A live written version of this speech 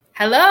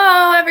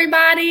Hello,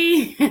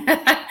 everybody. Hey.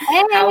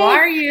 How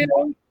are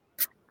you?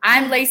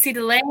 I'm Lacey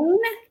Delane.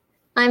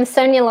 I'm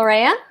Sonia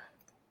Lorea.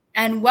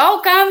 And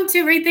welcome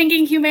to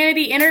Rethinking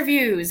Humanity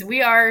Interviews.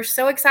 We are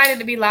so excited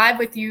to be live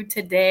with you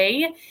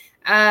today.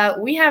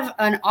 We have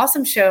an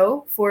awesome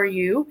show for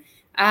you.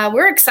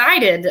 We're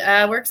excited.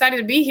 We're excited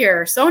to be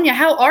here. Sonia,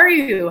 how are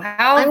you?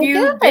 How have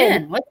you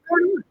been? What's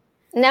going on?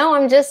 No,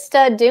 I'm just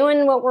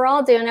doing what we're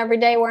all doing every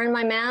day, wearing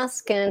my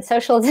mask and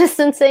social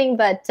distancing,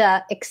 but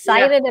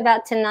excited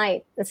about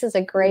tonight. This is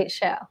a great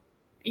show.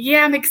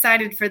 Yeah, I'm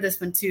excited for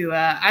this one too.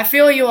 I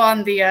feel you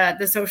on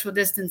the social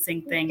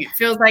distancing thing. It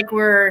feels like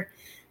we're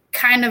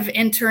kind of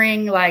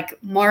entering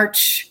like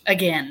March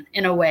again,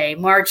 in a way,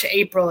 March,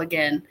 April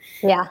again.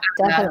 Yeah,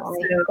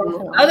 definitely.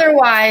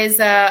 Otherwise,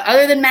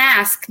 other than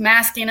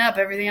masking up,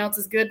 everything else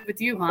is good with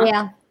you, huh?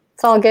 Yeah,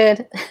 it's all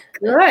good.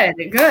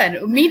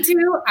 Good. Me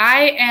too.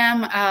 I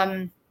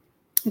am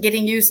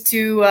getting used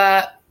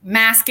to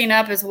masking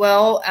up as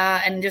well,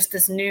 and just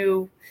this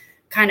new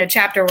kind of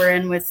chapter we're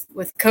in with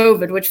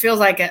COVID, which feels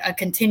like a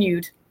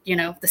continued,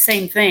 the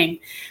same thing.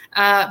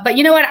 But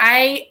you know what?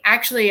 I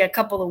actually a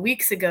couple of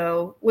weeks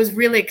ago was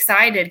really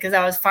excited because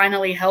I was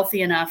finally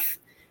healthy enough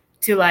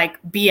to like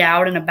be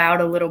out and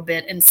about a little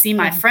bit and see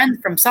my friends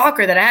from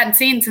soccer that I hadn't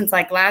seen since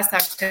like last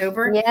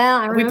October. Yeah,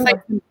 I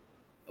remember.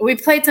 We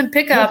played some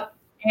pickup,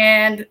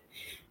 and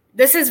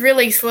this has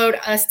really slowed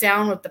us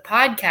down with the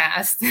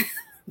podcast.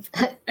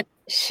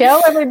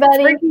 Show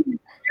everybody.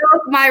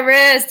 Broke my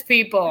wrist,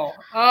 people.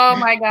 Oh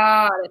my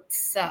God, it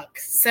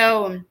sucks.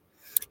 So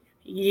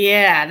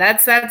yeah,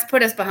 that's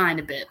put us behind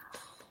a bit.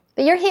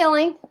 But you're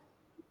healing.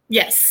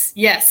 Yes,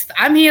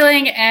 I'm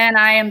healing, and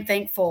I am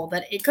thankful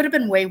that it could have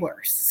been way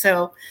worse.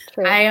 So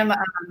true.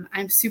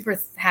 I'm super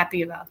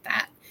happy about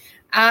that.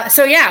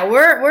 So yeah,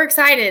 we're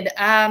excited.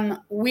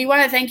 We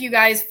want to thank you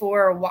guys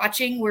for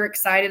watching. We're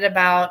excited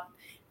about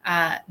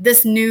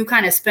this new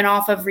kind of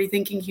spinoff of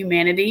Rethinking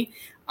Humanity.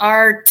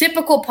 Our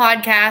typical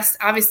podcast,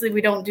 obviously,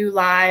 we don't do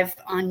live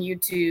on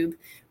YouTube.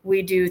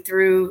 We do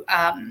through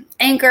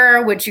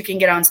Anchor, which you can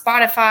get on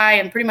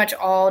Spotify and pretty much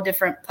all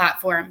different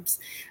platforms.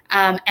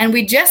 And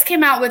we just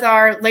came out with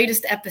our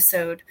latest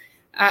episode.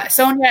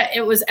 Sonia,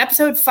 it was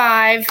episode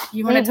 5.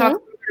 You want to talk a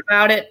little bit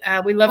about it?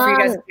 We'd love for you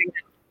guys to do that.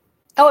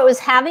 Oh, it was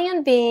Having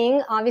and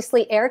Being,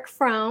 obviously Eric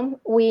Fromm.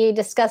 We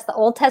discussed the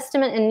Old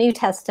Testament and New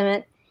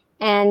Testament,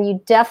 and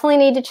you definitely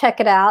need to check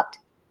it out.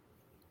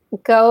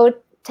 Go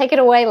take it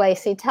away,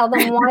 Lacey. Tell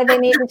them why they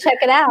need to check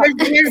it out.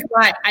 Here's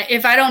why.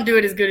 If I don't do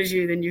it as good as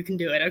you, then you can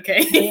do it,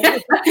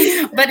 okay?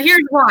 But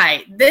here's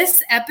why.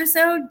 This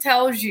episode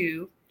tells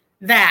you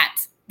that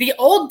the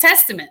Old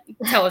Testament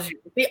tells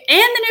you, and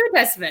the New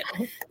Testament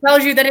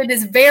tells you that it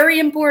is very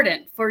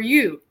important for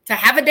you to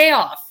have a day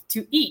off,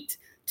 to eat,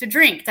 to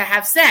drink, to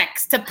have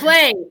sex, to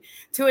play,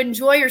 to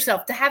enjoy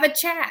yourself, to have a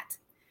chat.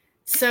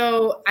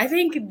 So I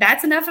think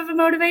that's enough of a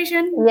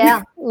motivation.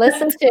 Yeah,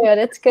 listen to it.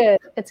 It's good.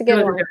 It's a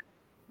good one.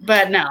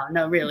 But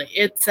no, really.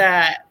 It's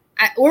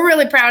we're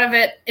really proud of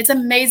it. It's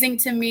amazing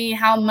to me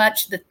how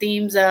much the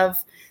themes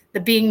of the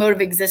being mode of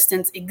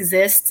existence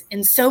exist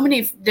in so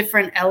many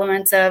different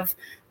elements of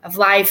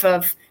life,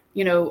 of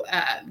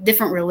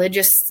different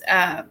religious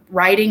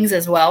writings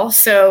as well.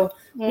 So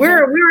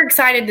we're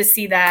excited to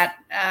see that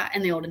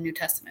in the Old and New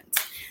Testaments.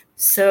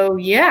 So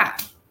yeah.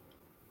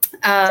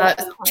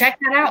 Check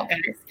that out, guys.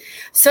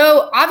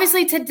 So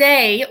obviously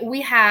today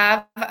we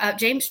have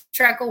James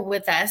Trekle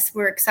with us.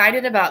 We're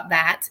excited about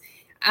that.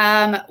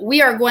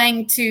 We are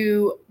going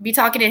to be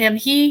talking to him.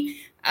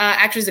 He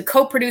actually is a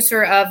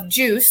co-producer of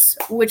Juice,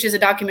 which is a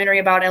documentary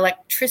about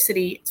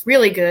electricity. It's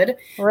really good.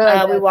 Really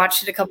good. We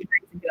watched it a couple of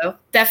days ago.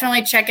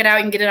 Definitely check it out.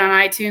 You can get it on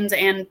iTunes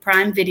and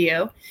Prime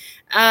Video.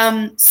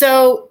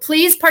 So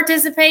please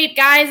participate,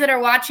 guys that are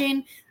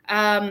watching.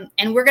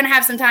 And we're going to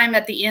have some time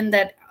at the end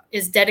that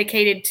is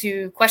dedicated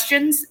to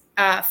questions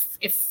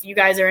if you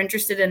guys are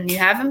interested and you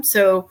have them.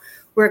 So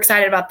we're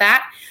excited about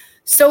that.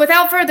 So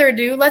without further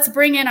ado, let's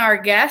bring in our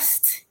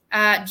guest,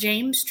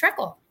 James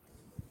Trekle.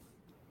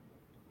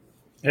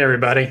 Hey,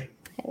 everybody.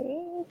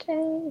 Hey,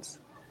 James.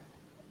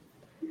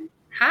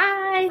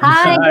 Hi.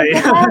 Good to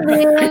have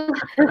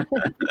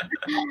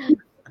you.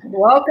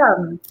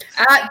 Welcome.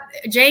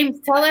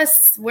 James, tell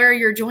us where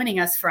you're joining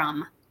us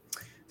from.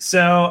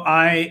 So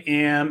I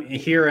am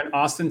here in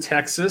Austin,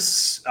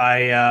 Texas.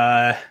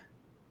 I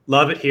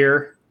love it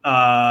here.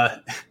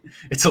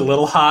 It's a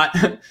little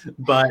hot,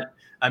 but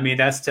I mean,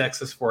 that's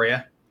Texas for you.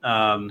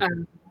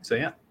 So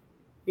yeah.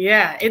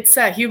 Yeah, it's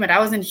humid. I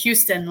was in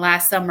Houston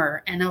last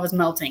summer and I was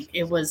melting.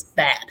 It was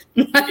bad.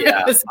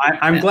 Yeah,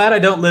 I'm glad I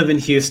don't live in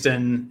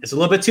Houston. It's a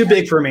little bit too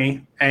big for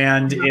me,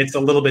 and it's a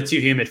little bit too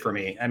humid for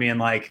me. I mean,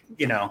 like,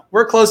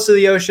 we're close to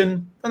the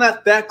ocean. We're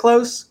not that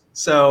close,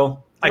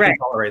 so I can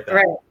tolerate that.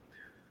 Right.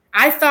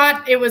 I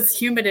thought it was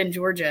humid in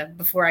Georgia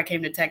before I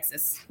came to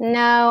Texas.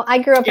 No, I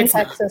grew up in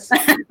Texas.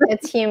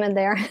 It's humid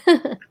there.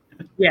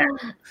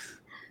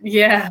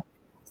 Yeah.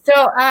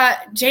 So,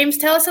 James,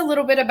 tell us a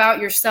little bit about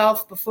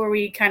yourself before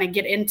we kind of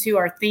get into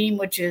our theme,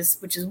 which is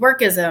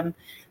workism.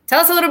 tell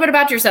us a little bit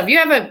about yourself. You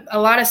have a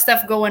lot of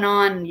stuff going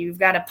on. You've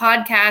got a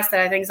podcast that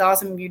I think is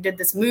awesome. You did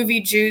this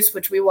movie Juice,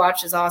 which we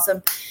watched, is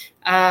awesome.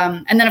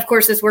 And then of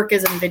course this work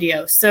is in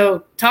video.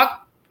 So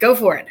go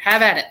for it.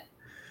 Have at it.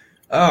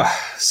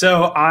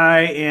 So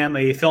I am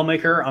a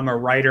filmmaker. I'm a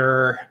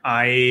writer.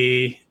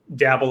 I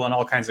dabble in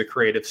all kinds of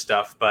creative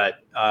stuff, but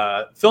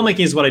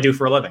filmmaking is what I do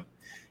for a living.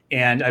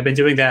 And I've been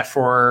doing that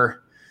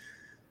for,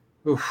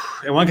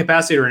 in one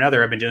capacity or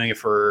another, I've been doing it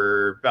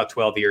for about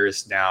 12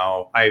 years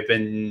now. I've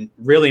been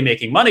really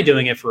making money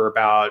doing it for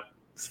about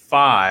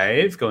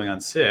 5, going on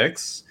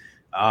 6.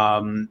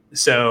 I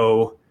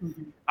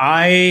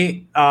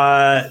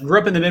grew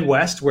up in the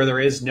Midwest, where there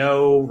is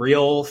no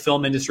real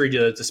film industry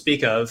to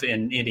speak of,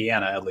 in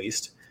Indiana, at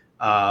least.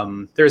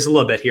 There's a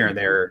little bit here and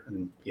there,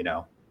 and,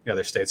 the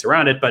other states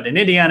around it. But in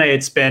Indiana,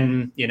 it's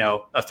been,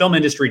 a film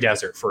industry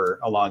desert for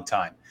a long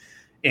time.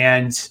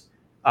 And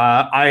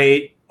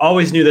I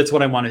always knew that's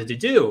what I wanted to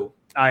do.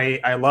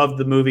 I love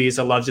the movies.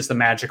 I love just the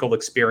magical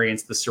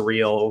experience, the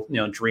surreal,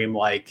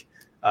 dreamlike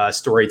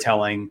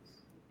storytelling.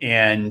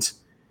 And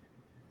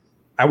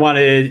I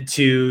wanted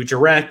to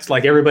direct,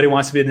 like everybody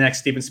wants to be the next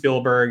Steven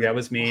Spielberg. That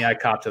was me. I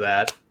copped to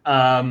that.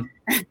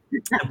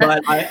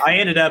 But I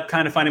ended up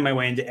kind of finding my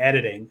way into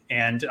editing,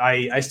 and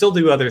I still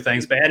do other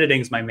things, but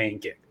editing is my main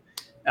gig.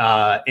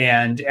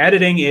 And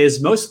editing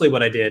is mostly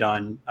what I did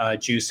on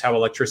Juice, How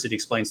Electricity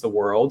Explains the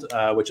World,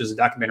 which is a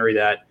documentary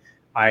that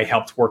I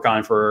helped work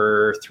on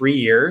for 3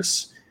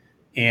 years.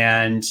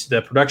 And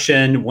the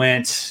production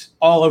went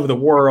all over the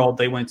world.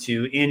 They went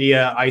to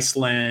India,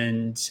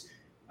 Iceland,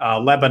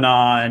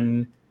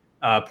 Lebanon,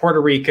 Puerto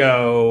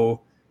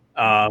Rico,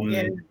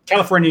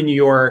 California, New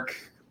York,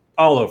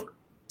 all over.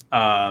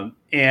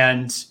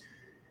 And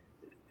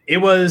it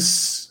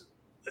was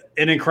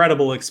an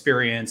incredible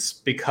experience,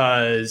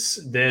 because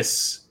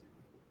this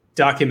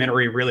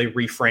documentary really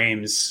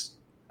reframes,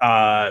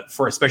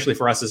 especially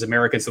for us as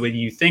Americans, the way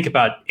you think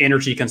about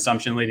energy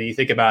consumption, the way that you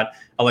think about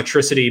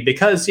electricity,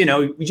 because,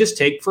 we just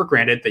take for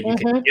granted that you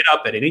can get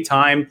up at any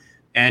time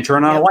and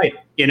turn on a light,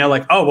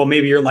 oh, well,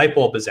 maybe your light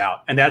bulb is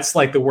out, and that's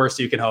like the worst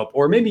you can hope.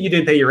 Or maybe you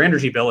didn't pay your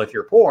energy bill if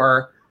you're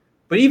poor,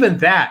 but even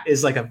that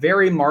is like a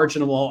very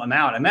marginal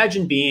amount.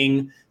 Imagine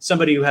being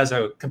somebody who has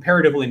a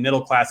comparatively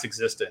middle-class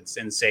existence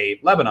in, say,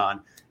 Lebanon,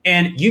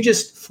 and you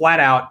just flat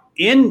out,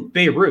 in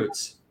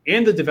Beirut,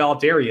 in the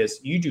developed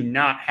areas, you do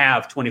not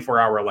have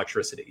 24-hour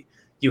electricity.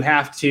 You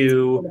have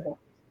to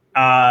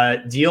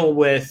deal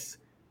with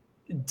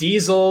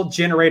diesel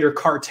generator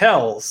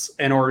cartels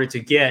in order to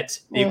get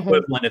the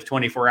equivalent of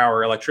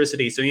 24-hour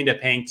electricity. So you end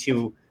up paying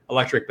 2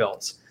 electric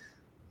bills.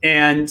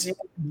 And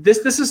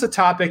this is a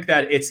topic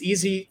that it's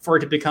easy for it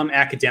to become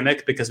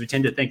academic, because we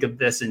tend to think of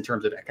this in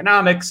terms of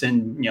economics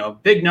and,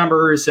 big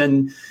numbers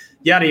and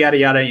yada, yada,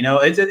 yada.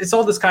 It's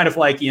all this kind of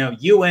like,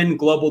 UN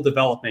global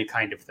development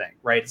kind of thing,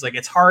 right? It's like,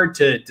 it's hard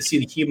to see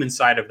the human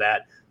side of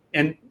that.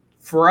 And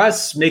for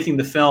us making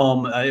the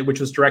film,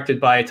 which was directed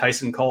by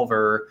Tyson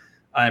Culver,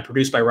 and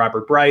produced by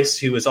Robert Bryce,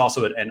 who is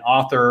also an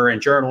author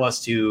and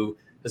journalist who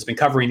has been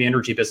covering the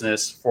energy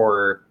business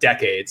for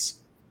decades.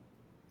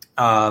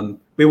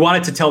 We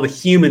wanted to tell the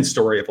human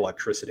story of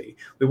electricity.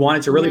 We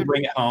wanted to really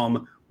bring it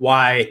home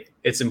why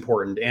it's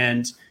important.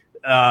 And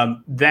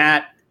for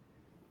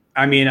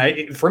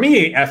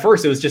me, at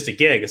first, it was just a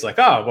gig. It's like,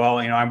 oh, well,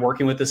 I'm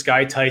working with this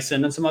guy,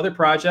 Tyson, and some other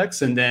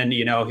projects. And then,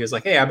 he was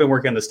like, hey, I've been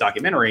working on this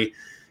documentary,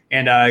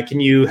 and can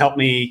you help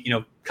me,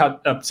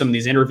 cut up some of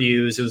these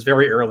interviews? It was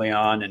very early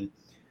on. And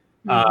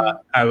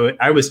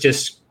I was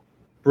just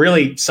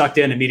really sucked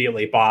in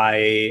immediately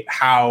by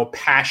how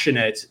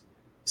passionate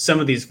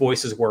some of these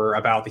voices were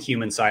about the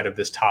human side of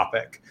this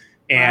topic.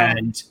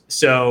 And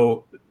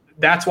so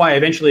that's why I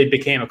eventually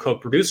became a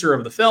co-producer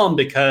of the film,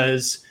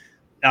 because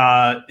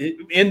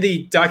in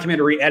the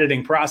documentary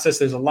editing process,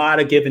 there's a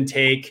lot of give and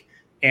take.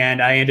 And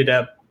I ended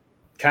up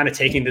kind of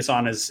taking this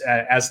on as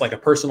like a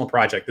personal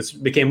project. This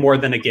became more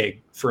than a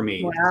gig for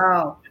me.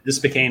 Wow. This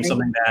became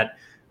something that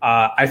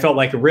I felt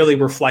like it really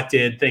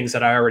reflected things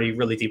that I already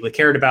really deeply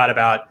cared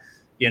about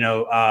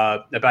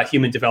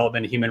human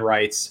development and human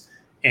rights.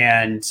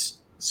 And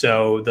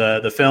so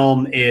the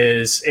film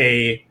is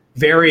a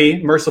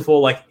very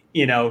merciful,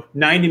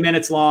 90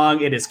 minutes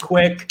long. It is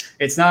quick.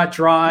 It's not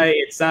dry.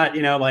 It's not,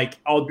 like,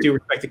 all due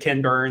respect to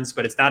Ken Burns,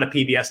 but it's not a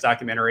PBS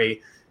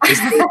documentary.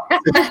 It's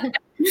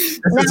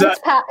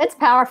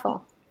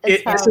powerful.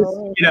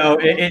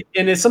 And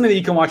it's something that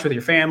you can watch with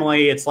your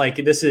family. It's like,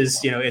 this is,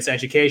 it's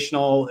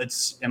educational,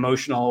 it's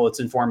emotional,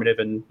 it's informative.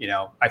 And,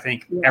 I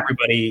think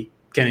everybody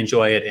can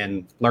enjoy it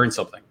and learn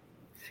something.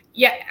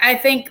 Yeah, I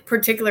think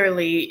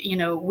particularly,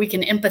 we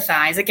can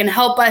empathize. It can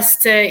help us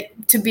to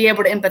be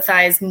able to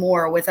empathize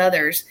more with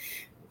others.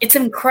 It's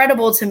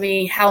incredible to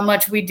me how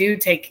much we do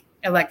take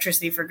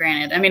electricity for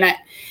granted. I mean,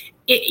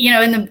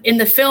 in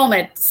the film,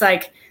 it's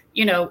like,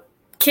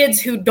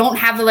 kids who don't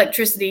have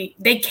electricity,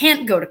 they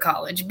can't go to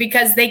college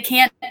because they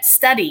can't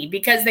study,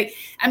 because the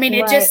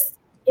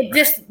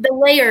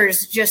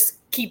layers just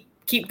keep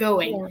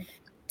going.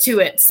 to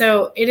it.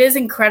 So it is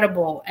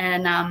incredible.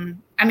 And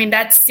I mean,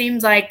 that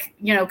seems like,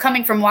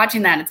 coming from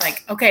watching that, it's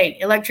like, okay,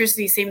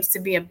 electricity seems to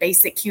be a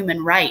basic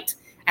human right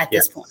at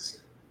this point.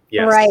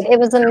 Yes. Right. It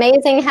was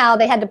amazing how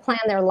they had to plan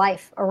their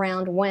life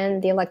around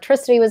when the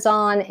electricity was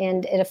on,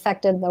 and it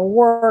affected their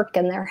work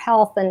and their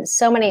health and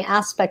so many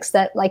aspects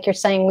that, like you're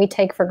saying, we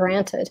take for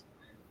granted.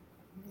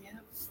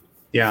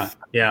 Yeah.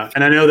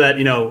 And I know that,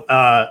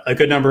 a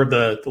good number of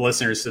the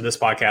listeners to this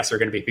podcast are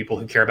going to be people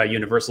who care about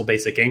universal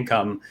basic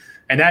income.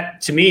 And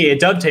that, to me, it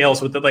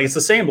dovetails with it's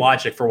the same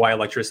logic for why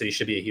electricity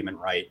should be a human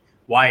right,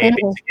 why a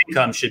basic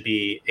income should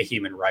be a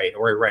human right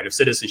or a right of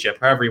citizenship,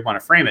 however you want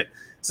to frame it.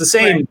 It's the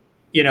same,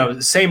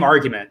 same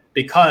argument,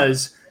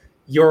 because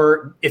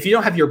if you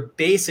don't have your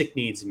basic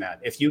needs met,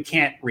 if you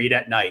can't read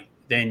at night,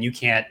 then you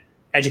can't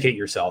educate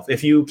yourself.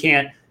 If you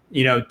can't,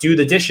 do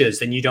the dishes,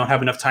 then you don't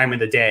have enough time in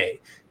the day.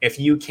 If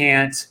you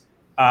can't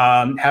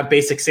have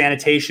basic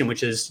sanitation,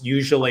 which is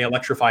usually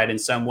electrified in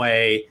some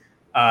way,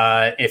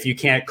 if you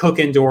can't cook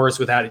indoors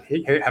without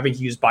having to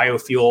use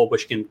biofuel,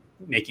 which can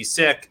make you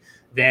sick,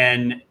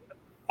 then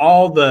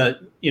all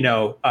the,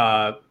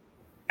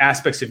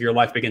 aspects of your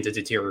life begin to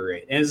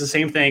deteriorate. And it's the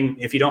same thing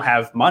if you don't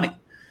have money.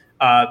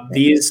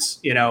 Access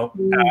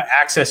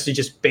to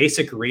just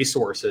basic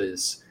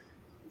resources.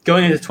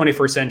 Going into the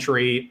 21st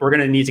century, we're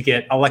going to need to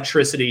get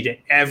electricity to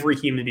every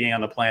human being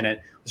on the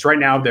planet. Because right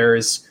now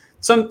there's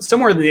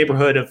somewhere in the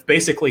neighborhood of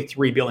basically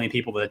 3 billion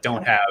people that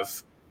don't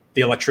have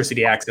the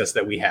electricity access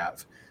that we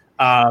have.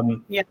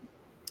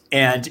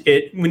 And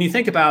when you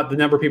think about the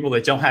number of people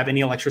that don't have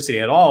any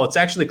electricity at all, it's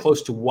actually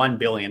close to 1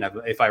 billion,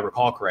 if I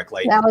recall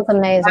correctly. That was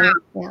amazing.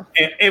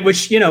 Yeah.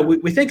 Which,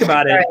 we think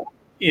about it,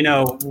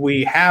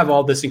 we have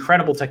all this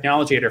incredible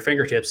technology at our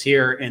fingertips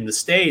here in the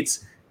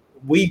States.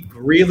 We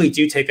really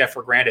do take that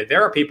for granted.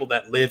 There are people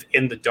that live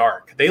in the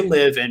dark. They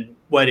live in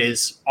what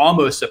is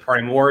almost a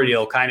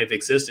primordial kind of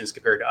existence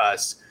compared to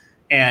us.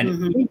 And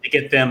we need to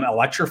get them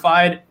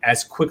electrified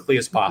as quickly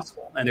as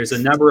possible. And there's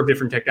a number of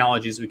different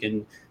technologies we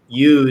can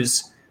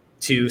use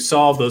to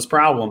solve those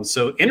problems.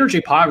 So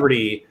energy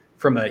poverty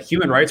from a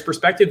human rights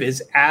perspective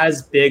is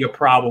as big a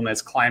problem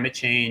as climate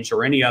change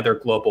or any other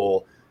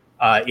global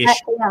issue.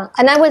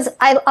 And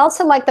I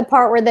also like the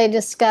part where they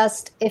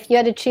discussed if you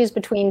had to choose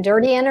between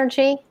dirty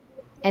energy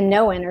and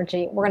no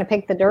energy, we're going to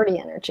pick the dirty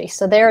energy.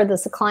 So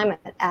there's the climate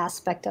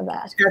aspect of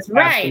that. That's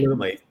right.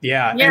 Absolutely.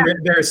 Yeah. And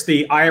there's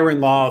the iron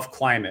law of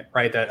climate,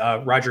 right?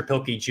 That Roger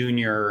Pilkey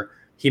Jr.,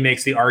 he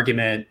makes the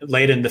argument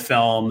late in the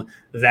film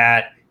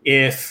that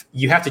if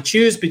you have to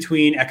choose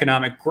between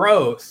economic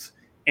growth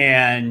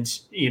and,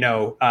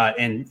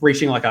 and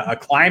reaching like a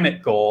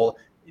climate goal,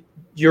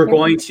 you're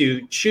going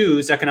to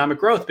choose economic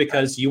growth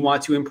because you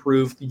want to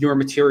improve your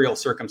material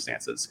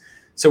circumstances.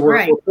 So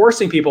we're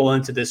forcing people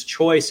into this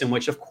choice in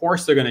which, of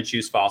course, they're going to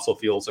choose fossil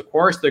fuels. Of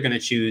course, they're going to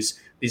choose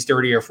these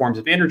dirtier forms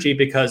of energy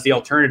because the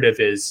alternative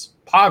is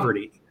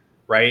poverty,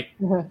 right?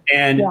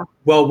 And,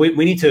 well,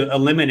 we need to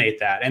eliminate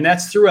that. And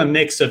that's through a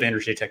mix of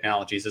energy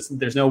technologies.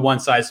 There's no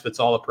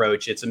one-size-fits-all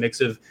approach. It's a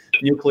mix of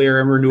nuclear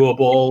and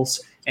renewables.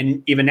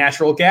 And even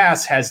natural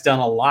gas has done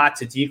a lot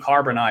to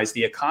decarbonize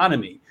the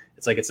economy.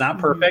 It's like it's not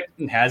perfect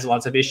and has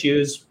lots of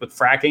issues with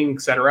fracking,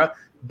 et cetera,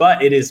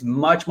 but it is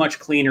much, much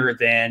cleaner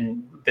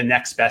than the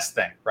next best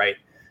thing, right?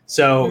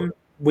 So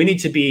we need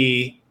to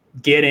be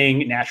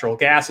getting natural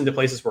gas into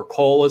places where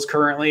coal is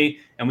currently,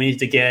 and we need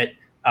to get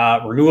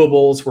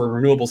renewables where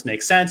renewables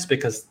make sense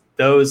because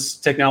those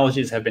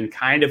technologies have been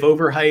kind of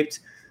overhyped.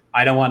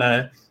 I don't want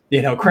to,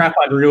 crap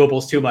on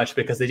renewables too much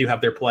because they do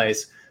have their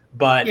place.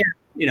 But,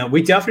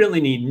 we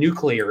definitely need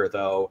nuclear,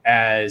 though,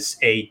 as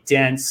a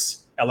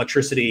dense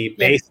electricity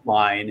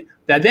baseline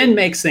that then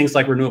makes things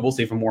like renewables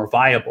even more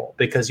viable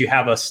because you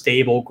have a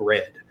stable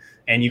grid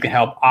and you can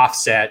help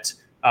offset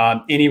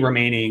any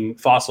remaining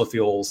fossil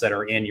fuels that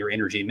are in your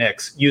energy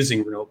mix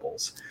using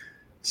renewables.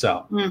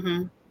 So,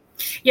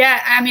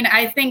 yeah, I mean,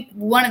 I think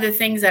one of the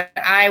things that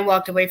I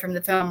walked away from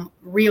the film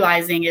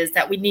realizing is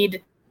that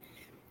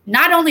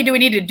not only do we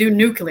need to do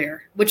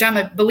nuclear, which I'm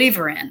a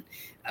believer in,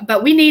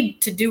 but we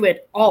need to do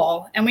it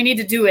all, and we need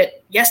to do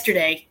it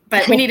yesterday,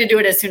 but we need to do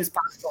it as soon as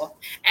possible.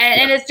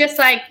 And it's just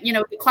like,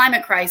 the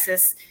climate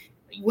crisis.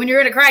 When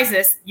you're in a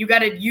crisis, you got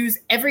to use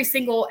every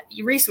single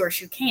resource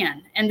you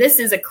can. And this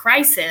is a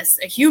crisis,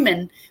 a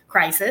human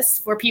crisis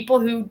for people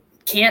who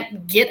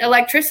can't get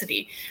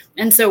electricity.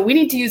 And so we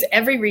need to use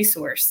every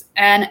resource.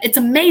 And it's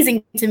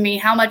amazing to me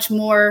how much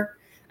more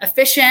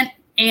efficient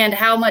and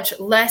how much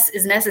less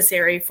is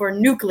necessary for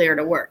nuclear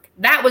to work.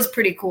 That was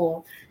pretty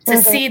cool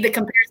to see the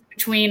comparison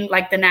between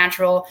like the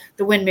natural,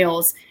 the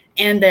windmills,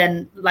 and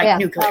then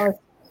nuclear.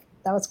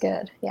 That was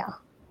good. Yeah.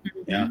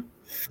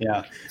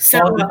 Yeah.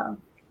 So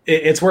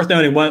it's worth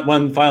noting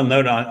one final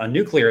note on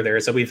nuclear there.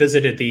 So we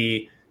visited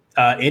the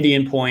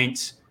Indian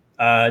Point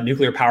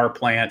nuclear power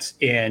plant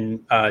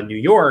in New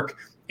York,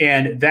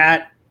 and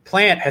that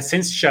plant has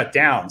since shut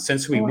down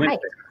since we went there.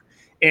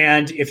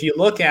 And if you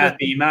look at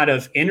the amount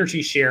of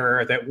energy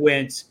share that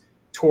went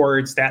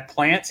towards that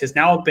plant has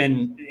now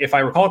been, if I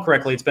recall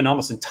correctly, it's been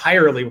almost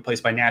entirely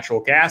replaced by natural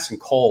gas and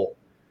coal.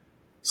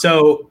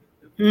 So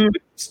we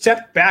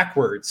stepped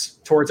backwards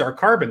towards our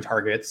carbon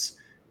targets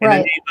in the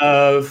name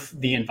of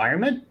the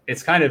environment.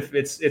 It's kind of,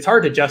 it's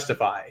hard to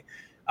justify.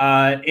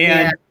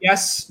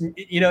 Yes,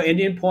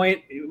 Indian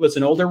Point was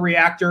an older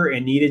reactor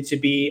and needed to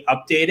be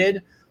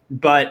updated,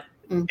 but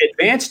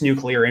advanced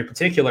nuclear in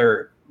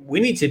particular, we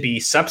need to be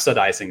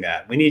subsidizing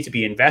that. We need to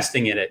be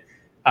investing in it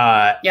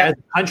as a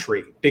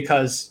country,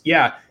 because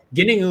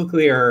getting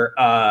nuclear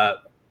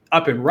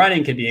up and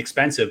running can be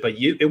expensive, but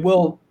it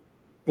will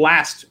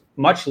last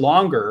much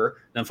longer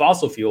than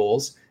fossil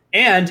fuels.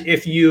 And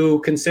if you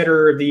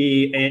consider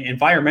the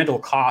environmental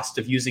cost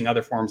of using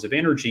other forms of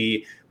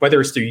energy,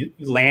 whether it's through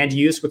land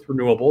use with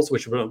renewables,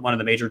 which is one of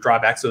the major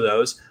drawbacks of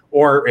those,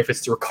 or if it's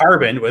through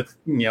carbon with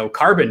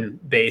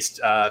carbon-based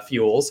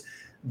fuels,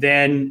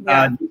 then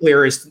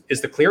nuclear is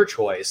the clear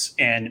choice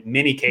in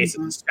many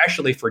cases,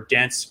 especially for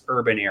dense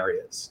urban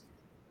areas.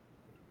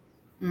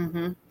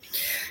 Mm-hmm.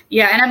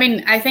 Yeah, and I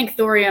mean, I think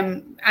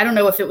thorium, I don't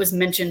know if it was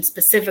mentioned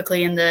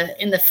specifically in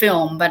the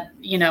film, but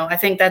I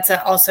think that's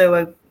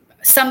also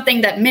something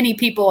that many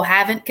people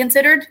haven't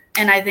considered,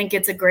 and I think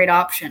it's a great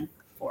option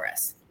for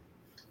us.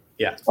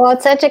 Yeah. Well,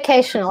 it's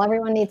educational.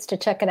 Everyone needs to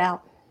check it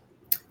out.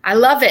 I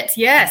love it.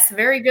 Yes,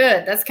 very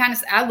good. That's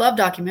I love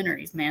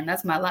documentaries, man.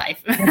 That's my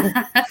life.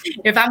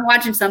 If I'm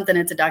watching something,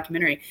 it's a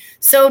documentary.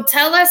 So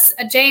tell us,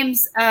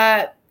 James,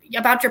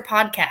 about your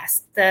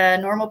podcast, the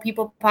Normal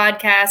People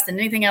podcast, and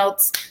anything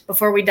else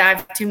before we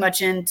dive too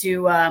much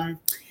into a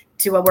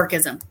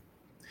workism.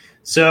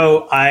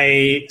 So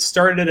I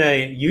started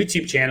a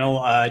YouTube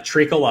channel,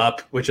 Treacle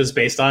Up, which is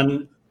based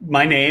on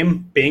my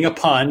name being a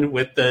pun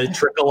with the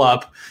trickle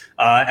up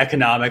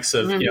economics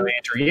of Andrew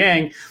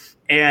Yang.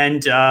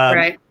 And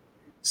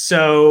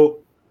so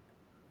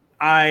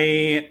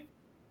I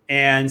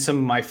and some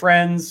of my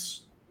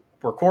friends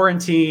were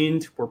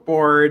quarantined, were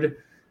bored,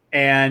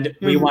 and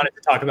we wanted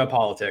to talk about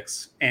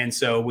politics. And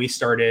so we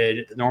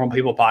started the Normal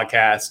People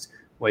podcast,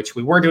 which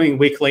we were doing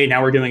weekly.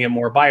 Now we're doing it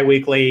more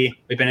bi-weekly.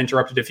 We've been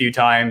interrupted a few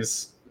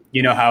times.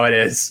 You know how it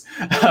is.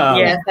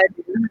 Yes, I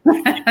do.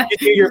 You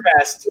do your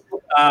best.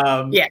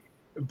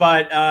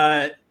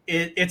 But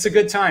it's a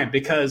good time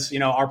because,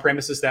 our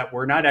premise is that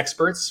we're not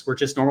experts. We're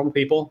just normal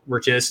people.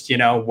 We're just,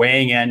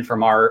 weighing in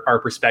from our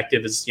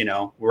perspective is,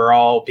 we're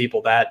all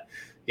people that,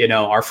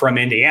 are from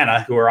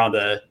Indiana who are on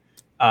the,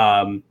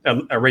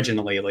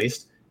 originally at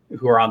least,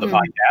 who are on the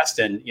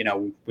podcast. And,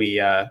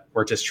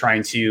 we're just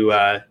trying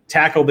to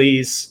tackle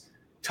these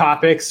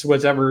topics,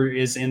 whatever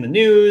is in the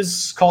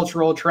news,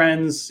 cultural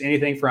trends,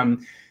 anything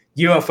from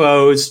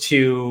UFOs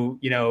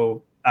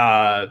to,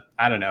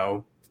 I don't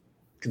know,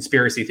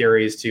 conspiracy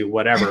theories to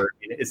whatever.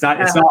 It's not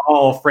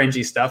all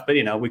fringy stuff, but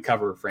we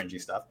cover fringy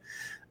stuff.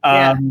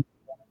 And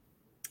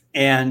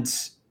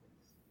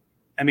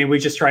I mean, we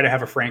just try to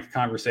have a frank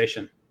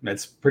conversation.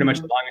 That's pretty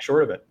much the long and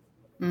short of it.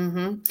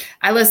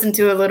 I listened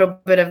to a little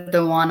bit of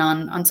the one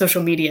on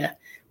social media,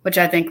 which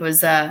I think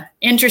was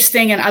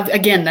interesting. And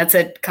again, that's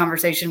a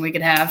conversation we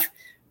could have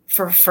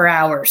for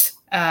hours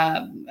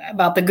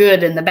about the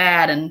good and the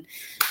bad and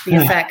the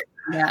effect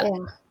of that.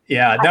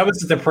 Yeah, that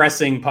was a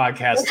depressing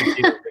podcast to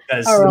do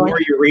because the more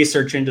you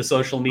research into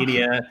social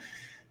media,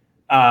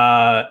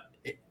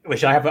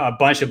 which I have a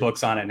bunch of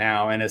books on it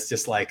now, and it's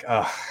just like,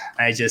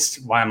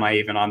 why am I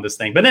even on this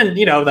thing? But then,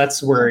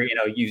 that's where,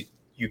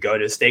 you go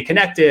to stay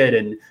connected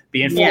and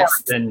be informed.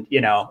 And,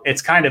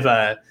 it's kind of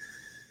a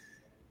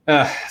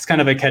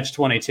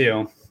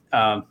catch-22.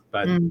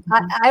 But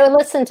I would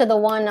listen to the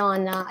one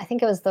on, I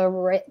think it was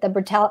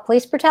the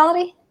police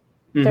brutality.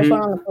 There's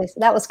one on the police.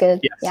 That was good.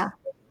 Yes. Yeah.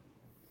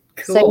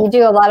 Cool. So you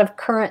do a lot of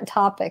current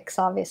topics,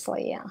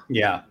 obviously.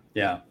 Yeah.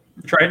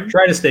 Try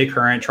to stay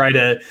current. Try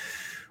to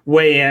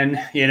weigh in.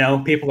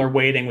 People are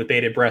waiting with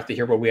bated breath to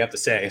hear what we have to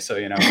say. So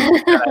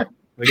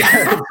we got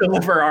to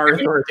deliver our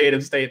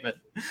authoritative statement.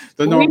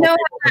 We know how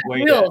that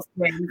feels.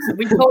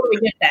 We totally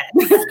get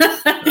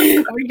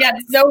that. We got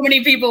so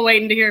many people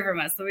waiting to hear from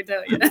us. So we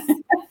tell you.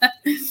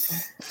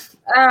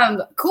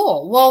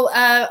 Cool. Well,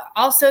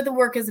 also the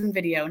workism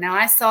video. Now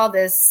I saw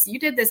this. You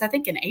did this, I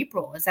think, in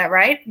April. Is that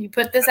right? You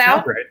put this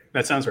out? Right.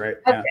 That sounds right.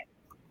 Okay. Yeah.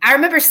 I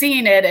remember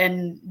seeing it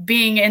and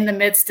being in the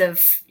midst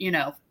of,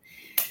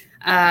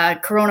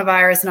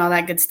 coronavirus and all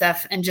that good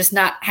stuff, and just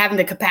not having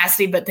the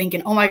capacity, but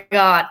thinking, oh my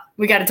God,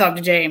 we got to talk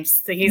to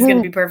James. So he's going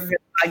to be perfect for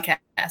the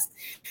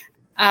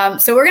podcast.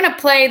 So we're going to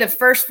play the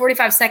first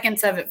 45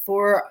 seconds of it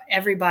for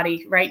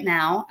everybody right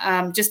now.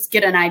 Just to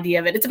get an idea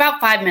of it. It's about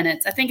 5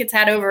 minutes. I think it's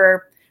had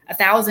over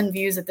 1,000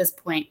 views at this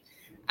point.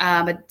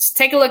 But just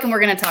take a look and we're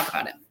going to talk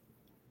about it.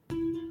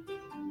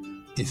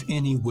 If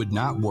any would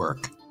not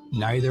work,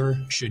 neither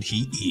should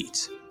he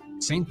eat.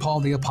 St. Paul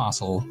the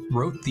Apostle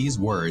wrote these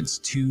words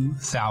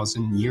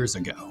 2,000 years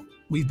ago.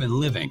 We've been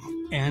living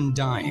and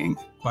dying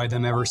by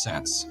them ever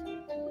since.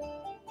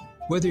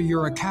 Whether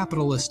you're a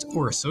capitalist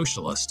or a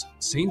socialist,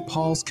 St.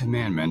 Paul's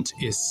commandment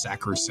is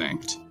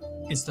sacrosanct.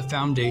 It's the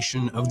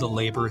foundation of the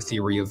labor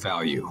theory of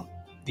value.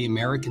 The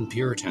American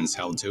Puritans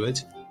held to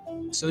it.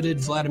 So did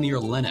Vladimir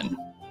Lenin.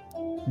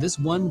 This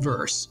one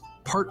verse,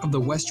 part of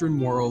the Western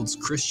world's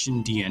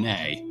Christian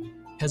DNA,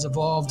 has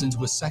evolved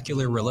into a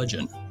secular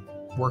religion,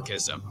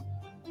 workism.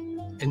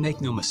 And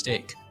make no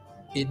mistake,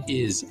 it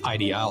is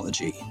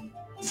ideology,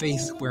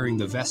 faith wearing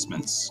the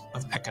vestments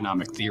of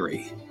economic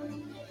theory.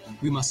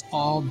 We must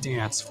all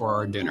dance for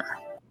our dinner.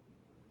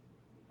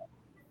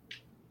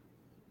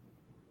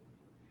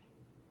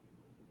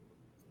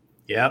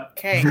 Yep.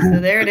 Okay, so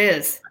there it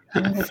is.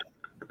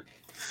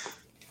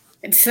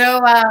 And so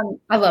I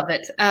love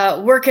it.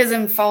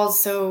 Workism falls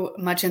so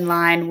much in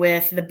line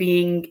with the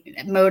being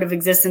mode of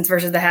existence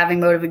versus the having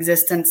mode of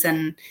existence.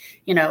 And,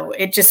 you know,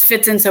 it just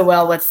fits in so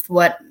well with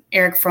what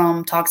Erich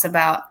Fromm talks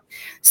about.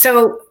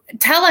 So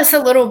tell us a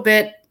little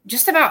bit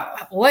just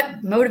about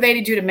what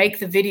motivated you to make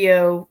the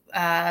video,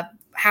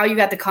 how you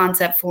got the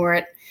concept for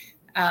it,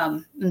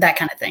 that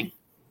kind of thing.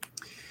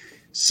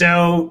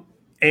 So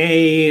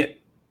a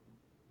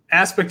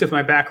aspect of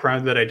my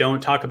background that I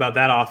don't talk about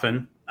that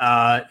often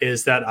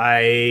is that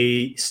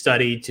I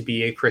studied to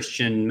be a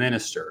Christian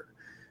minister.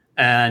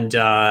 And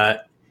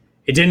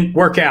it didn't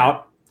work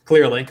out,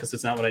 clearly, because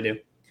it's not what I do.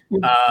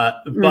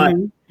 But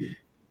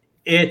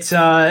it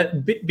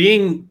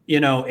being,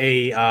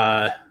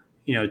 a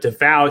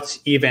devout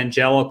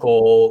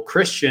evangelical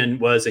Christian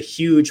was a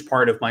huge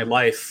part of my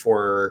life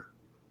for,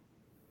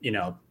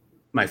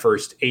 my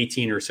first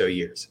 18 or so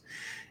years.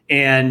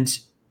 And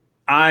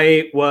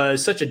I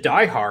was such a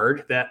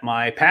diehard that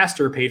my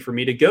pastor paid for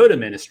me to go to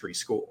ministry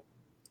school.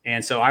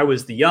 And so I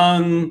was the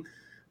young,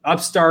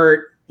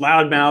 upstart,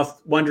 loudmouth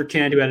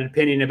wonderkind who had an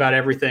opinion about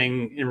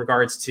everything in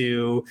regards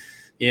to,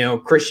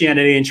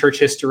 Christianity and church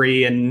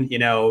history and,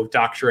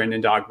 doctrine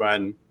and dogma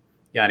and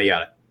yada,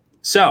 yada.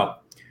 So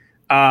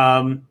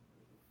I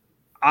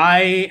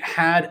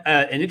had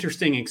an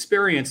interesting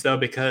experience, though,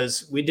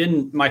 because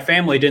my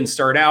family didn't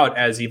start out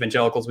as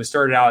evangelicals. We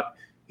started out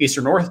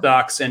Eastern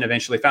Orthodox and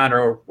eventually found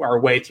our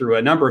way through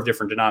a number of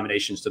different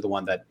denominations to the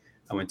one that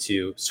I went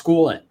to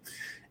school in.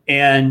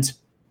 And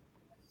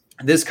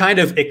this kind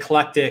of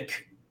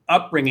eclectic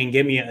upbringing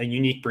gave me a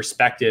unique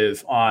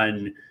perspective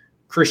on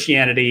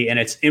Christianity and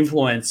its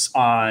influence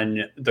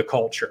on the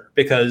culture.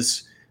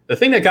 Because the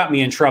thing that got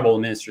me in trouble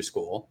in ministry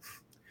school,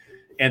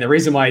 and the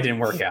reason why it didn't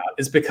work out,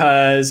 is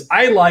because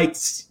I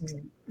liked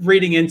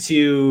reading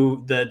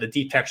into the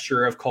deep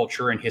texture of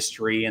culture and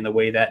history and the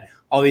way that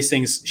all these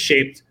things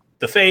shaped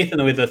the faith and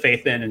the way the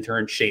faith then in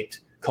turn shaped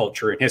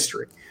culture and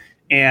history.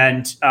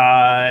 And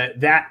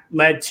that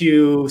led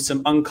to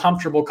some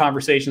uncomfortable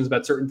conversations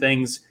about certain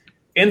things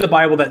in the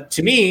Bible that,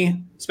 to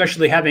me,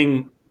 especially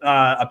having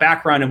a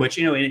background in which,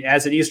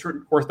 as an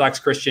Eastern Orthodox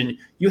Christian,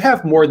 you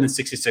have more than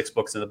 66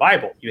 books in the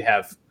Bible. You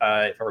have,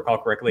 if I recall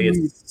correctly,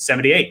 it's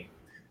 78.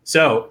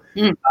 So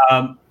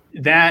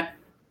that,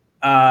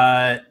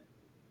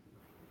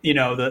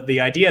 the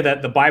idea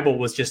that the Bible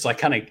was just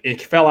like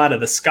it fell out of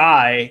the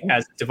sky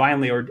as a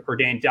divinely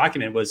ordained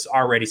document was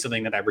already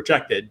something that I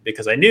rejected,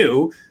 because I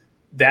knew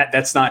that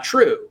that's not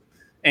true.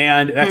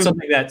 And that's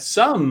something that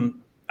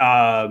some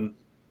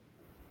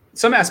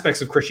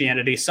aspects of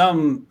Christianity,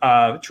 some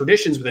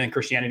traditions within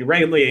Christianity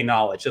regularly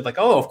acknowledge. They're like,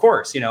 oh, of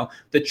course,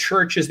 the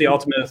church is the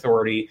ultimate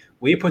authority.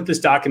 We put this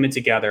document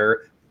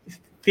together.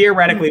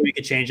 Theoretically, we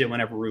could change it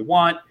whenever we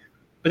want.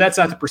 But that's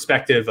not the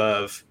perspective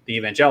of the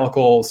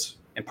evangelicals,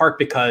 in part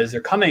because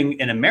they're coming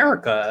in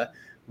America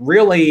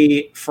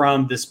really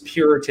from this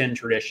Puritan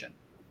tradition.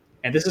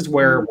 And this is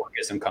where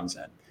workism comes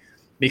in.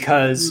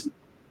 Because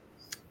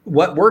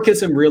what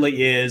workism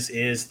really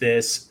is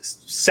this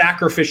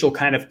sacrificial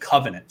kind of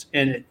covenant.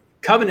 And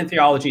covenant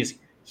theology is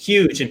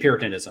huge in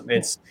Puritanism.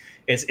 It's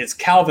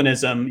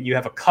Calvinism. You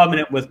have a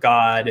covenant with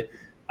God,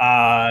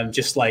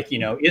 just like,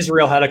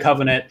 Israel had a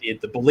covenant.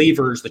 The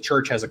believers, the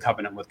church has a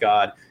covenant with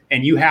God.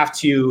 And you have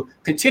to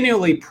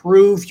continually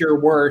prove your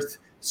worth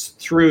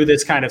through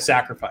this kind of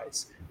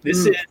sacrifice.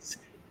 This is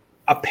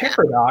a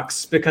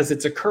paradox because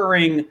it's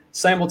occurring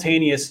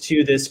simultaneous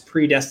to this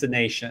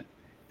predestination,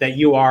 that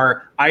you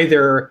are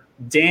either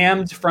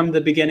damned from the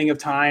beginning of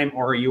time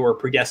or you are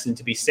predestined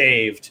to be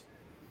saved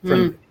from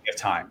the beginning of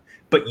time.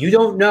 But you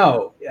don't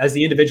know, as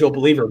the individual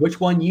believer,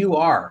 which one you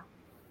are.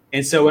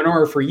 And so in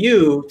order for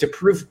you to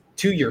prove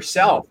to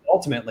yourself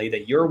ultimately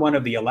that you're one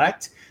of the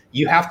elect,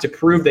 you have to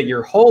prove that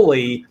you're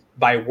holy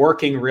by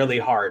working really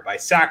hard, by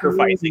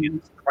sacrificing in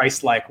a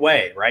Christ-like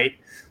way, right?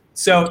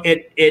 So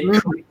it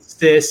creates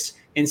this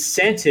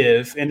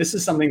incentive, and this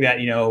is something that,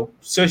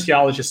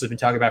 sociologists have been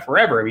talking about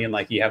forever. I mean,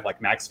 like you have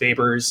like Max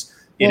Weber's,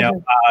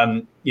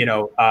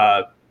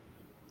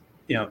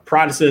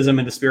 Protestantism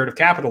and the spirit of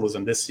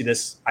capitalism,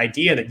 this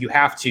idea that you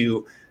have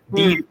to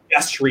be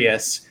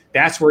industrious.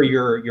 That's where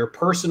your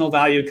personal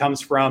value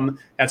comes from.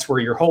 That's where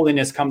your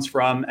holiness comes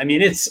from. I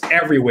mean, it's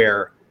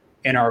everywhere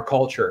in our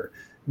culture.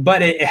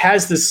 But it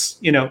has this,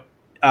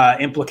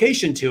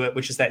 implication to it,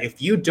 which is that if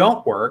you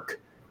don't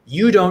work,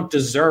 you don't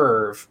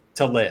deserve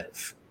to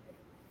live.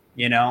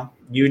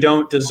 You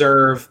don't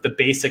deserve the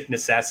basic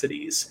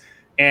necessities.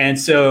 And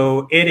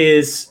so it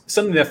is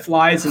something that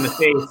flies in the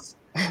face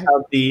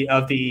of the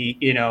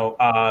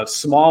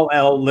small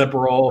L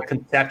liberal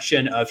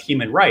conception of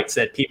human rights,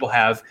 that people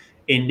have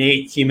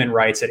innate human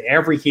rights, that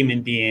every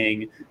human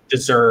being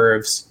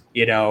deserves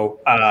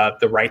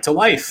the right to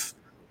life.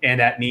 And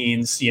that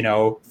means,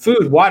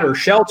 food, water,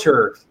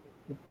 shelter,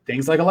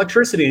 things like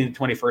electricity in the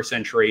 21st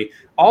century.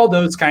 All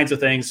those kinds of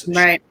things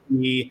should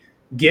be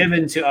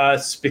given to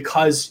us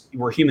because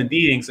we're human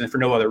beings and for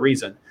no other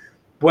reason.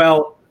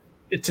 Well,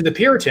 to the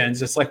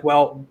Puritans, it's like,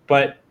 well,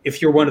 but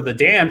if you're one of the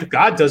damned,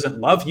 God doesn't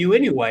love you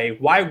anyway.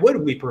 Why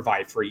would we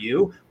provide for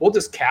you? We'll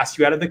just cast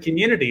you out of the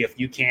community if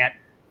you can't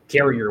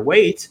carry your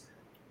weight.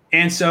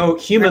 And so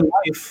human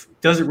life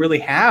doesn't really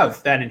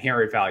have that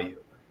inherent value.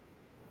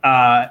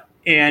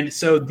 And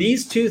so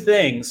these two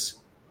things,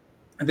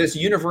 this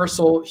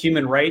universal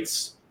human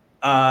rights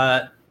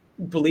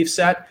belief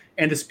set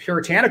and this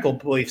puritanical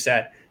belief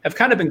set, have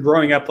kind of been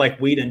growing up like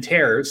wheat and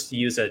tares, to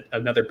use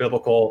another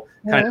biblical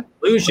kind of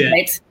illusion,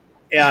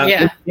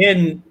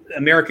 in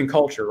American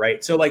culture,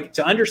 right? So like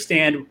to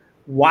understand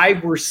why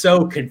we're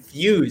so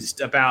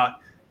confused about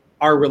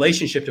our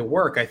relationship to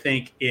work, I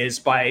think, is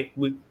by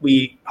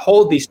we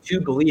hold these two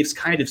beliefs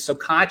kind of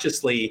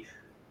subconsciously,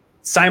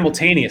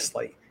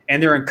 simultaneously,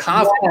 and they're in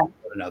conflict with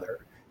one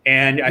another.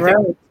 And I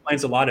think it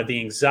explains a lot of the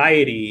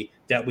anxiety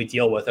that we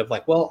deal with of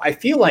like, well, I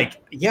feel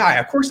like, yeah,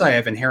 of course I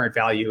have inherent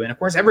value. And of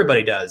course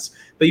everybody does.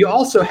 But you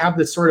also have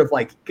this sort of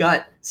like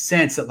gut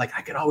sense that like,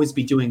 I could always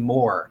be doing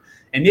more.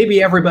 And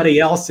maybe everybody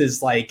else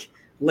is like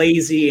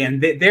lazy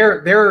and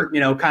they're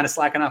kind of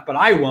slacking off, but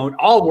I won't.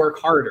 I'll work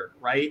harder,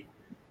 right?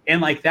 And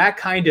like that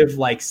kind of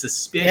like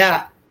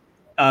suspicion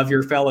of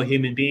your fellow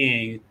human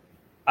being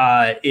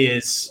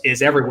is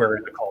everywhere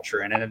in the culture.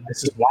 And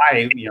this is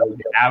why, you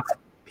have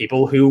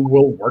people who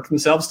will work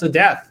themselves to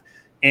death.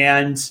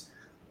 And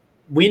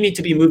we need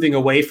to be moving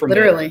away from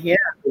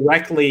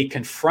directly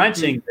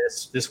confronting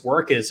this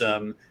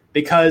workism,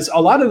 because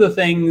a lot of the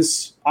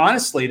things,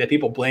 honestly, that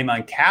people blame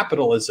on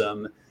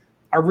capitalism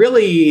are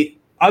really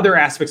other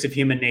aspects of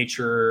human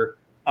nature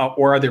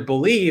or other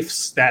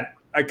beliefs that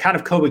kind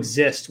of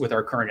coexist with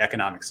our current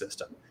economic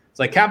system. It's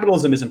like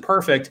capitalism isn't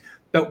perfect,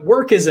 but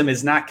workism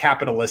is not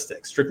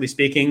capitalistic. Strictly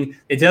speaking,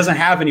 it doesn't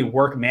have any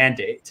work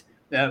mandate.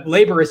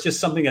 Labor is just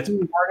something that's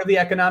part of the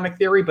economic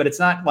theory, but it's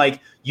not like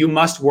you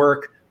must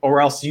work or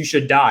else you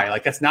should die.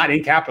 Like that's not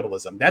in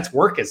capitalism. That's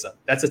workism.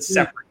 That's a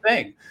separate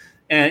thing.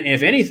 And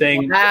if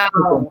anything,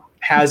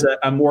 has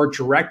a more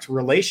direct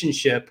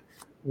relationship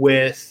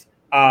with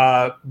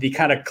the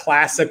kind of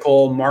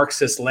classical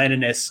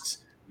Marxist-Leninist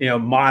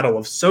model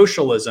of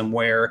socialism,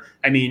 where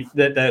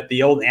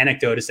the old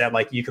anecdote is that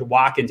like you could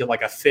walk into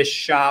like a fish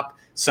shop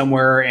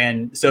somewhere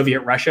in Soviet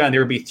Russia and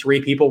there would be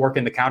 3 people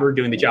working the counter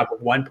doing the job of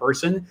 1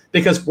 person,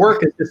 because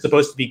work is just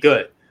supposed to be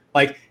good.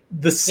 Like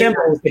the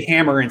symbol is the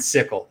hammer and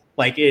sickle.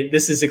 Like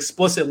this is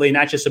explicitly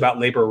not just about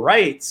labor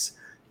rights,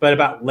 but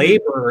about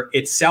labor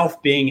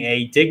itself being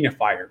a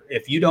dignifier.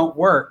 If you don't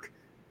work,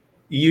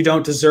 you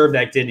don't deserve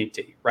that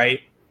dignity,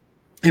 right?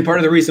 And part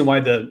of the reason why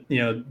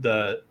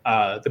the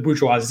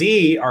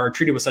bourgeoisie are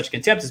treated with such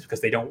contempt is because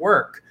they don't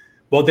work.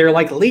 Well, they're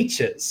like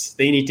leeches.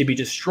 They need to be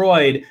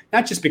destroyed,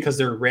 not just because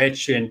they're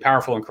rich and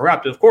powerful and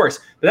corrupt, of course,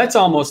 but that's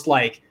almost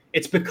like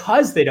it's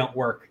because they don't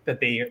work that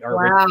they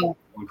are rich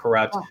and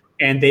corrupt.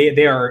 And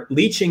they are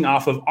leeching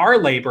off of our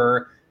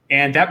labor,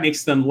 and that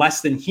makes them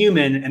less than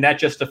human, and that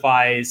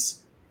justifies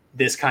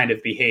this kind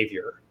of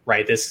behavior,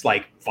 right? This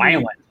like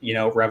violent,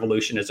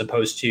 revolution, as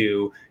opposed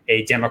to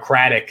a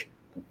democratic,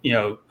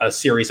 a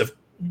series of,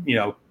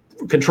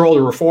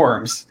 controlled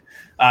reforms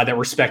that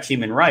respect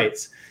human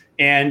rights.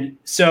 And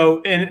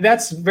so, and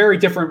that's very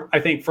different, I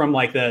think, from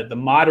like the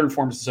modern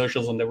forms of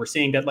socialism that we're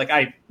seeing, that like,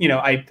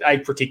 I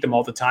critique them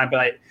all the time,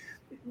 but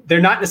they're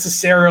not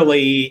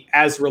necessarily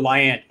as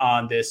reliant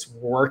on this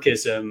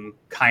workism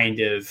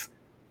kind of,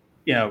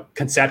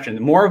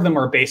 conception. More of them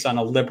are based on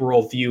a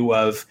liberal view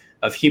of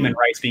human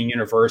rights being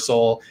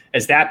universal,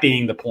 as that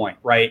being the point,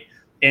 right?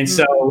 And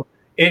so,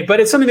 but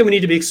it's something that we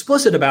need to be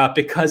explicit about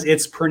because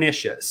it's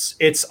pernicious.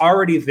 It's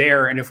already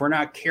there. And if we're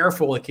not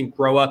careful, it can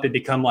grow up and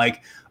become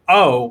like,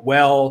 oh,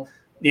 well,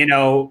 and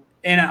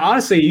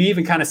honestly, you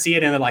even kind of see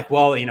it in the like,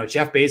 well,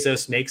 Jeff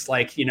Bezos makes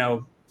like,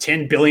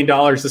 $10 billion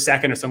a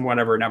second or some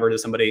whatever number that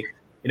somebody,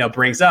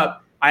 brings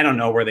up. I don't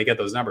know where they get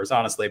those numbers,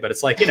 honestly, but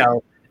it's like,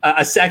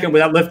 a second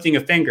without lifting a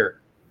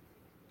finger.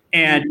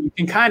 And you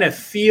can kind of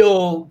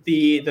feel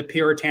the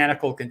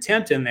puritanical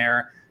contempt in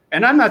there.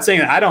 And I'm not saying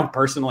that I don't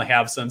personally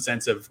have some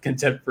sense of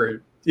contempt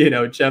for,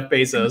 Jeff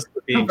Bezos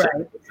for being Jeff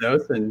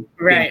Bezos and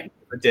being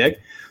a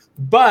dick.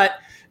 But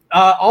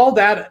all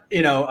that,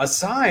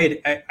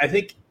 aside, I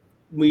think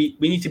we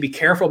need to be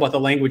careful about the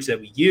language that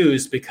we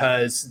use,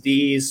 because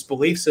these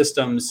belief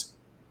systems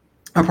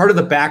are part of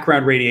the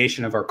background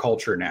radiation of our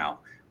culture now.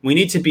 We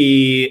need to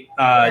be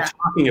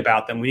talking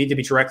about them. We need to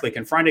be directly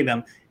confronting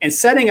them and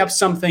setting up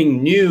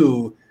something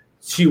new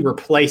to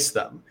replace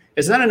them.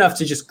 It's not enough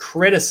to just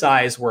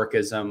criticize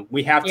workism.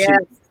 We have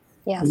to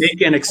make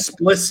an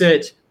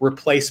explicit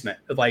replacement.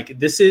 Like,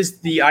 this is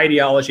the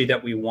ideology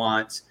that we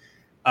want.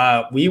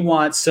 We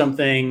want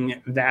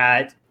something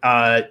that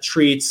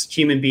treats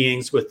human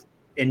beings with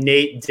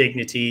innate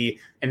dignity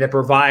and that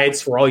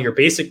provides for all your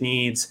basic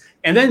needs,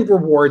 and then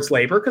rewards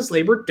labor, because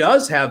labor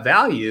does have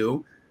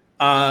value.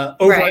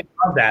 over and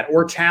above that,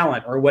 or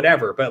talent or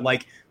whatever. But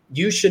like,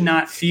 you should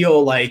not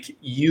feel like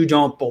you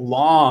don't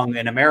belong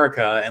in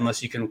America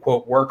unless you can,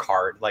 quote, work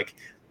hard. Like,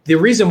 the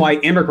reason why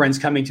immigrants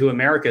coming to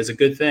America is a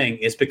good thing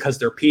is because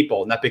they're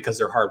people, not because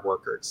they're hard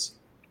workers.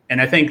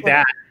 And I think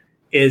that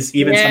is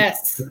even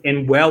some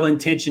in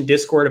well-intentioned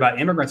discord about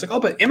immigrants. Like, oh,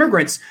 but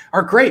immigrants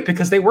are great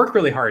because they work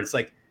really hard. It's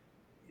like,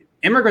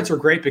 immigrants are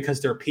great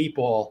because they're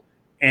people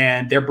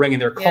and they're bringing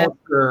their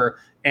culture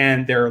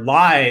and their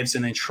lives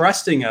and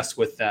entrusting us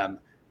with them.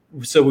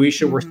 So we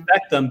should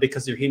respect them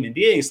because they're human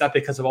beings, not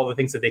because of all the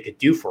things that they could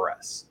do for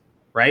us,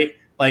 right?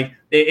 Like,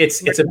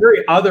 it's a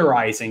very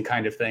otherizing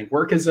kind of thing.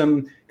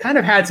 Workism kind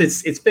of has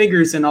its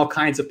fingers in all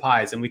kinds of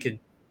pies, and we could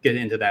get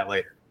into that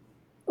later.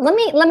 Let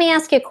me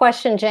ask you a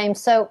question, James.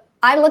 So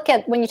I look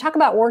at, when you talk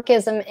about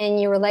workism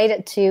and you relate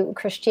it to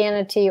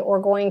Christianity or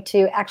going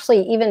to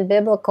actually even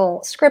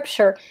biblical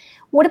scripture,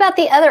 what about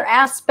the other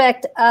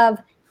aspect of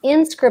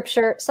in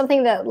scripture,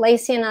 something that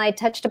Lacey and I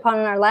touched upon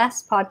in our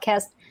last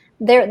podcast?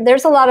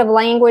 There's a lot of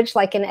language,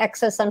 like in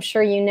Exodus, I'm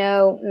sure you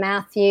know,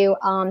 Matthew,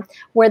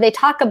 where they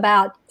talk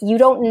about you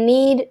don't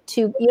need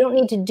to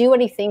do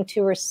anything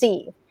to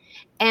receive,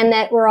 and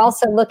that we're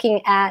also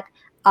looking at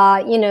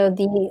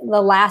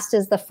the last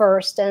is the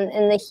first, and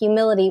the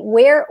humility.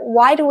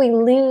 Why do we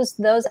lose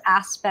those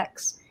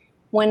aspects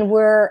when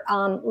we're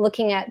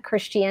looking at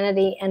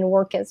Christianity and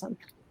workism?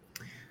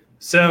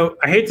 So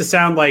I hate to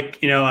sound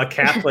like, a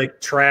Catholic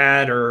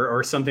trad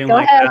or something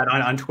like that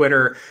on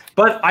Twitter,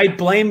 but I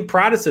blame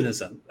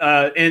Protestantism.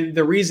 And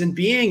the reason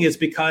being is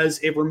because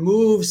it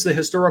removes the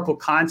historical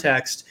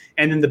context,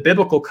 and in the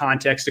biblical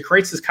context, it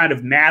creates this kind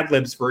of Mad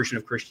Libs version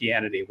of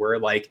Christianity where,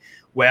 like,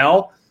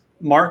 well,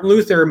 Martin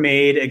Luther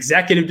made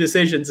executive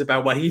decisions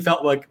about what he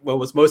felt like what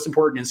was most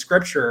important in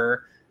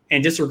scripture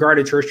and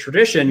disregarded church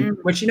tradition,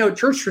 which,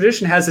 church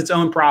tradition has its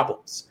own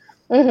problems.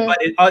 But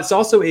it's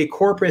also a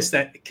corpus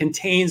that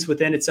contains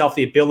within itself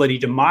the ability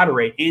to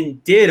moderate,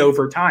 and did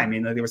over time.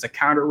 There was a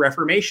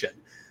counter-reformation.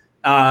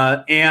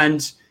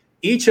 And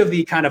each of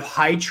the kind of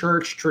high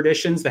church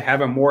traditions that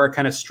have a more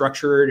kind of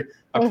structured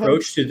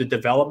approach to the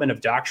development of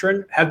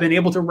doctrine have been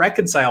able to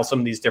reconcile some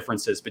of these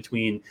differences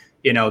between,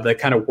 the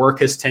kind of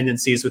workist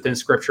tendencies within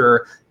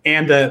scripture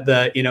and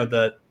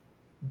the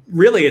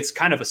really, it's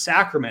kind of a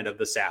sacrament of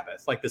the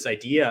Sabbath, like this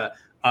idea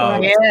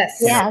of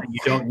you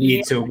don't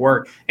need to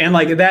work, and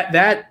like that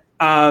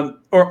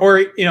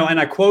and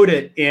I quote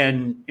it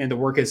in the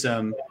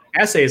workism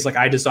essays, like,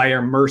 I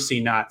desire mercy,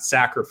 not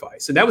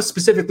sacrifice, and that was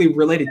specifically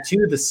related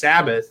to the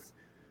Sabbath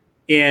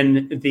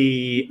in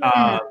the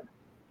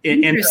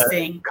in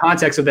the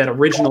context of that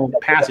original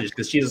passage,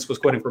 because Jesus was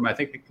quoting from, I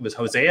think it was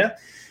Hosea,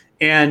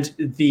 and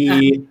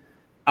the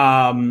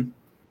long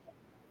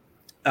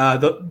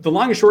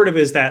and short of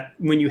it is that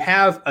when you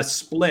have a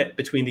split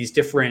between these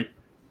different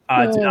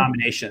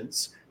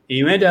denominations,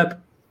 you end up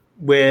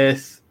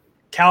with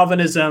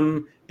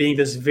Calvinism being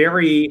this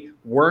very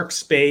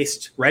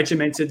works-based,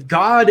 regimented.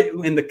 God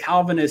in the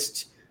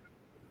Calvinist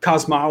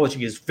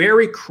cosmology is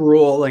very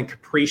cruel and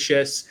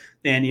capricious,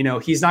 and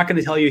he's not going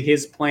to tell you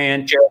his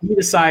plan. He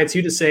decides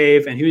who to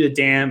save and who to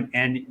damn,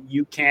 and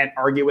you can't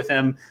argue with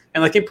him.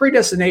 And like in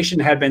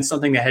predestination had been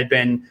something that had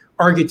been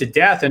argued to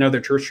death in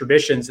other church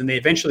traditions, and they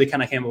eventually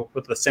kind of came up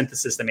with a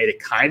synthesis that made it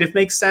kind of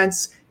make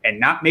sense and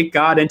not make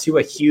God into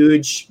a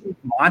huge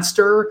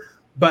monster.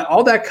 But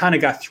all that kind of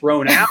got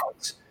thrown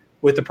out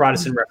with the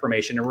Protestant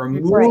Reformation, and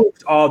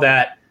removed all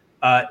that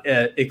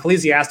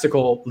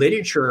ecclesiastical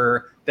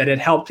literature that had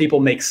helped people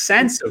make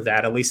sense of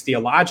that, at least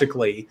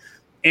theologically.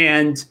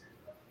 And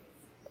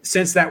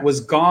since that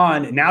was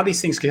gone, now these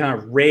things can kind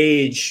of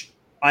rage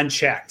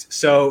unchecked.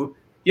 So,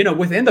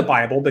 within the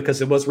Bible,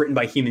 because it was written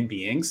by human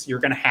beings, you're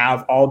going to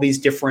have all these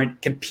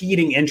different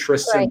competing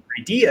interests and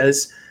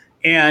ideas,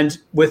 and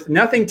with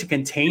nothing to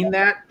contain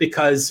that,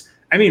 because,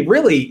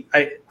 really,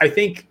 I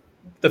think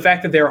the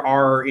fact that there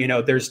are,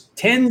 there's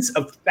tens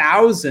of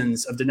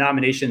thousands of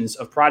denominations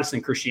of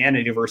Protestant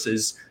Christianity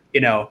versus,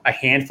 a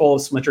handful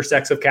of splinter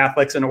sects of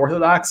Catholics and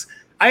Orthodox,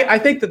 I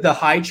think that the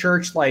high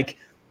church, like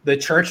the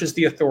church as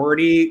the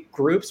authority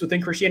groups within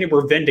Christianity,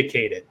 were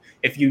vindicated.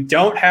 If you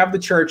don't have the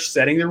church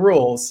setting the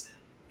rules,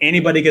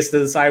 anybody gets to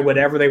decide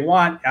whatever they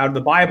want out of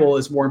the Bible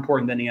is more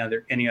important than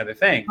any other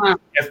thing.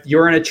 If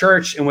you're in a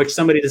church in which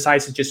somebody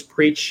decides to just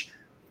preach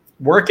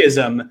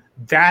workism,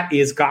 that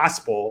is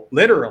gospel,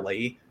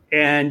 literally.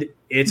 And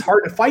it's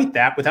hard to fight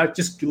that without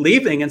just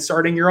leaving and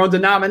starting your own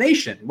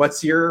denomination.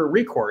 What's your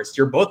recourse?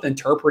 You're both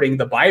interpreting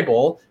the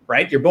Bible,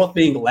 right? You're both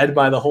being led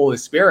by the Holy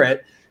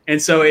Spirit.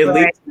 And so it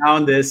leads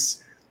down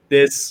this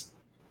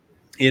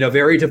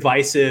very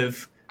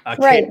divisive,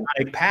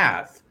 chaotic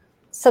path.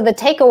 So the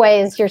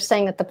takeaway is you're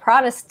saying that the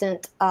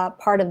Protestant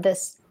part of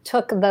this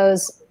took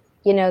those,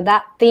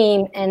 that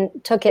theme and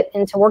took it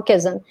into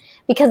workism.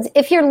 Because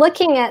if you're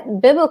looking at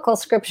biblical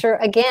scripture,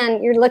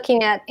 again, you're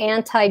looking at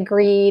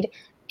anti-greed,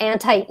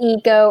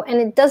 anti-ego,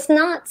 and it does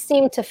not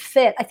seem to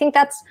fit. I think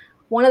that's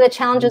one of the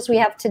challenges we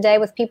have today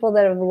with people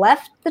that have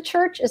left the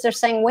church, is they're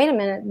saying, wait a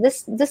minute,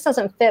 this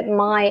doesn't fit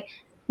my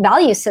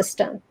value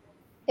system,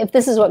 if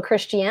this is what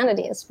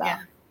Christianity is about.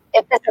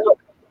 if this is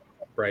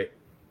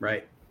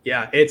Right.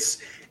 Yeah,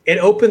 it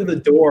opened the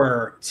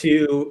door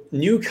to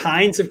new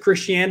kinds of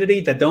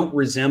Christianity that don't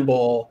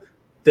resemble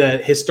the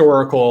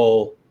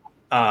historical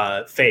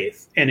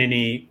faith in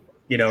any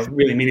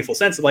really meaningful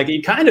sense. Like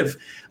you kind of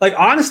like,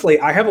 honestly,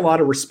 I have a lot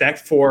of respect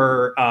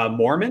for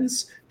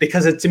Mormons,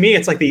 because to me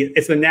it's like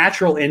it's the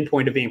natural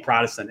endpoint of being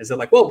Protestant. Is it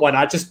like, well, why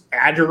not just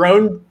add your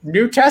own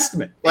New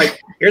Testament? Like,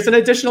 here's an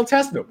additional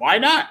testament. Why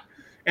not?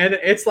 And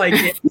it's like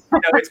it's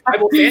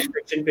Bible fan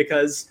fiction,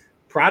 because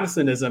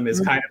Protestantism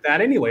is kind of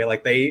that anyway.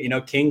 Like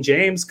King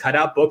James cut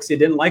out books he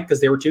didn't like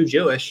because they were too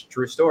Jewish.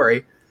 True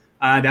story.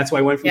 That's why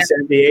I went from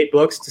 78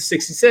 books to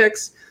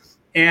 66.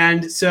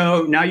 And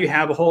so now you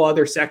have a whole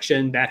other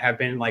section that have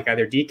been like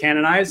either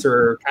decanonized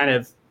or kind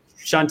of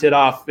shunted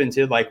off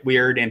into like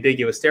weird,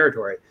 ambiguous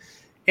territory.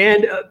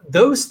 And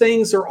those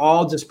things are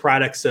all just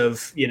products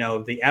of,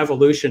 the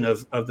evolution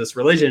of this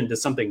religion to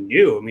something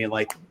new. I mean,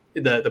 like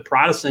the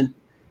Protestant,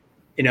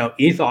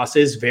 ethos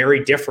is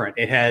very different.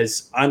 It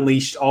has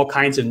unleashed all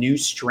kinds of new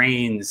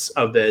strains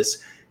of this.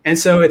 And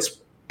so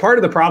it's part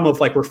of the problem of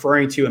like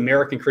referring to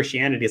American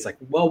Christianity. It's like,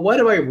 well, what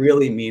do I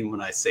really mean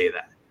when I say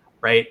that?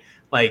 Right?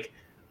 Like,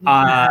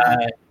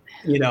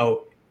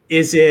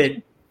 is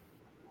it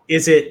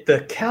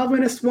the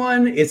Calvinist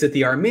one? Is it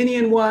the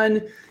Arminian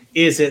one?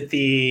 Is it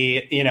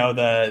the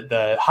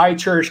high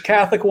church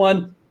Catholic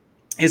one?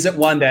 Is it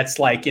one that's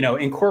like,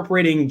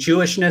 incorporating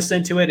Jewishness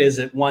into it? Is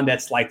it one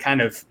that's like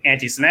kind of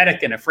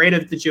anti-Semitic and afraid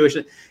of the Jewish,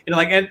 and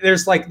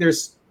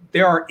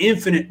there are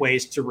infinite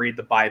ways to read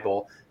the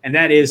Bible. And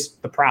that is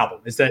the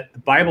problem, is that the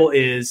Bible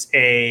is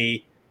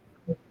a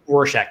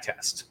Rorschach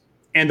test,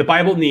 and the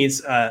Bible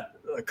needs a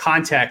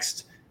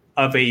context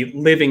of a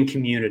living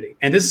community.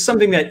 And this is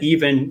something that,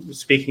 even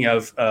speaking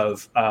of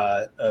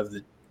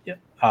the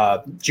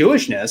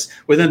Jewishness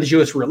within the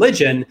Jewish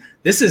religion,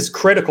 this is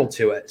critical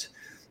to it.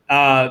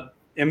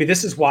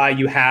 This is why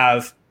you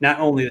have not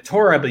only the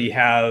Torah, but you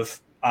have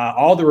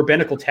all the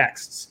rabbinical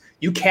texts.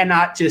 You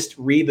cannot just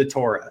read the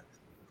Torah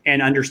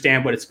and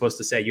understand what it's supposed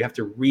to say. You have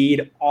to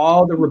read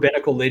all the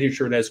rabbinical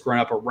literature that's grown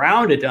up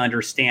around it to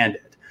understand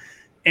it.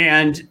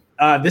 And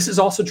this is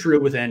also true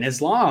within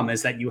Islam,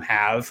 is that you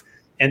have,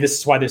 and this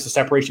is why there's a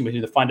separation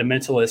between the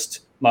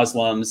fundamentalist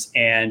Muslims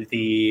and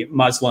the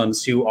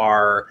Muslims who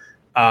are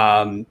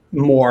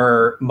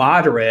more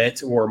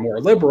moderate or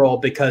more liberal,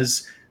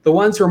 because the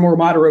ones who are more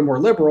moderate and more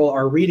liberal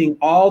are reading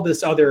all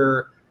this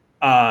other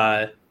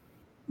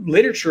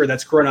literature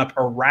that's grown up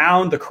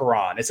around the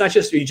Quran. It's not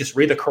just you just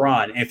read the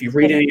Quran. And if you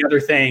read any other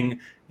thing,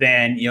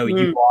 then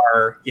you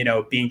are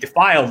being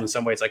defiled in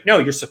some ways. Like, no,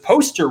 you're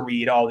supposed to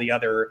read all the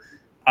other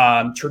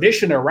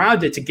tradition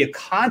around it to give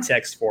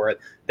context for it.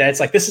 That's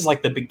like, this is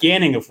like the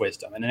beginning of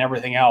wisdom, and then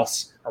everything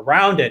else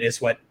around it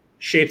is what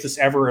shapes this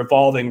ever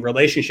evolving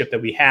relationship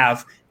that we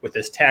have with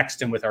this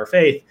text and with our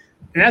faith.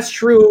 And that's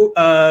true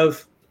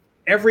of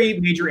every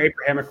major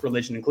Abrahamic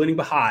religion, including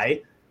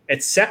Baha'i,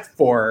 except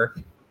for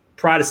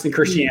Protestant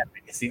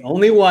Christianity. It's the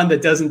only one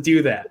that doesn't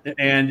do that.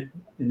 And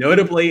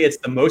notably, it's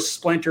the most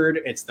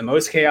splintered, it's the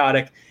most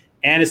chaotic,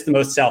 and it's the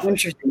most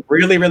selfish. I'm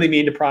really, really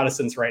mean to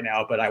Protestants right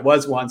now, but I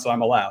was one, so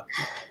I'm allowed.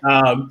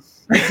 And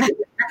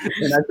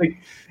I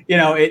think,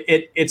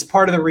 it's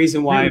part of the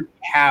reason why we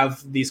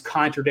have these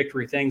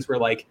contradictory things where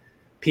like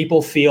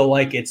people feel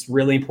like it's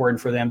really important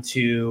for them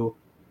to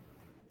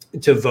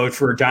vote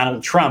for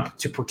Donald Trump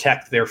to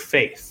protect their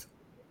faith.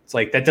 It's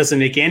like, that doesn't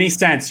make any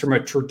sense from a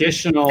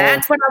traditional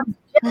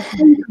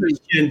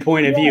Christian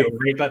point of view,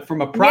 right? But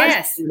from a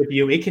Protestant point of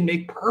view, it can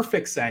make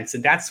perfect sense.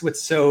 And that's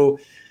what's so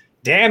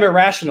damn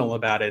irrational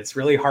about it. It's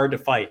really hard to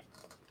fight.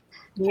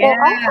 Yeah.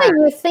 Well, also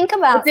you think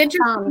about,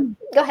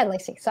 go ahead,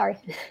 Lacey, sorry.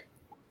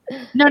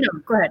 No,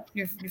 go ahead.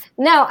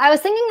 No, I was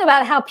thinking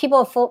about how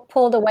people have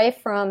pulled away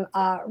from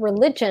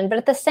religion, but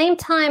at the same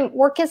time,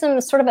 workism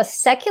is sort of a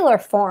secular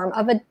form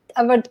of a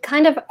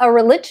kind of a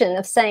religion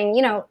of saying,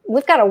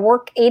 we've got to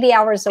work 80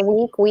 hours a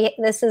week.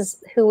 This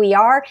is who we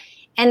are.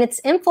 And it's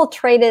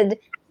infiltrated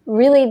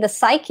really the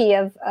psyche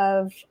of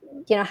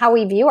how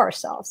we view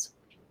ourselves.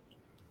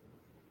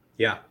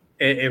 Yeah,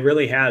 it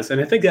really has.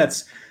 And I think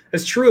that's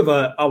true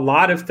of a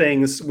lot of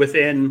things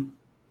within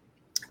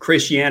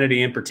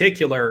Christianity in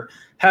particular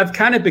have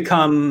kind of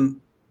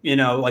become,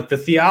 like the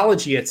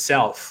theology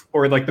itself,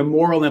 or like the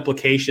moral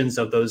implications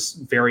of those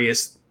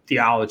various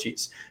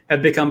theologies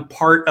have become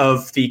part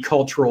of the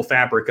cultural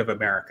fabric of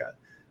America,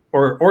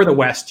 or the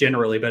West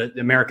generally, but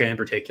America in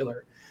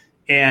particular.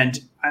 And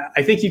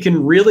I think you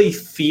can really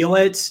feel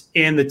it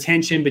in the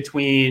tension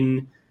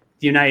between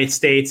the United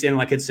States and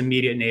like its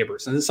immediate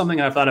neighbors. And this is something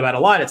I've thought about a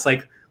lot. It's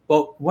like,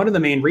 well, one of the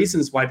main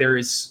reasons why there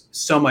is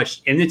so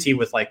much enmity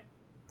with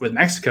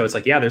Mexico, it's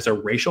like, yeah, there's a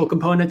racial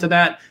component to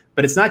that,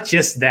 but it's not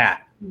just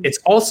that. It's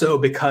also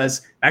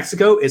because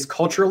Mexico is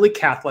culturally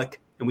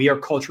Catholic and we are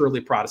culturally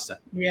Protestant.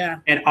 Yeah.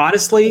 And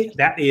honestly,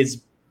 that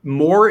is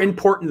more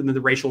important than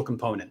the racial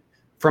component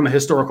from a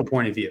historical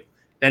point of view.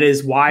 That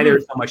is why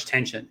there's so much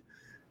tension,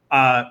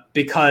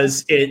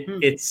 because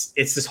it's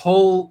this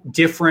whole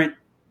different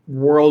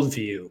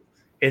worldview.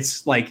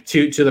 It's like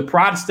to the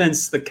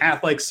Protestants, the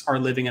Catholics are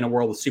living in a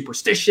world of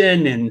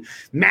superstition and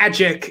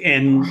magic,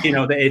 and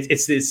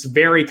it's this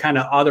very kind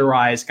of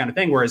otherized kind of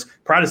thing. Whereas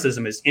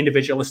Protestantism is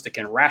individualistic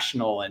and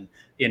rational, and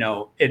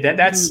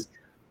that's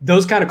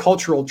those kind of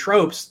cultural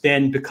tropes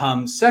then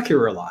become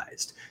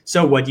secularized.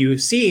 So what you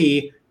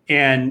see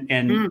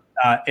in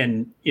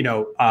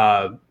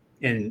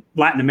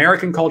Latin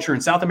American culture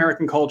and South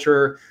American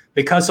culture,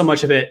 because so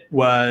much of it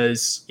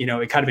was,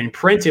 it kind of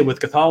imprinted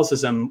with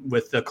Catholicism,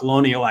 with the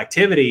colonial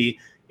activity,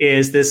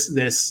 is this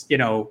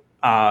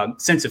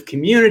sense of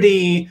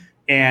community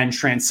and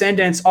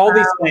transcendence, all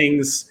these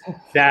things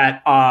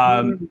that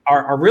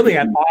are really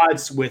at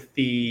odds with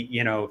the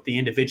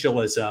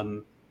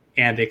individualism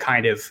and the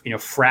kind of,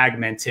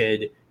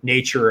 fragmented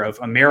nature of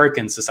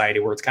American society,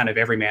 where it's kind of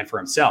every man for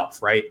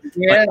himself, right?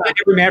 Yeah. But the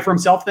every man for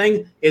himself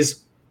thing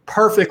is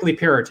perfectly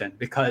Puritan,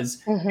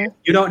 because if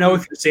you don't know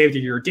if you're saved or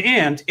you're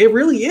damned, it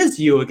really is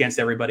you against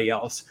everybody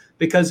else,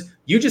 because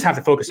you just have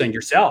to focus on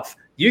yourself.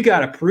 You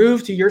got to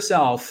prove to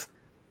yourself,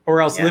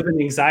 or else live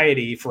in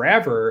anxiety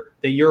forever,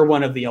 that you're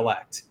one of the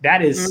elect.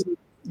 That is,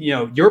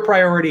 your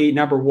priority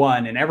number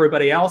one, and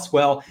everybody else,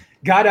 well,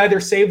 God either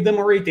saved them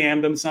or he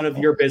damned them. It's none of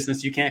your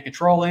business. You can't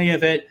control any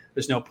of it.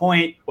 There's no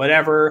point,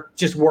 whatever.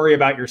 Just worry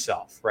about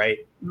yourself, right?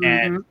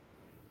 And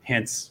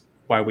hence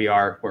why we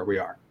are where we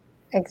are.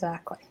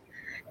 Exactly.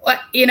 Well,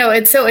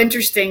 it's so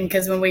interesting,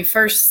 because when we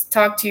first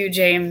talked to you,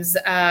 James,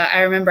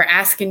 I remember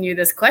asking you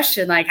this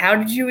question, like, how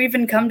did you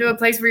even come to a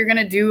place where you're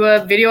going to do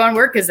a video on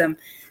workism?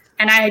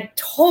 And I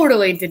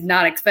totally did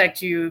not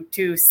expect you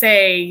to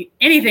say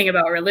anything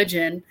about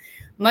religion,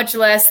 much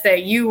less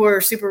that you were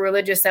super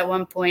religious at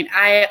one point.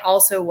 I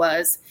also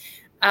was.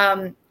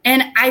 And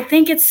I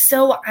think it's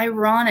so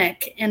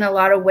ironic in a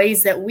lot of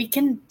ways that we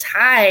can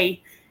tie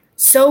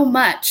so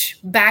much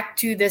back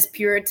to this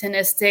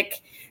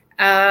Puritanistic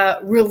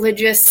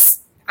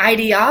religious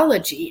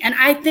ideology. And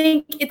I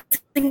think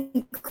it's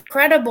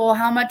incredible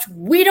how much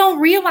we don't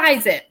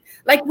realize it.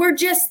 Like, we're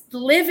just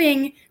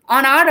living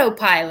on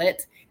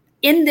autopilot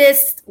in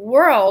this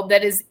world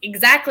that is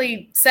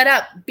exactly set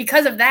up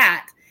because of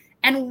that.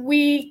 And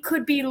we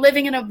could be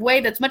living in a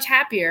way that's much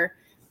happier,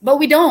 but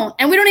we don't.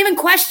 And we don't even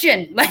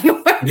question. Like,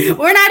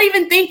 we're not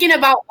even thinking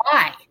about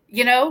why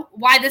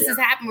this has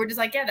happened. We're just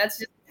like, yeah, that's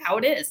just how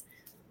it is.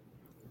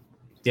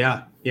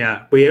 Yeah.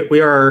 Yeah.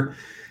 We are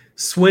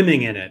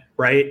swimming in it,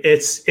 right?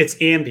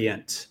 It's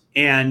ambient,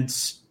 and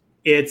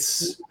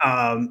it's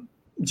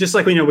just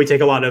like we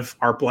take a lot of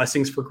our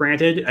blessings for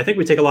granted. I think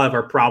we take a lot of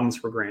our problems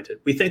for granted.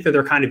 We think that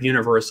they're kind of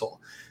universal.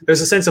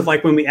 There's a sense of,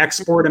 like, when we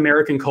export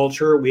American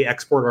culture, we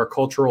export our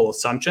cultural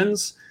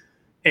assumptions,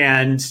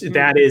 and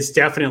that is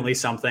definitely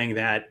something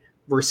that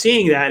we're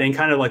seeing that in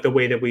kind of like the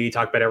way that we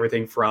talk about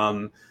everything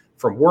from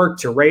work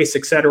to race,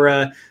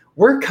 etc.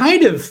 We're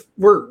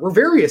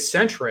very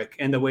eccentric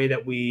in the way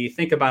that we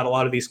think about a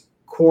lot of these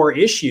core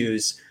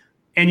issues,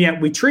 and yet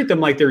we treat them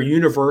like they're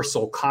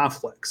universal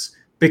conflicts,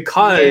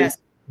 because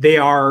they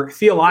are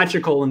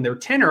theological in their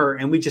tenor,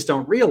 and we just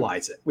don't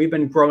realize it. We've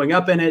been growing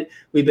up in it.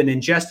 We've been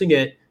ingesting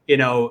it,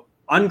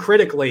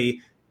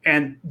 uncritically,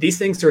 and these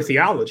things are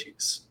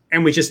theologies,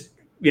 and we just,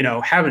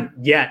 haven't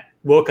yet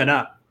woken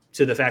up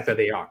to the fact that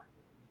they are.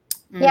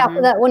 Yeah,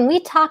 when we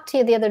talked to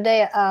you the other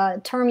day, a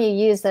term you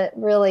used that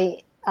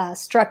really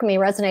struck me,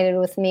 resonated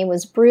with me,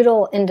 was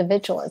brutal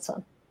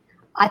individualism.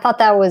 I thought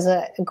that was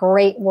a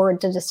great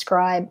word to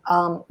describe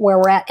where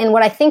we're at. And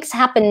what I think's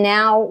happened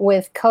now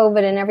with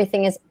COVID and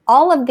everything is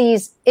all of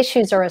these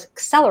issues are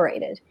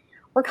accelerated.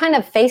 We're kind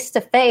of face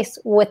to face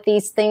with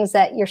these things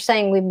that you're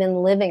saying we've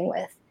been living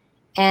with.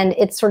 And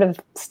it's sort of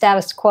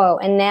status quo.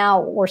 And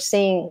now we're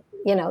seeing,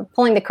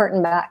 pulling the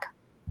curtain back.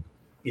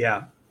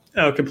 Yeah.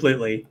 Oh,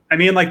 completely. I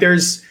mean, like,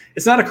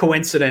 it's not a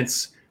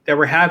coincidence that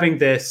we're having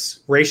this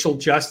racial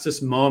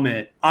justice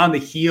moment on the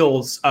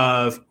heels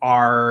of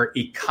our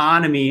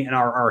economy and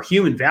our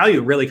human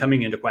value really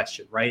coming into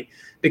question, right?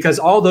 Because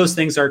all those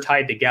things are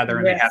tied together,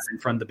 and they happen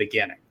from the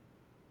beginning.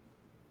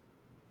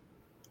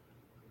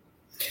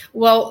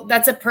 Well,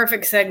 that's a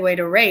perfect segue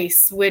to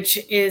race, which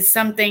is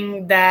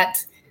something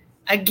that,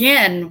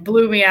 again,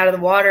 blew me out of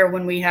the water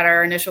when we had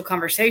our initial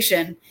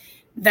conversation,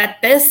 that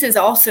this is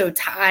also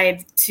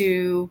tied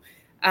to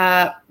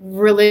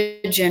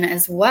religion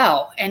as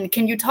well. And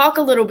can you talk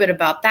a little bit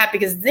about that?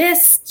 Because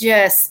this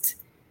just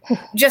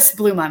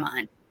blew my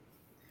mind.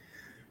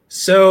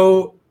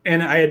 So,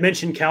 and I had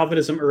mentioned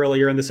Calvinism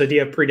earlier, and this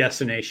idea of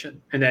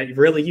predestination, and that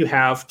really you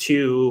have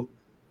two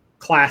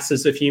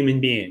classes of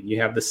human being.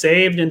 You have the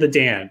saved and the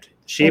damned,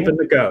 sheep and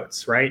the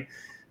goats, right?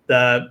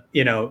 The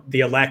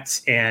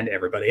elect and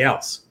everybody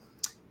else.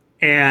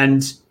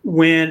 And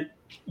when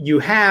you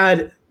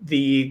had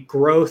the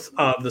growth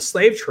of the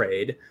slave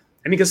trade,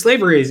 I mean, because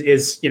slavery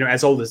is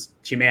as old as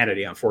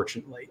humanity,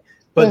 unfortunately.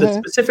 But the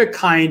specific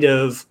kind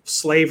of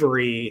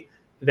slavery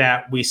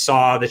that we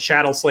saw, the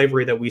chattel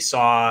slavery that we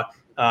saw,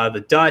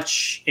 the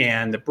Dutch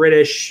and the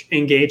British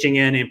engaging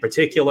in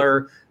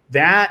particular,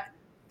 that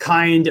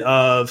kind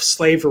of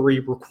slavery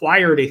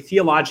required a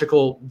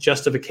theological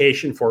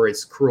justification for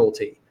its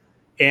cruelty.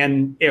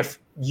 And if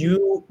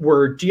you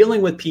were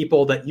dealing with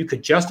people that you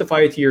could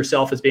justify to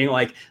yourself as being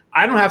like,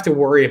 I don't have to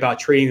worry about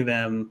treating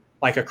them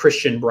like a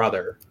Christian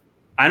brother.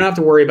 I don't have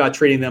to worry about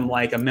treating them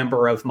like a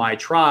member of my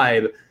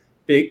tribe,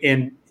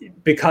 and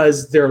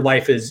because their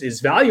life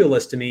is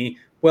valueless to me.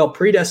 Well,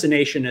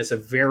 predestination is a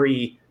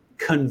very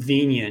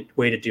convenient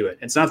way to do it.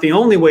 It's not the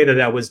only way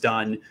that was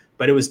done,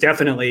 but it was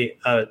definitely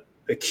a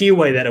key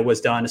way that it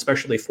was done,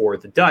 especially for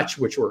the Dutch,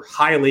 which were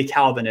highly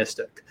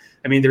Calvinistic.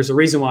 I mean, there's a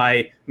reason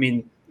why,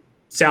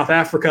 South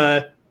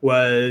Africa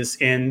was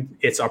in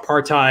its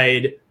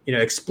apartheid,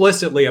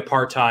 explicitly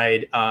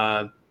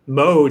apartheid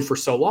mode for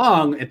so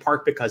long, in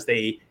part because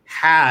they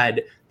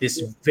had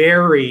this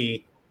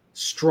very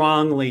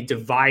strongly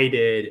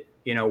divided,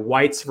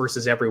 whites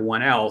versus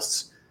everyone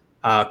else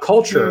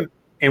culture.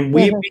 And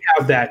we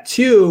have that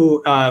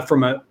too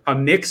from a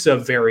mix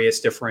of various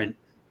different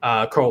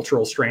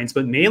cultural strains,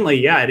 but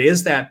mainly, it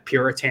is that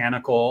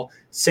puritanical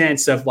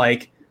sense of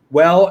like,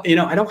 well,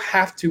 I don't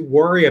have to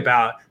worry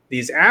about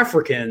these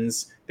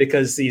Africans,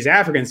 because these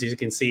Africans, as you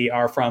can see,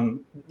 are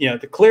from,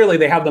 clearly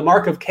they have the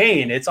mark of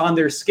Cain. It's on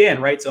their skin,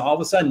 right? So all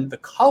of a sudden the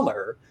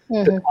color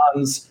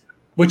becomes,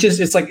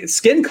 it's like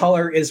skin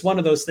color is one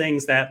of those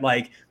things that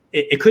like,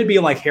 it could be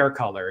like hair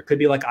color. It could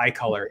be like eye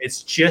color.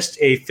 It's just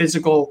a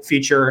physical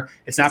feature.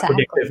 It's not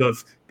predictive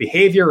of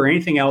behavior or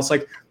anything else.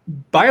 Like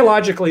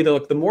biologically,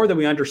 the more that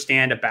we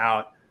understand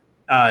about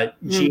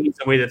genes,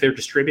 the way that they're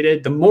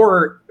distributed, the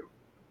more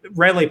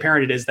readily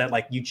apparent it is that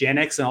like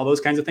eugenics and all those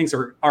kinds of things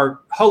are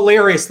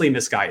hilariously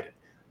misguided,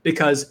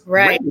 because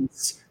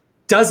race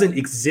doesn't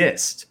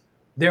exist.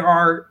 There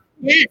are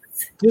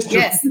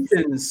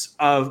distributions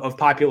of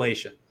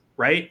population,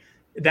 right,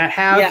 that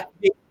have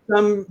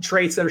some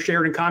traits that are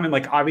shared in common.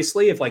 Like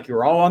obviously, if like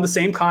you're all on the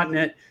same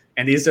continent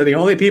and these are the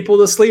only people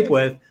to sleep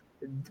with,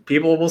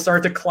 people will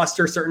start to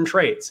cluster certain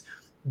traits.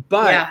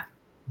 But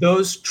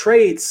those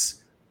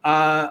traits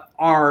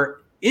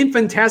are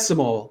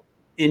infinitesimal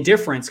in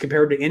difference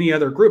compared to any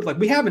other group. Like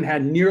we haven't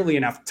had nearly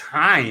enough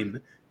time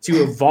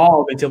to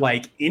evolve into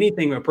like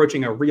anything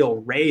approaching a real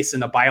race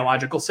in a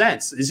biological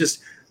sense. It's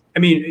just,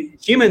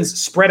 humans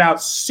spread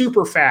out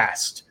super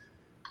fast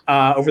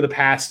over the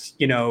past,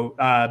 10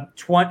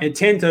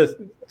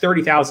 to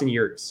 30,000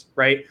 years,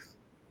 right?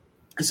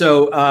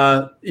 So,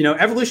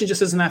 evolution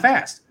just isn't that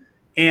fast.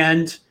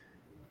 And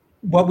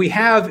what we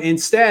have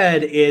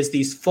instead is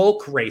these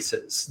folk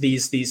races,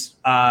 these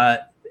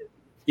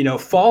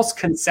false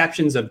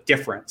conceptions of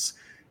difference.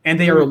 And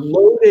they are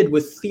loaded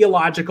with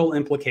theological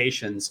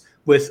implications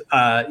with,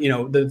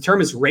 the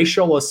term is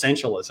racial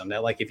essentialism,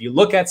 that like, if you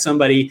look at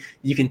somebody,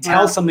 you can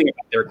tell something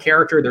about their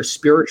character, their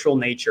spiritual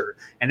nature.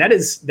 And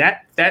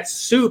that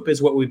soup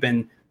is what we've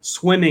been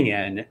swimming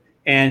in.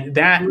 And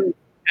that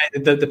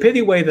the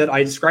pithy way that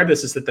I describe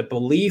this is that the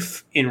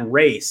belief in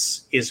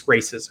race is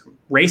racism.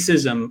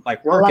 Racism,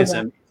 like workism, is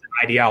an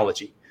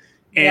ideology.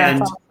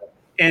 And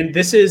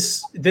this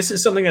is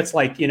something that's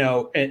like,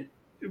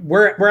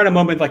 we're at a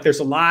moment like there's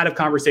a lot of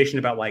conversation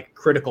about like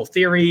critical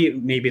theory.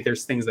 Maybe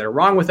there's things that are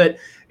wrong with it.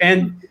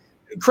 And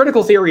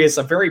critical theory is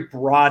a very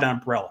broad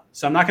umbrella.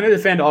 So I'm not going to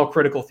defend all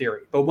critical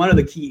theory. But one of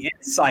the key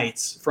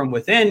insights from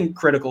within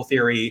critical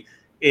theory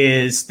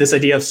is this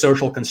idea of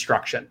social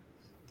construction.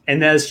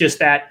 And that's just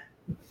that.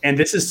 And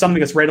this is something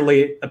that's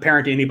readily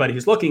apparent to anybody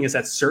who's looking, is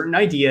that certain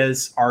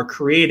ideas are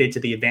created to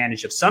the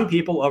advantage of some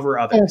people over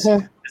others. It's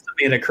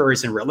something that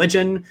occurs in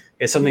religion.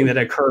 It's something that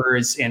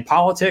occurs in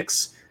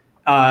politics.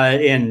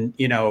 When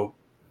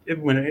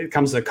it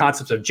comes to the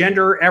concepts of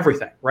gender,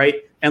 everything, right?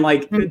 And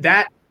like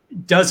that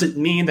doesn't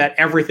mean that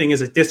everything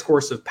is a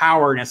discourse of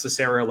power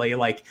necessarily.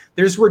 Like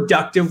there's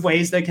reductive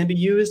ways that can be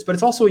used, but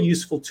it's also a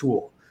useful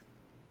tool.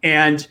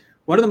 And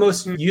one of the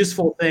most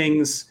useful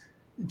things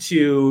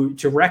to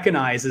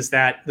recognize is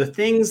that the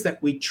things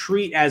that we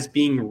treat as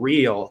being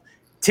real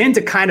tend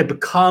to kind of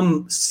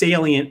become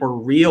salient or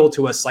real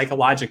to us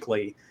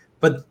psychologically,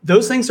 but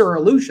those things are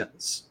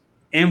illusions.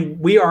 And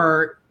we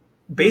are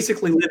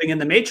basically living in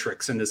the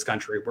matrix in this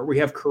country, where we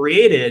have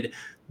created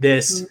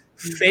this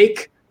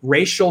fake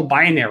racial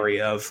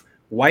binary of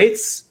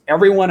whites,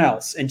 everyone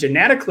else. And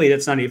genetically,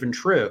 that's not even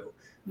true.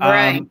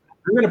 Right. I'm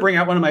going to bring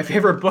out one of my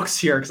favorite books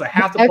here because I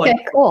have to play.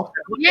 Okay, cool.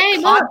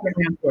 Yay,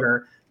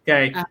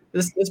 okay.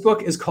 This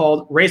book is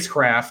called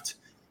Racecraft,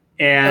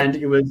 and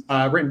it was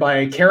written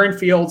by Karen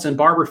Fields and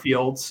Barbara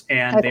Fields,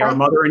 and they are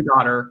mother and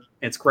daughter.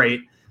 It's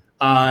great.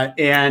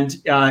 And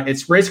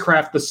it's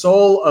Racecraft, the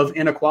Soul of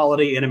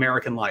Inequality in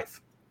American Life.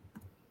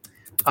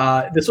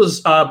 This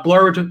was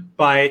blurred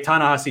by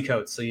Ta-Nehisi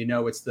Coates, so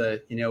it's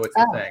the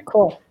thing.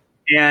 Cool.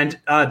 And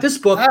this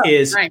book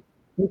is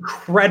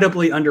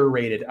incredibly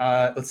underrated.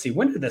 Let's see,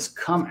 when did this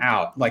come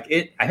out? I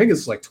think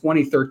it's like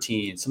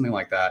 2013, something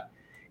like that.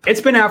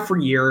 It's been out for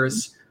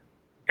years.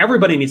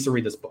 Everybody needs to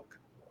read this book.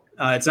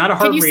 It's not a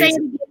hard read.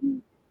 Can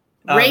you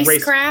say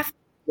Racecraft?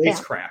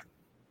 Racecraft.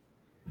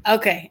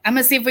 Okay, I'm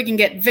gonna see if we can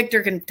get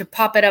Victor to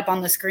pop it up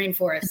on the screen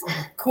for us.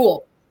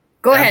 Cool.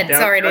 Go ahead.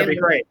 Sorry, that'd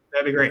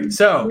be great.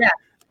 So,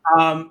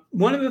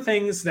 one of the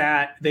things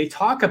that they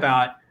talk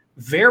about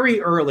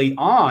very early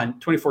on,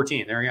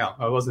 2014, there you go.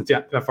 I wasn't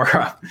that far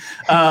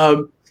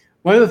off.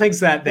 One of the things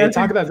that they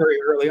talk about very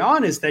early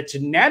on is that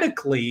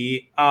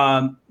genetically,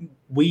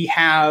 we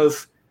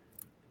have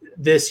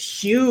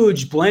this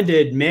huge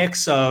blended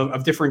mix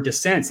of different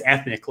descents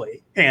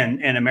ethnically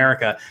in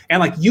America. And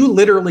like, you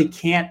literally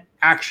can't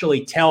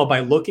actually tell by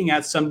looking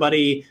at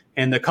somebody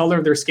and the color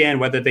of their skin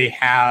whether they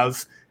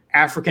have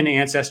African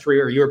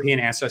ancestry or European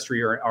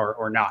ancestry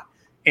or not.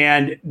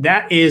 And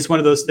that is one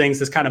of those things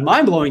that's kind of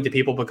mind-blowing to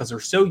people because they're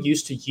so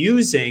used to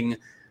using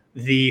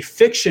the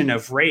fiction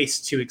of race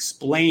to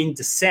explain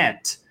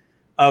descent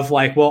of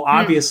like, well,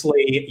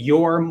 obviously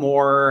you're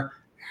more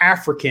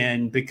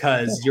African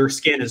because your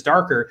skin is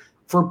darker.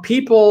 For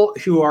people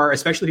who are,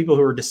 especially people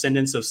who are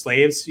descendants of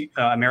slaves,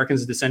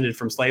 Americans descended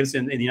from slaves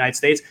in the United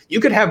States, you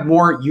could have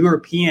more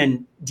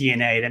European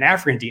DNA than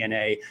African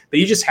DNA, but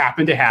you just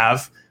happen to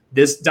have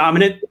this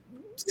dominant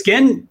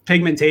skin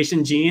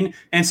pigmentation gene.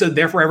 And so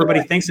therefore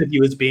everybody thinks of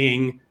you as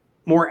being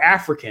more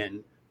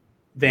African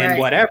than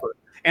whatever.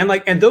 And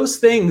like, and those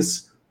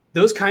things,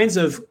 those kinds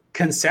of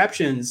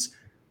conceptions,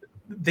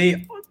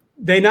 they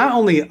not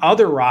only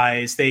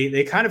otherize,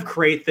 they kind of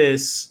create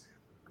this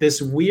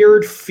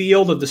weird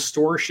field of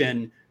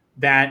distortion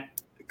that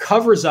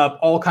covers up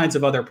all kinds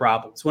of other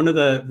problems. One of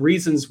the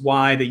reasons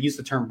why they use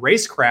the term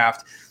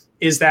racecraft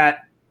is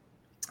that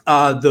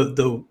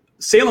the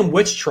Salem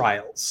witch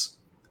trials,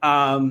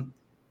 again,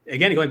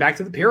 going back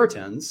to the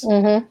Puritans,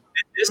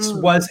 this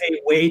was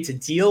a way to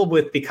deal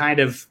with the kind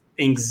of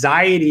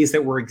anxieties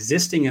that were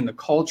existing in the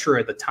culture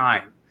at the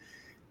time.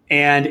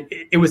 And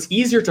it was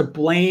easier to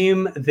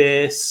blame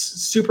this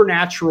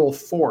supernatural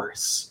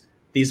force,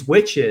 these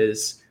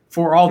witches,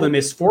 for all the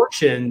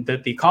misfortune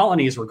that the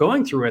colonies were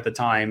going through at the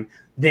time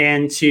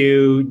than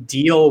to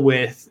deal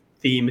with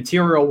the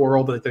material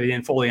world that they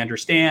didn't fully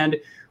understand,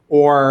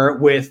 or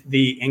with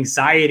the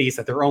anxieties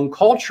that their own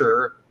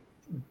culture,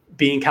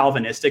 being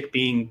Calvinistic,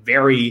 being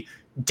very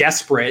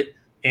desperate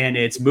in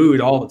its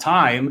mood all the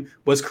time,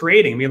 was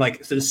creating. I mean,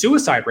 like, so the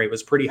suicide rate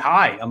was pretty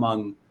high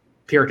among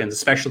Puritans,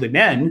 especially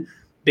men,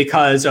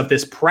 because of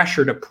this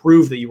pressure to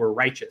prove that you were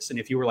righteous. And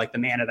if you were like the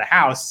man of the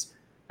house,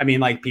 I mean,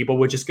 like, people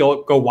would just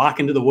go walk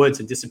into the woods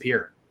and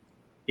disappear,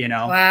 you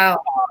know? Wow.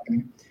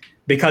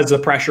 Because the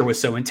pressure was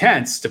so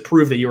intense to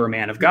prove that you were a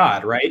man of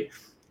God, right?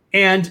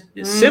 And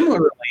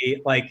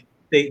similarly, like,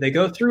 they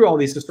go through all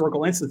these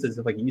historical instances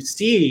of, like, you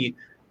see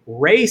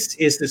race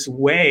is this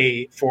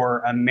way for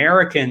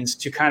Americans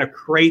to kind of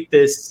create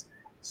this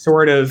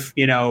sort of,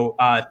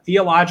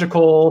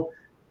 theological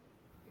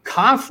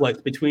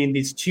conflict between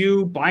these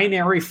two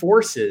binary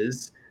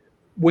forces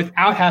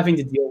without having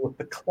to deal with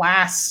the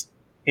class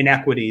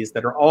inequities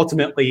that are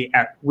ultimately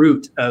at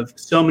root of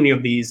so many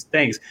of these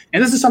things.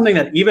 And this is something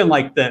that even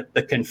like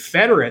the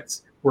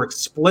Confederates were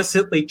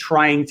explicitly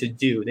trying to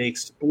do. They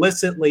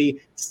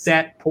explicitly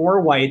set poor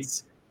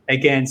whites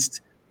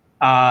against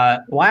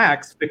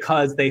blacks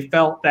because they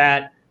felt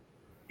that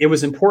it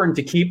was important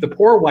to keep the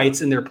poor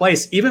whites in their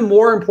place, even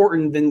more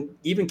important than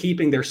even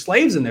keeping their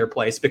slaves in their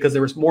place, because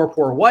there was more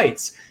poor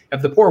whites.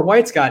 If the poor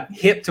whites got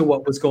hip to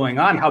what was going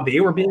on, how they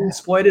were being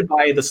exploited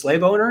by the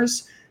slave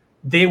owners,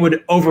 they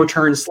would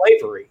overturn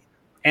slavery,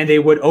 and they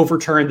would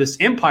overturn this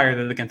empire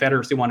that the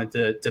Confederacy wanted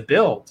to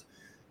build.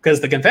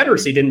 Because the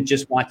Confederacy didn't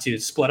just want to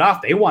split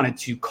off. They wanted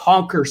to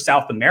conquer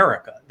South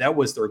America. That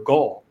was their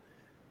goal,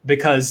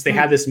 because they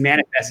had this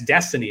manifest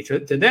destiny. To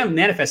them,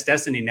 manifest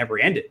destiny never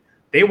ended.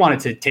 They wanted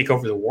to take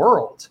over the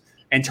world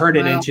and turn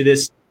it into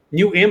this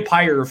new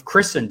empire of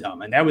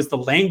Christendom. And that was the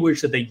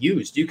language that they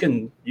used. You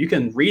can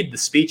read the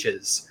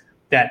speeches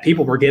that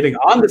people were giving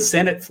on the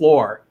Senate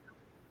floor,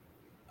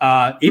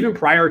 even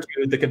prior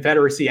to the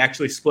Confederacy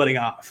actually splitting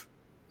off.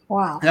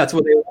 Wow. That's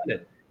what they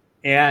wanted.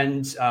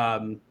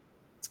 And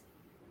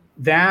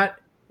that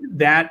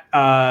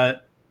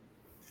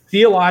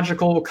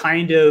theological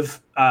kind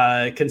of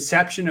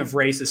conception of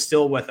race is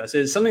still with us.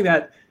 It's something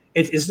that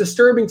it is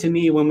disturbing to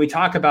me when we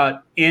talk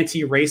about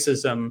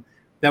anti-racism,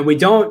 that we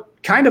don't,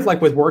 kind of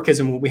like with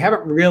workism, we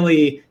haven't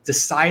really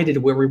decided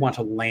where we want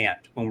to land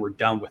when we're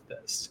done with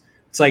this.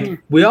 It's like,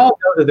 we all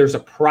know that there's a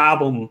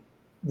problem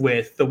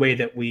with the way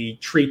that we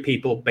treat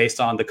people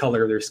based on the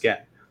color of their skin.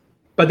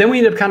 But then we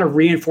end up kind of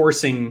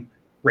reinforcing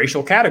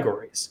racial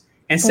categories.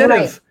 Instead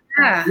of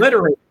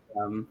obliterating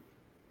them,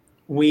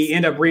 we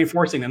end up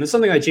reinforcing them. It's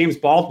something that James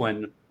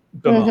Baldwin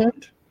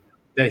bemoaned,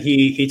 that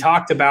he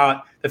talked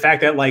about the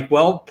fact that, like,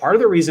 well, part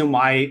of the reason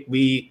why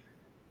we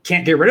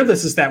can't get rid of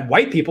this is that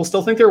white people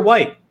still think they're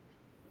white.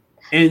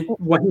 And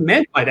what he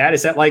meant by that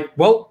is that, like,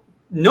 well,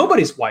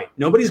 nobody's white,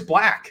 nobody's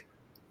black.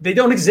 They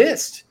don't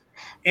exist.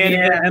 And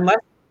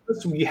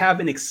unless we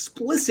have an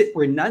explicit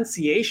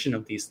renunciation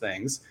of these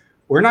things,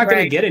 we're not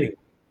going to get anywhere.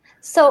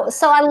 So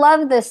I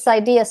love this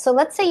idea. So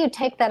let's say you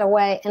take that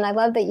away, and I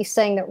love that you're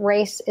saying that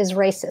race is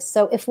racist.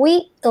 So if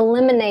we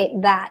eliminate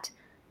that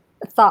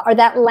thought or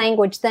that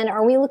language, then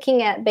are we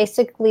looking at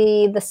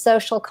basically the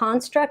social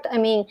construct? I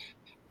mean,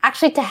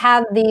 actually, to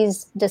have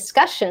these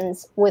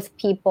discussions with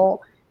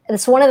people,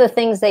 it's one of the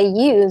things they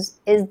use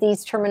is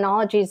these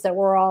terminologies that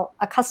we're all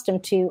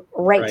accustomed to,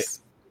 race.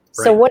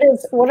 So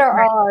what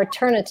are our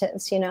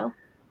alternatives,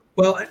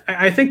 Well,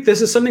 I think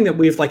this is something that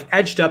we've like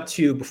edged up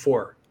to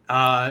before.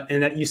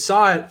 And that you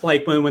saw it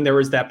like when there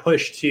was that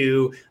push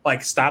to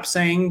like stop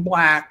saying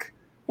black,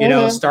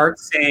 start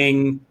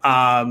saying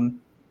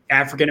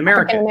African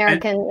American.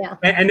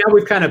 And now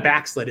we've kind of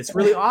backslid. It's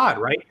really odd,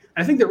 right?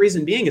 I think the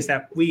reason being is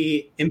that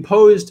we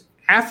imposed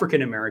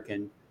African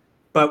American,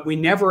 but we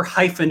never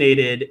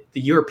hyphenated the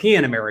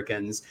European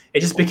Americans. It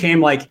just became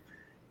like,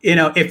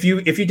 if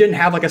you didn't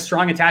have like a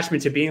strong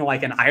attachment to being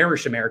like an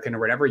Irish American or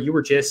whatever, you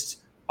were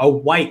just a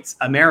white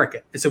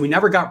American. And so we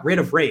never got rid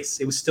of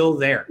race. It was still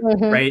there,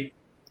 right?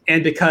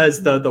 And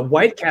because the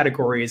white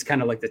category is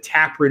kind of like the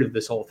taproot of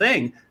this whole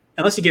thing,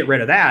 unless you get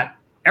rid of that,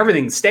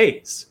 everything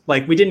stays.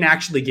 Like we didn't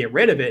actually get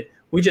rid of it.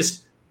 We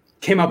just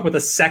came up with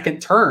a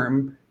second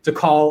term to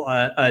call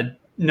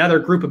another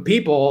group of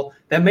people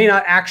that may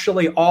not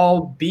actually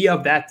all be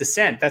of that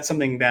descent. That's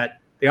something that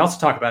they also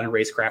talk about in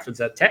racecraft, is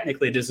that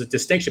technically there's a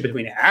distinction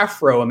between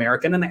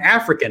Afro-American and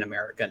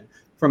African-American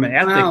from an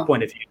ethnic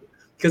point of view.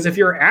 Because if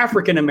you're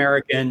African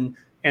American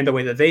and the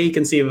way that they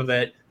conceive of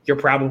it, you're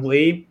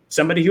probably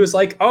somebody who's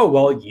like, oh,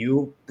 well,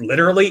 you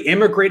literally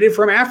immigrated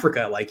from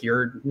Africa, like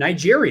you're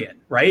Nigerian,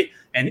 right?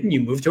 And then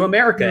you moved to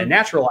America and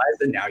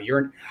naturalized, and now you're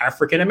an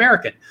African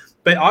American.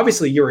 But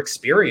obviously your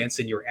experience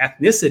and your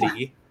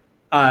ethnicity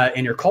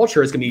and your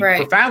culture is going to be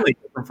profoundly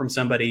different from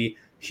somebody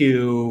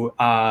who,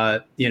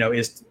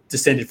 is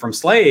descended from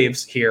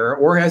slaves here,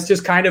 or has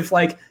just kind of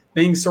like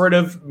being sort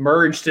of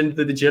merged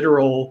into the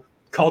general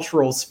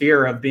cultural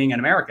sphere of being an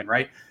American,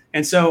 right?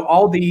 And so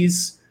all of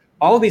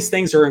these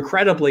things are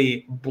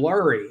incredibly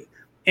blurry.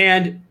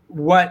 And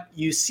what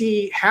you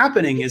see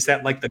happening is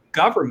that like the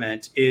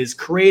government is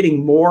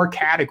creating more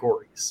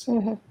categories.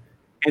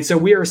 And so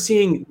we are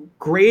seeing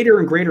greater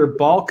and greater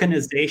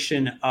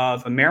balkanization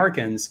of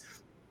Americans,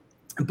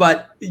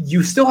 but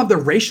you still have the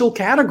racial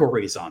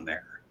categories on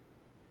there.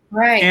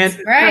 Right. And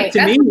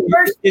to me, the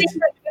first thing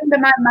that came to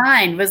my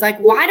mind was like,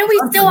 why do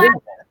we still have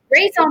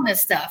race on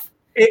this stuff?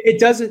 It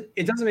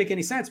doesn't make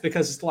any sense,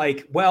 because it's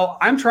like, well,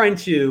 I'm trying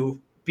to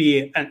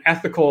be an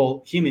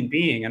ethical human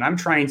being, and I'm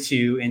trying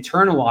to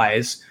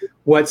internalize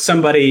what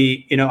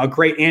somebody, a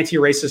great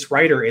anti-racist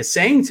writer is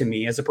saying to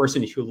me as a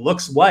person who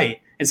looks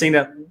white, and saying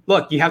that,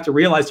 look, you have to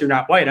realize you're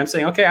not white. I'm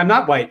saying, okay, I'm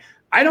not white.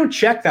 I don't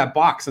check that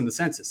box in the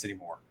census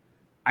anymore.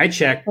 I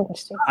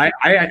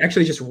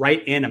actually just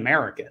write in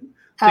American,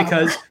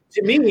 because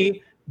to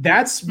me,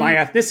 that's my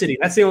ethnicity.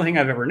 That's the only thing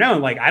I've ever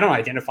known. Like, I don't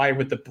identify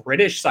with the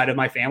British side of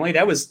my family.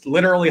 That was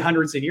literally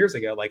hundreds of years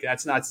ago. Like,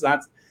 that's not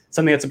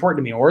something that's important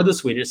to me, or the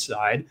Swedish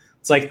side.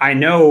 It's like, I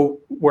know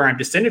where I'm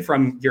descended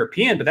from,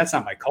 European, but that's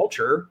not my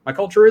culture. My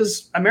culture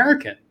is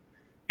American.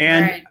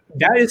 And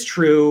that is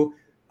true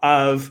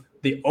of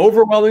the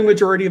overwhelming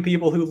majority of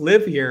people who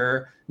live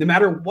here, no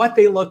matter what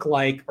they look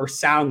like or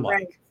sound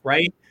like,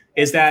 right?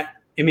 Is that,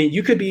 I mean,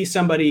 you could be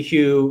somebody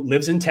who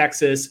lives in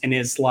Texas and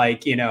is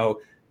like,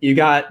 you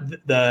got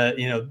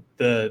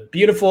the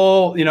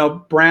beautiful,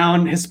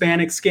 brown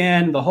Hispanic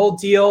skin, the whole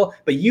deal,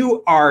 but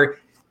you are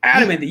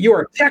adamant that you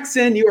are a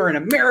Texan, you are an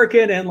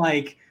American, and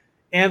like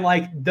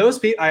those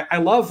people, I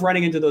love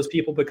running into those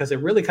people, because it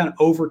really kind of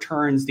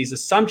overturns these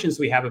assumptions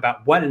we have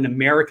about what an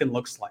American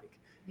looks like.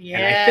 Yeah.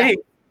 And I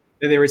think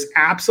that there is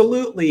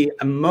absolutely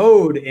a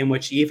mode in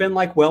which even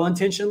like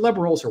well-intentioned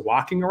liberals are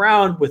walking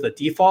around with a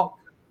default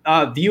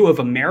view of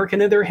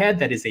American in their head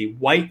that is a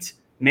white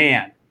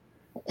man.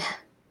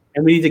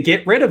 And we need to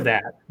get rid of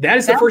that. That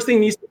is the first thing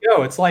that needs to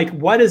go. It's like,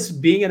 what does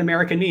being an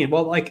American mean?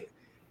 Well, like,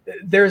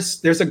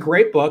 there's a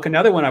great book,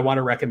 another one I want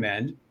to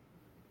recommend,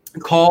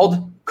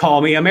 called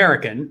Call Me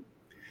American.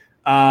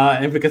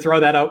 And if we could throw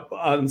that up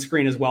on the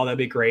screen as well, that'd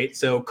be great.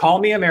 So Call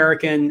Me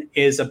American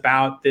is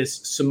about this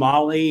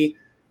Somali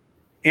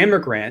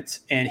immigrant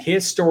and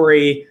his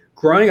story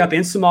growing up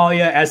in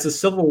Somalia as the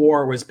Civil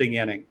War was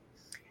beginning.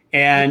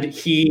 And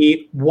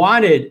he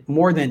wanted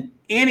more than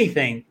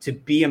anything to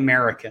be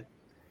American.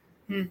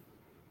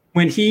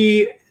 When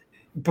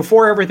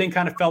before everything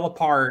kind of fell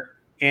apart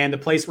and the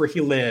place where he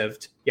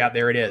lived,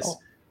 there it is.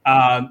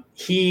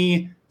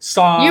 He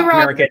saw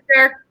American.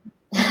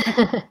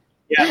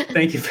 Yeah,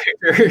 thank you,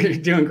 Victor. You're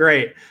doing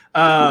great.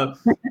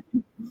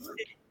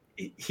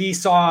 He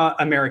saw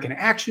American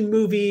action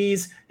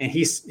movies, and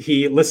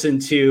he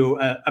listened to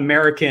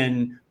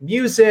American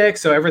music.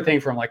 So everything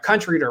from like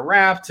country to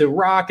rap to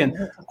rock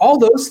and all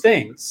those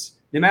things.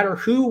 No matter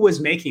who was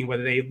making,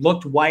 whether they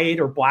looked white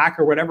or black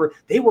or whatever,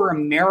 they were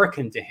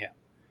American to him.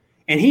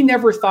 And he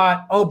never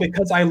thought, oh,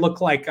 because I look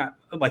like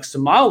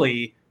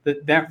Somali,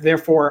 that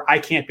therefore I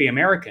can't be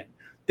American.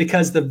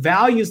 Because the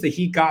values that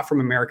he got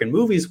from American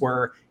movies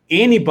were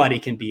anybody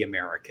can be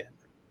American.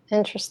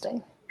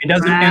 Interesting. It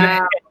doesn't,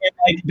 and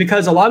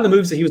because a lot of the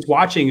movies that he was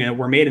watching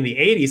were made in the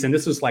 80s, and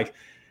this was like,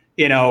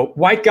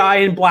 white guy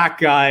and black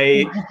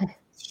guy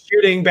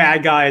shooting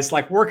bad guys,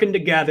 like working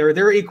together.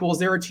 They're equals.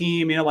 They're a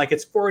team. Like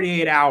it's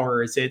 48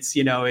 Hours. It's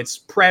it's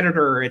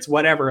Predator. It's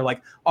whatever.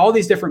 Like all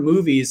these different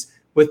movies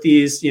with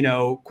these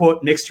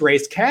quote mixed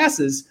race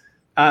casts,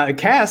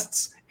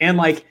 and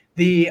like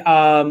the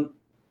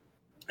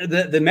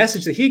the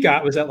message that he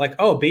got was that like,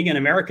 oh, being an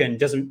American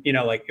doesn't,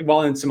 like,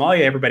 well, in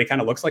Somalia, everybody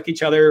kind of looks like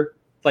each other.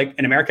 Like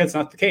in America, it's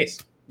not the case.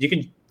 You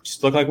can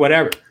just look like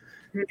whatever.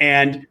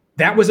 And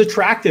that was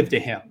attractive to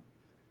him.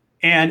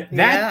 And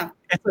that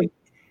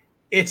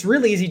it's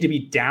really easy to be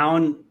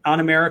down on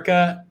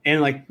America.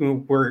 And like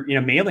we're,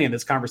 mainly in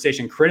this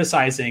conversation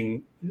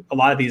criticizing a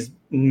lot of these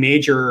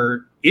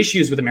major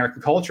issues with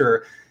American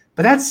culture.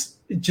 But that's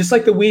just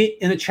like the wheat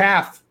and the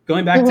chaff,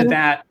 going back to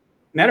that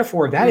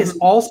metaphor, that is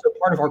also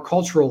part of our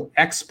cultural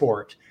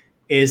export,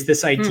 is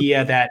this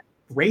idea that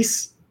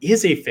race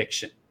is a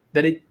fiction,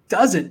 that it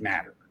doesn't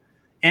matter.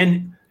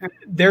 And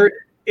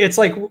it's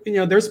like,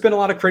 there's been a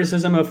lot of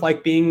criticism of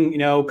like being,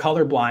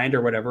 colorblind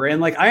or whatever.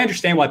 And like, I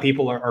understand why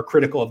people are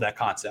critical of that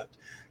concept,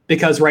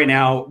 because right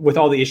now with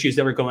all the issues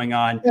that are going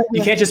on,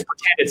 you can't just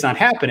pretend it's not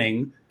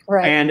happening.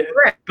 Right. And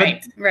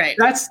right.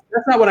 That's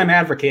not what I'm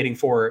advocating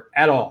for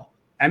at all.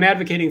 I'm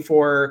advocating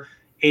for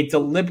a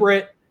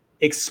deliberate,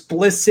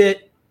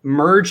 explicit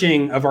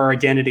merging of our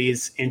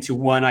identities into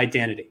one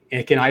identity.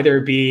 It can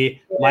either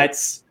be,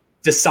 let's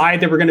decide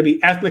that we're going to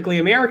be ethnically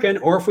American,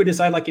 or if we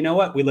decide like,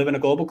 we live in a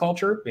global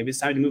culture, maybe it's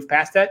time to move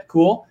past that.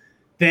 Cool.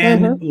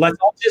 Then let's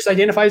all just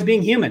identify as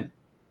being human,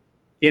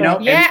 Yeah.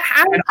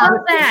 I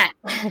love that.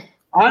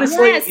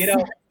 Honestly,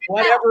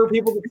 whatever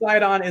people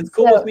decide on is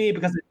cool with me,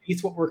 because it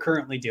beats what we're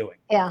currently doing.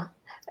 Yeah.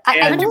 I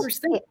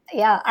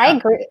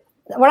agree.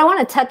 What I want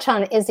to touch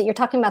on is that you're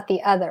talking about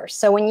the other.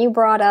 So when you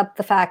brought up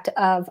the fact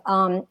of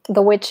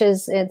the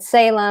witches in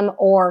Salem,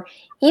 or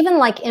even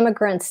like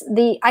immigrants,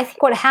 I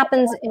think what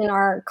happens in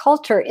our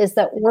culture is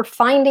that we're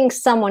finding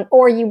someone,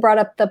 or you brought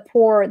up the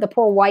poor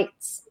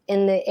whites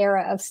in the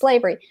era of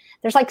slavery.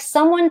 There's like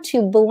someone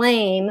to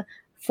blame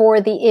for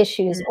the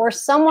issues, or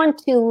someone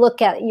to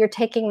look at, you're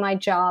taking my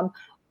job,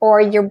 or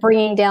you're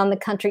bringing down the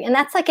country. And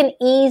that's like an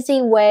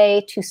easy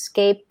way to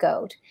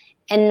scapegoat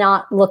and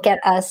not look at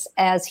us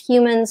as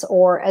humans,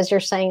 or, as you're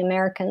saying,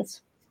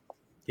 Americans.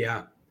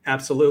 Yeah,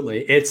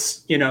 absolutely.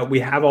 It's, we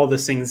have all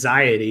this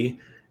anxiety.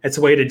 It's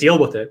a way to deal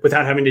with it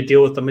without having to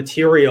deal with the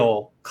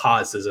material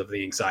causes of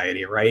the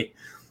anxiety, right?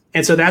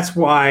 And so that's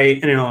why,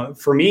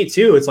 for me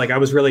too, it's like I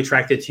was really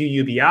attracted to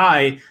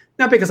UBI,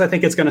 not because I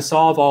think it's going to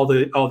solve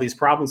all these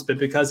problems, but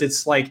because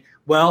it's like,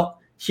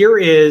 well, here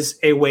is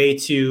a way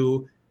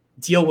to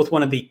deal with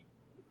one of the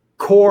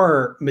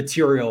core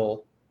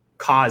material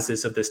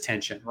causes of this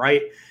tension,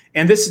 right?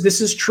 And this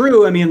is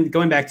true. I mean,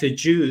 going back to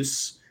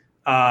Juice,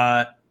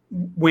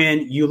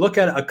 when you look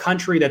at a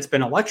country that's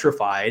been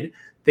electrified,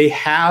 they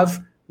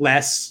have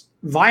less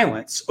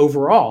violence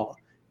overall,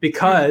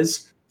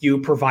 because you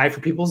provide for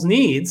people's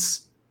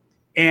needs,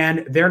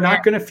 and they're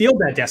not going to feel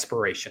that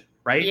desperation,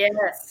 right?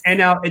 Yes. And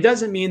now it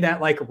doesn't mean that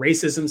like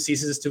racism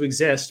ceases to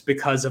exist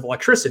because of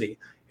electricity.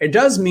 It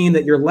does mean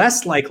that you're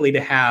less likely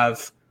to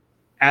have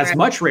as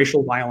much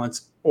racial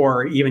violence,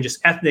 or even just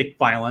ethnic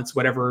violence,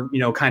 whatever,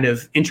 kind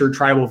of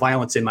intertribal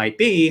violence it might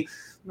be,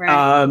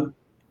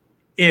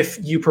 if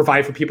you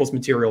provide for people's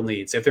material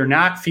needs. If they're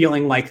not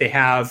feeling like they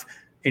have,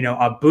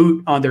 a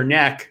boot on their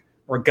neck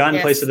or a gun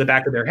placed to the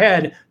back of their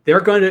head,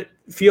 they're going to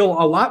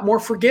feel a lot more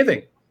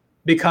forgiving,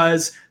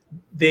 because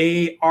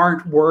they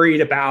aren't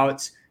worried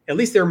about at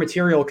least their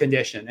material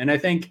condition. And I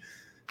think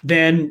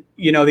then,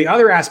 the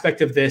other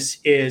aspect of this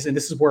is, and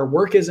this is where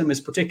workism is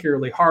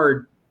particularly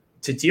hard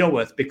to deal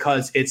with,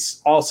 because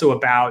it's also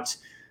about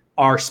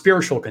our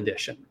spiritual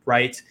condition,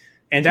 right?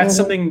 And that's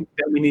something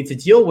that we need to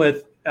deal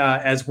with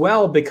as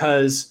well,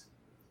 because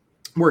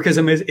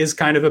workism is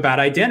kind of about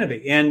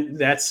identity. And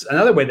that's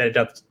another way that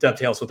it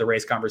dovetails with the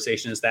race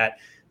conversation, is that,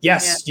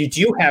 yes, you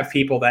do have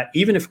people that,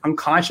 even if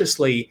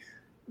unconsciously,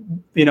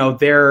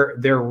 their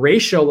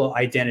racial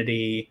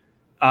identity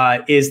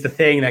is the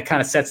thing that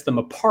kind of sets them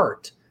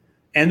apart.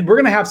 And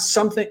we're going to have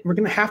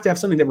to have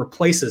something that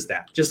replaces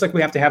that, just like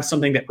we have to have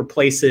something that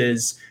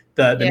replaces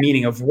the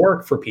meaning of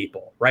work for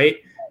people, right?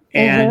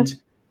 And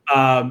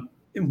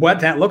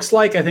what that looks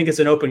like, I think it's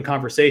an open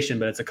conversation,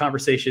 but it's a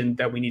conversation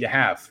that we need to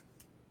have.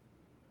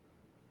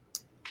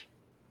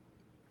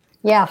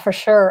 Yeah, for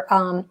sure.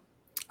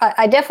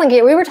 I definitely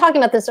get, we were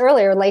talking about this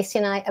earlier, Lacey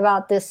and I,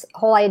 about this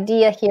whole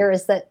idea here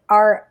is that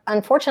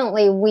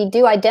unfortunately, we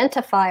do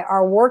identify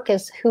our work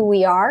as who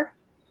we are.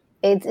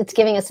 It's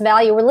giving us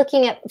value. We're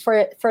looking at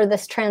for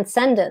this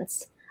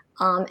transcendence,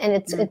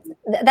 and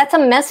that's a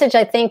message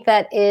I think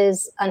that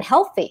is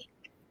unhealthy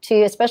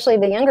to especially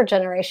the younger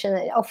generation.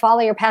 That, follow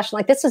your passion.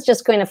 Like, this is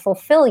just going to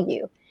fulfill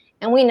you,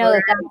 and we know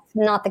that that's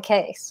not the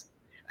case.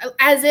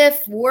 As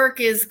if work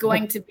is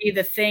going to be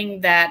the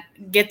thing that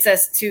gets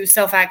us to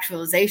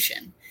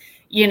self-actualization.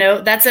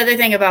 That's the other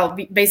thing about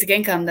basic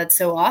income that's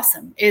so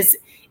awesome, is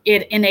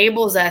it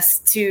enables us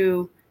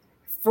to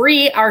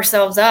free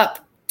ourselves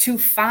up to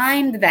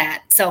find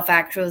that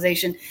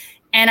self-actualization.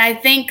 And I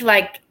think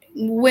like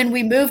when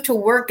we move to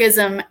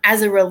workism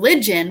as a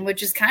religion,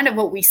 which is kind of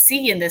what we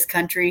see in this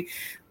country,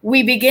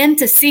 we begin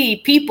to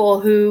see people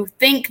who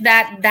think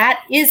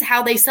that is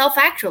how they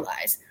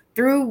self-actualize,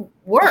 through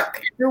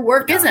work, through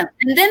workism.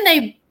 And then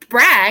they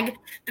brag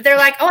that they're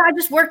like, oh, I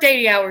just worked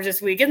 80 hours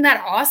this week. Isn't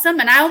that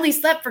awesome? And I only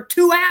slept for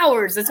 2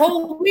 hours this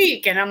whole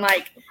week. And I'm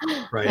like,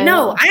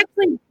 no, I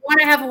actually want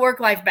to have a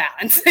work-life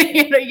balance.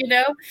 you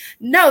know,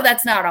 no,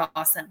 that's not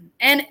awesome.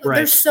 And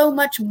there's so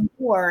much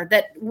more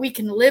that we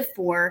can live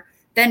for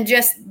than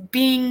just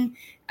being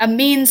a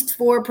means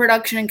for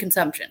production and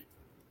consumption.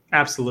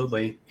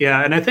 Absolutely.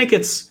 Yeah. And I think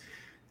as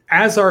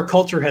our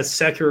culture has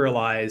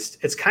secularized,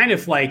 it's kind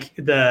of like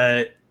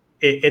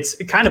it's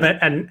kind of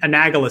an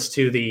analogous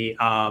to the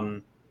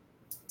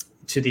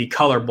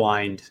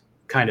colorblind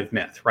kind of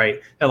myth, right?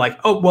 They're like,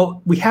 oh,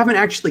 well, we haven't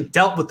actually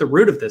dealt with the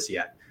root of this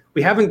yet.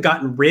 We haven't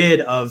gotten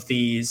rid of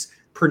these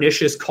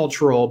pernicious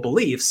cultural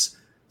beliefs.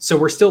 So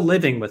we're still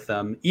living with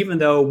them, even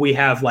though we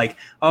have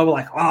oh,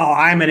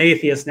 I'm an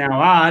atheist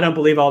now. I don't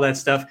believe all that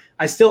stuff.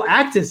 I still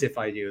act as if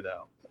I do,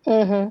 though.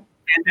 Mm-hmm.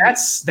 And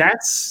that's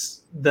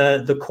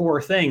the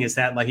core thing, is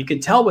that you can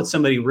tell what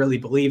somebody really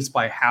believes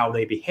by how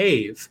they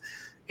behave.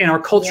 And our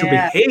culture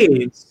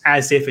behaves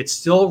as if it's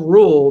still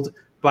ruled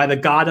by the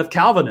God of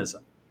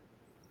Calvinism.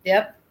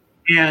 Yep.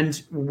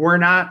 And we're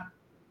not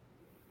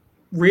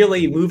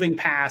really moving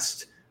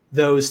past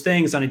those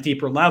things on a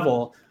deeper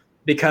level,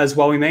 because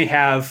while we may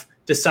have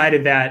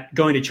decided that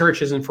going to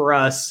church isn't for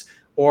us,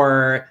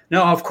 or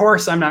no, of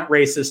course I'm not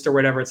racist or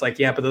whatever, it's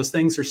but those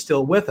things are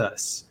still with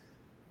us.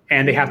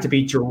 And they have to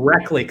be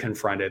directly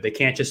confronted. They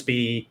can't just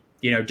be,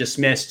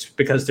 dismissed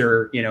because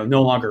they're,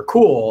 no longer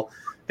cool.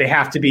 They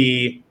have to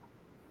be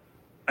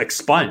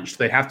expunged.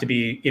 They have to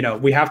be,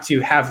 we have to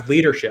have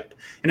leadership.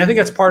 And I think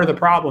that's part of the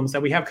problems,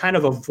 that we have kind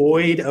of a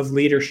void of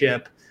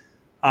leadership.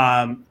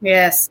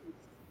 Yes.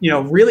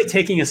 Really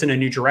taking us in a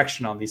new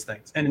direction on these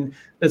things. And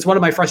that's one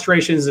of my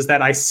frustrations, is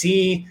that I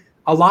see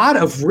a lot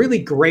of really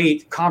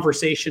great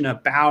conversation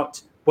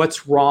about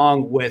what's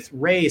wrong with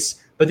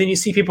race, but then you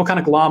see people kind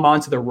of glom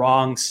onto the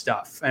wrong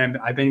stuff. And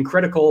I've been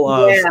critical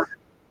of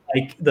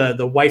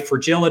the white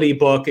fragility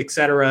book, et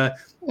cetera,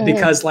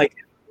 because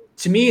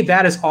to me,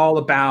 that is all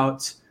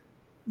about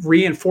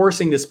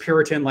reinforcing this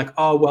Puritan,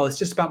 oh, well, it's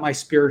just about my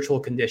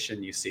spiritual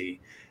condition. You see,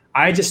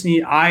 I just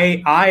need,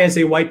 I as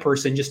a white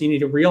person just need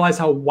to realize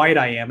how white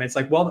I am. It's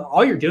well,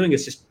 all you're doing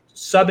is just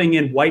subbing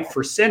in white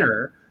for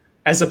sinner,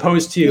 as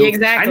opposed to,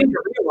 I need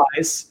to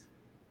realize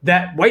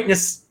that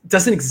whiteness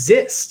doesn't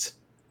exist.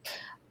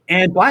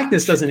 And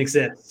blackness doesn't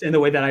exist in the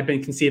way that I've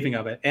been conceiving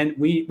of it. And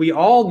we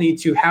all need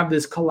to have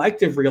this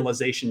collective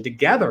realization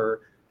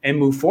together and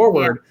move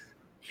forward.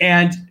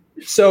 Yeah. And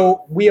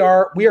so we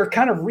are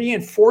kind of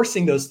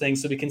reinforcing those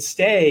things so we can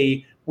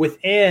stay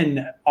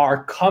within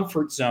our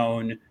comfort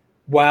zone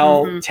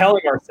while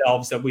telling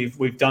ourselves that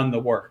we've done the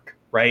work,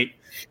 right?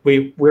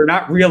 We're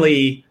not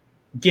really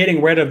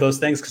getting rid of those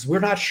things because we're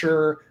not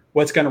sure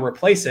what's going to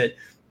replace it.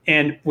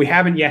 And we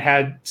haven't yet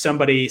had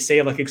somebody say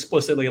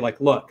explicitly,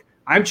 look,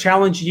 I'm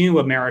challenging you,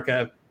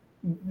 America.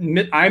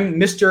 I'm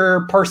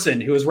Mr.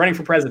 Person who is running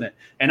for president.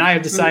 And I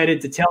have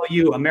decided to tell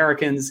you,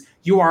 Americans,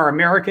 you are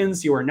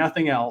Americans. You are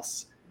nothing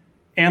else.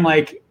 And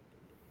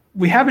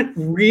we haven't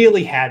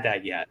really had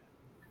that yet.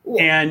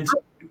 And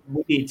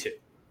we need to.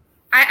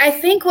 I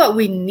think what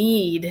we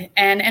need,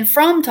 and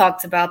Fromm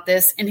talks about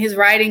this in his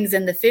writings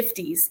in the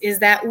 50s, is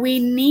that we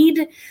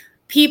need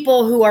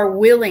people who are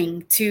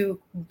willing to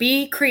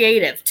be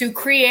creative, to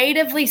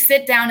creatively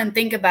sit down and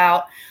think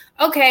about,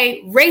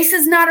 okay, race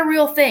is not a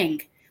real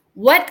thing.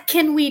 What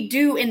can we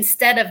do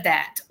instead of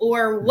that?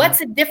 Or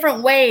what's a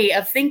different way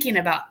of thinking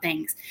about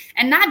things?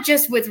 And not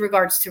just with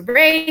regards to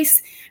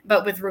race,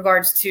 but with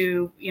regards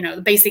to,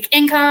 the basic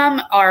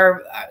income,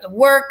 our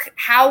work,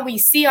 how we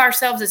see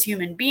ourselves as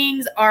human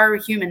beings, our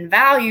human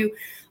value,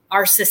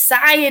 our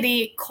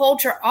society,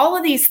 culture, all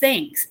of these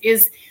things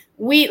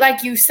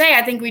like you say,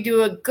 I think we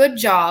do a good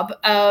job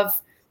of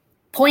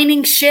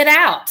pointing shit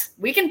out.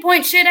 We can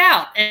point shit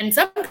out, and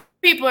some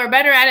people are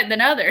better at it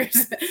than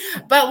others,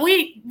 but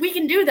we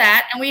can do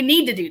that, and we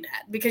need to do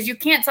that, because you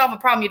can't solve a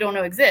problem you don't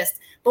know exists.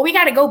 But we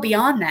got to go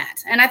beyond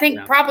that, and I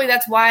think probably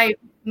that's why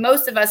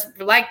most of us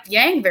liked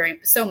Yang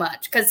so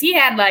much, because he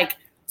had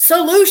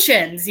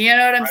solutions. You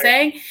know what I'm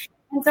saying?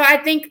 And so I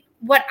think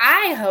what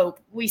I hope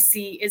we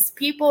see is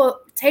people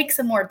take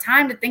some more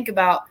time to think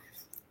about,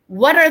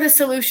 what are the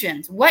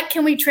solutions? What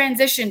can we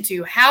transition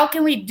to? How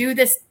can we do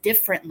this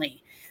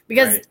differently?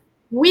 Because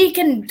we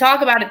can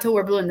talk about it till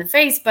we're blue in the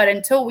face, but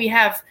until we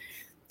have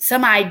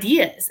some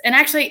ideas, and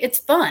actually it's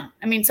fun.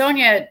 I mean,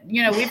 Sonia,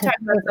 we've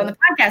talked about this on the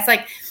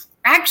podcast.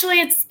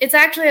 Actually, it's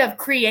actually a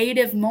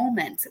creative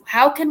moment.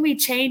 How can we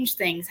change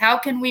things? How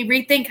can we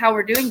rethink how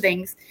we're doing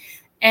things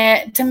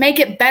to make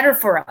it better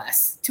for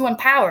us, to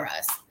empower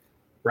us?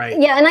 Right.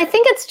 Yeah. And I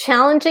think it's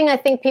challenging. I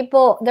think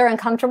they're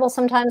uncomfortable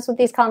sometimes with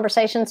these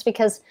conversations,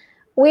 because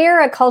we're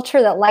a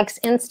culture that likes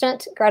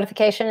instant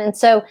gratification. And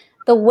so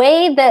the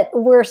way that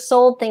we're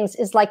sold things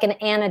is like an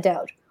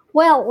antidote.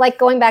 Well,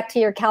 going back to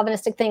your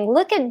Calvinistic thing,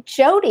 look at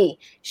Jody.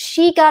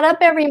 She got up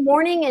every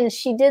morning and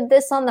she did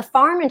this on the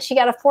farm, and she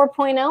got a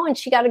 4.0 and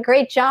she got a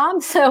great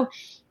job. So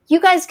you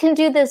guys can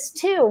do this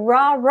too.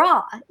 Rah,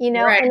 rah,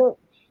 Right. And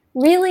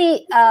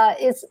really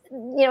is,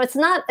 it's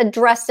not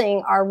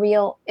addressing our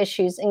real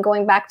issues. And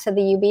going back to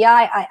the UBI,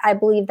 I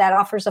believe that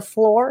offers a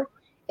floor.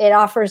 It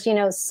offers,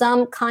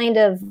 some kind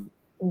of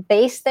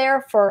base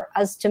there for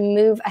us to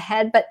move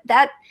ahead. But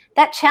that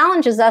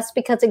challenges us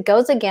because it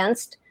goes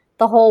against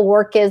the whole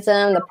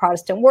workism, the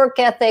Protestant work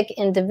ethic,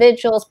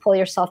 individuals, pull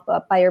yourself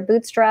up by your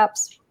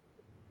bootstraps.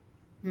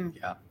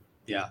 Yeah,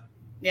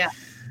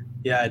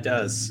 it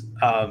does.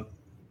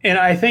 And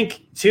I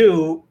think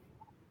too,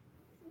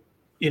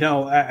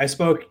 I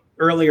spoke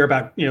earlier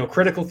about,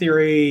 critical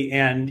theory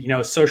and,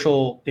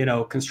 social,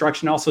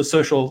 construction, also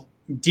social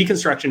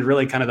deconstruction,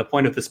 really kind of the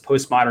point of this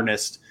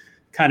postmodernist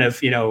kind of,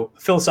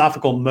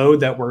 philosophical mode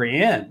that we're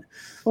in.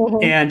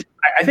 Mm-hmm. And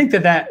I think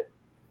that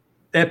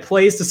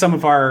plays to some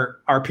of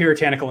our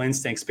puritanical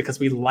instincts, because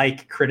we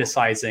like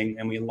criticizing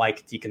and we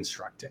like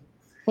deconstructing.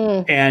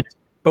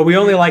 But we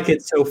only like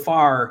it so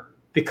far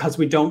because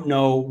we don't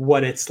know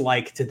what it's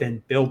like to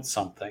then build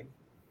something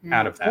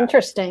out of that.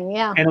 Interesting.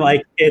 Yeah.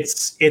 And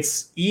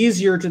it's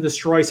easier to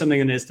destroy something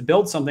than it is to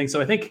build something.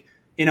 So I think,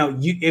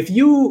 if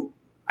you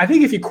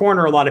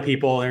corner a lot of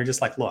people and they're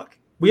just like, look,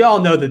 we all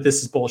know that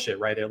this is bullshit,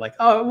 right? They're like,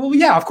 oh, well,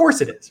 yeah, of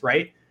course it is.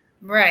 Right.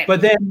 Right.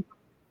 But then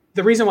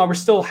the reason why we're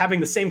still having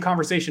the same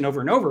conversation over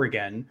and over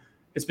again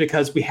is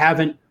because we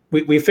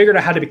figured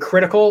out how to be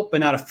critical, but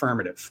not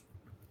affirmative.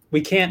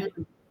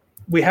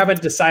 We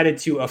haven't decided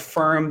to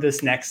affirm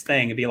this next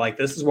thing and be like,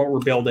 this is what we're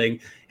building,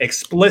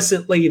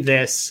 explicitly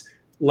this,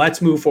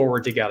 let's move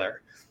forward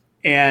together.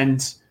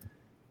 And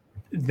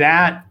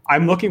that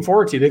I'm looking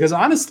forward to, because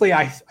honestly,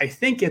 I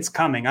think it's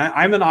coming.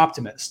 I'm an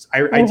optimist.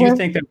 I do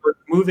think that we're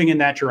moving in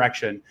that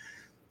direction,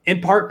 in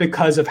part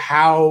because of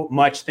how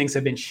much things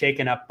have been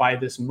shaken up by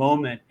this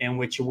moment in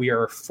which we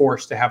are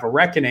forced to have a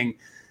reckoning.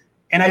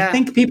 And I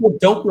think people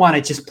don't want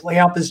to just play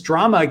out this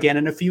drama again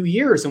in a few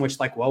years in which,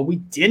 like, well, we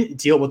didn't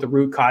deal with the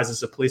root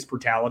causes of police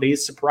brutality.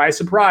 Surprise,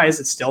 surprise,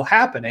 it's still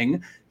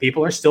happening.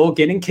 People are still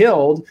getting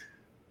killed.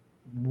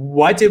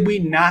 What did we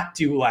not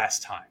do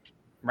last time?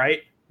 Right?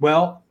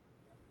 Well,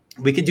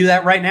 we could do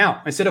that right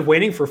now. Instead of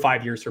waiting for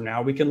 5 years from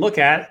now, we can look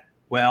at,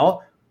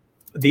 well,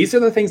 these are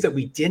the things that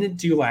we didn't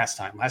do last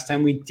time. Last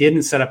time we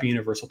didn't set up a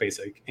universal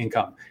basic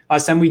income.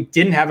 Last time we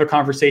didn't have a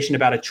conversation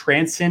about a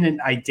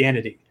transcendent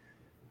identity.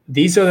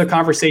 These are the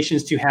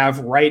conversations to have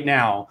right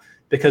now,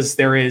 because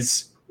there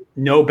is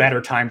no better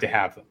time to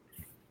have them.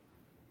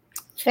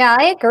 Yeah,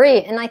 I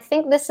agree. And I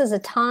think this is a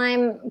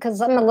time,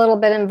 because I'm a little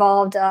bit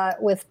involved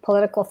with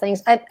political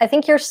things. I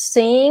think you're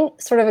seeing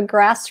sort of a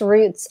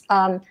grassroots,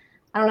 I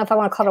don't know if I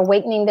want to call it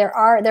awakening. There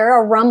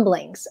are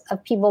rumblings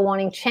of people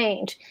wanting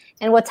change.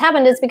 And what's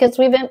happened is because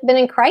we've been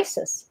in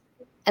crisis.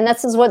 And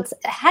this is what's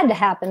had to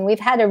happen. We've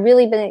had to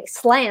really be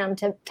slammed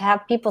to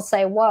have people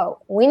say, whoa,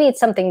 we need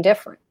something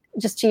different.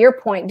 Just to your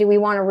point, do we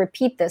want to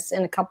repeat this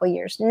in a couple of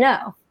years?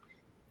 No.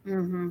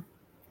 Mm-hmm.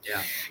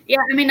 Yeah.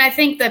 I mean, I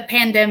think the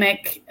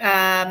pandemic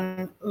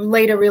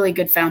laid a really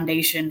good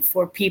foundation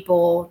for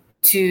people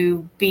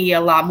to be a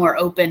lot more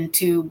open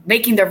to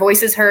making their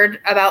voices heard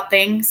about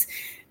things,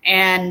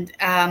 and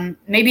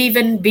maybe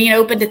even being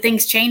open to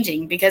things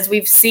changing, because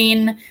we've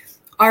seen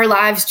our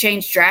lives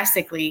change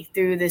drastically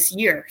through this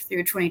year,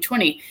 through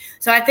 2020.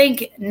 So I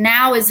think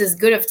now is as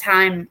good of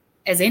time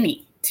as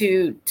any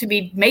to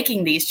be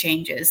making these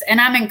changes.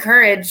 And I'm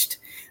encouraged.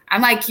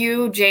 I'm like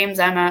you, James.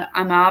 I'm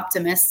an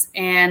optimist,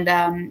 and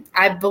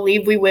I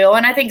believe we will.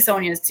 And I think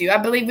Sonia is too. I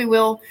believe we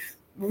will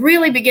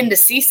really begin to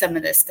see some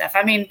of this stuff.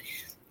 I mean,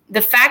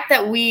 the fact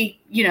that we,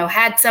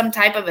 had some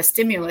type of a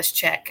stimulus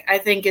check, I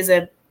think is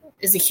a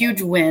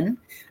huge win.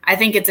 I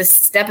think it's a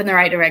step in the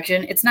right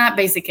direction. It's not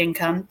basic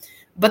income,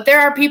 but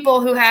there are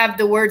people who have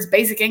the words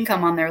basic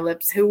income on their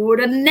lips who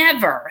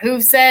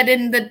said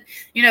in the,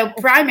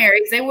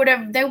 primaries, they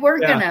weren't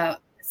going to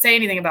say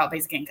anything about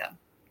basic income.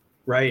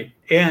 Right.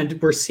 And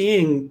we're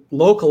seeing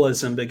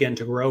localism begin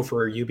to grow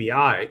for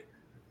UBI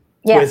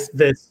with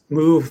this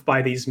move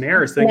by these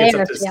mayors. I think it's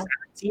up to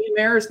 17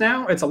 mayors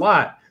now. It's a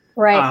lot.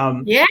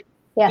 Right.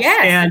 Yes.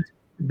 And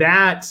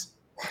that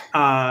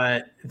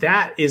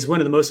is one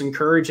of the most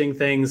encouraging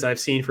things I've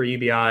seen for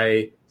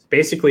UBI,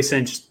 basically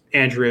since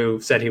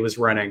Andrew said he was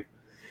running.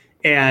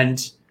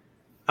 And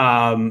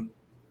we're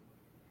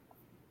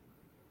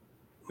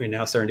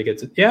now starting to get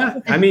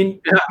to, I mean,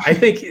 I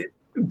think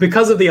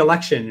because of the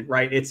election,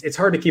 right, it's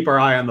hard to keep our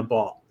eye on the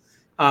ball.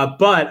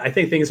 But I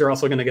think things are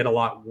also going to get a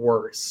lot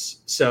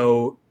worse.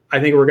 So I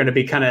think we're going to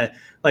be kind of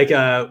like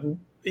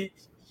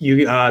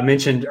you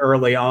mentioned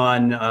early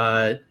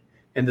on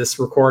in this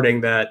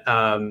recording that,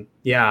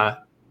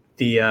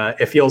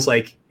 it feels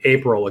like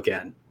April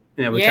again.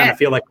 We kind of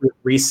feel like we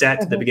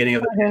reset to the beginning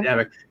of the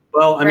pandemic.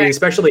 Well, I mean,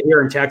 especially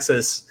here in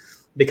Texas,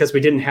 because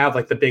we didn't have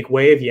like the big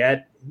wave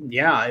yet.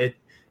 Yeah,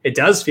 it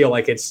does feel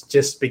like it's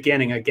just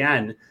beginning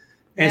again.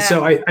 And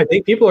so I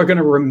think people are going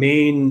to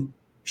remain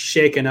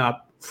shaken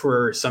up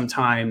for some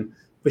time.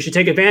 We should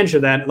take advantage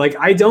of that. Like,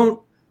 I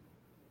don't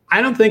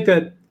think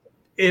that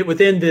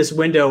within this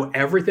window,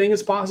 everything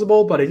is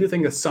possible, but I do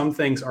think that some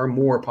things are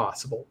more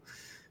possible.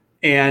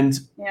 And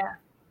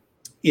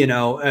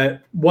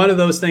one of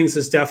those things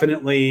is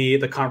definitely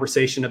the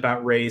conversation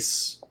about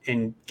race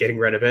and getting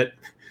rid of it.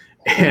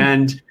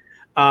 And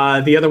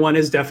the other one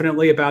is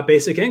definitely about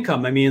basic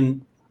income. I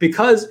mean,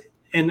 because,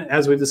 and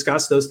as we've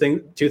discussed,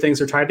 two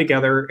things are tied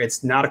together.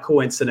 It's not a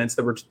coincidence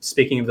that we're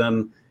speaking of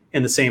them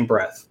in the same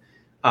breath.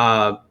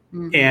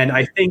 And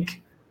I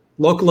think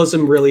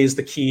localism really is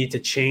the key to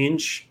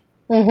change.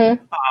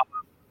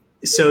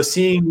 So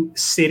seeing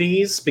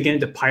cities begin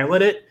to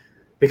pilot it,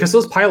 because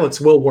those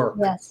pilots will work.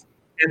 Yes.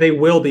 And they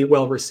will be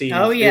well received.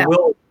 Oh, yeah. They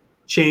will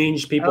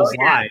change people's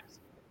lives.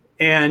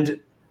 And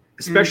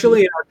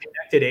especially in our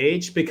connected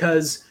age,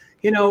 because,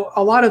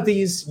 a lot of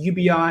these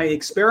UBI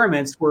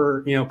experiments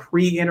were,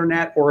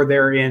 pre-internet, or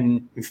they're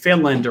in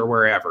Finland or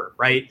wherever,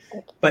 right?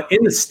 But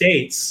in the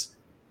States,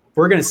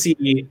 we're going to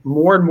see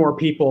more and more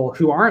people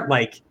who aren't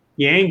like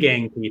Yang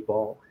Gang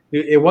people.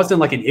 It wasn't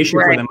like an issue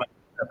for them in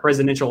a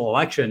presidential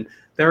election.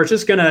 They're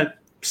just going to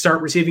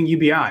start receiving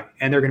UBI,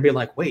 and they're going to be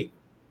like, wait,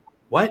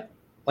 what?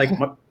 Like,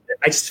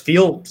 I just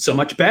feel so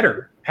much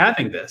better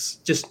having this.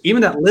 Just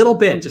even that little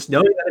bit, just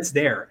knowing that it's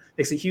there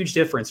makes a huge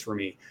difference for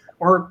me.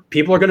 Or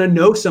people are going to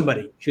know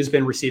somebody who's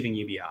been receiving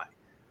UBI.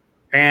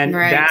 And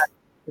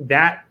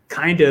that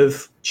kind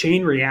of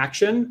chain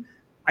reaction,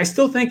 I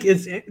still think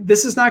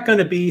this is not going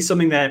to be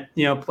something that,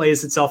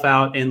 plays itself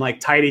out in like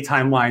tidy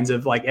timelines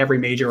of like every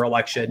major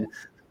election.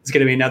 It's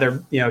going to be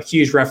another,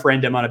 huge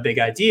referendum on a big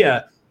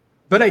idea.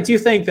 But I do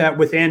think that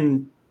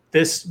within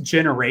this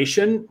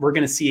generation, we're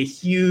going to see a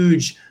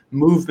huge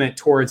movement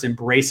towards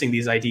embracing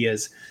these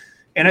ideas.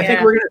 And I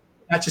think we're going to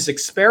not just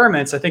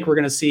experiments. I think we're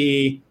going to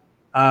see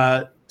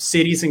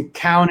cities and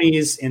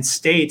counties and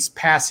states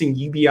passing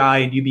UBI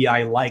and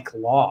UBI-like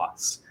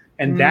laws.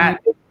 And that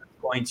is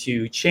going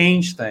to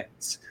change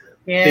things.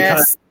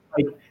 Yes.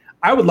 Because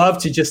I would love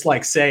to just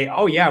like say,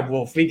 oh yeah,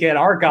 well, if we get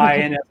our guy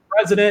in as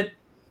president,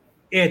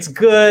 it's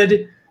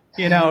good,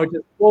 just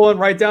pulling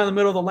right down the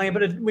middle of the lane.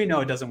 But we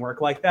know it doesn't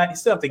work like that. You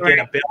still have to get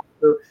a bill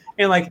through.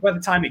 And like by the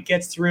time it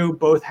gets through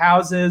both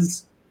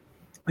houses,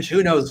 which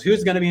who knows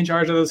who's going to be in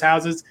charge of those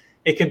houses,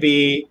 it could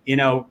be,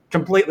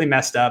 completely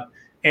messed up.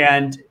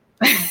 And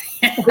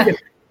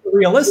it's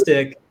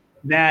realistic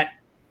that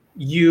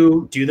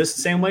you do this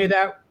the same way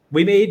that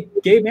we made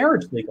gay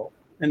marriage legal,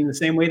 and the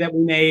same way that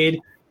we made,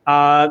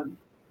 are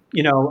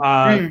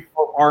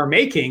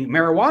making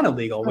marijuana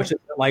legal, which is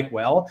like,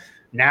 well,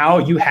 now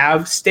you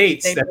have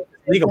states that are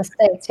legal.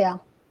 States, yeah.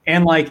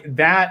 And like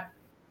that,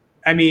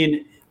 I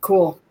mean,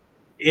 cool.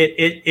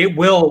 It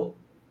will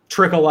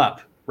trickle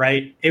up,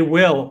 right? It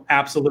will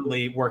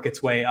absolutely work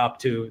its way up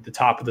to the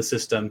top of the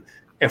system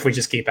if we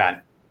just keep at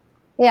it.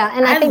 Yeah,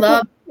 and I think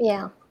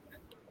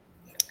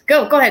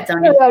Go ahead,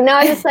 Tony. No,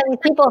 I just saying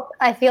people,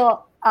 I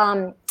feel,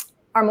 are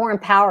more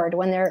empowered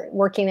when they're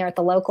working there at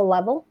the local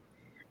level,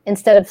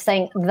 instead of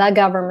saying the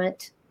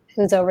government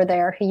who's over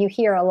there. You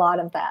hear a lot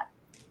of that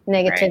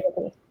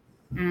negativity.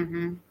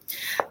 Right.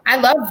 I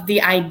love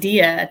the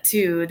idea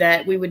too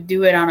that we would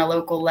do it on a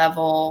local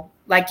level,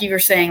 like you were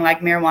saying,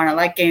 like marijuana,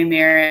 like gay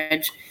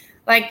marriage,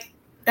 like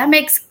that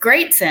makes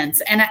great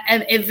sense. And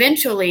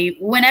eventually,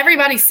 when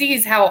everybody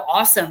sees how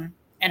awesome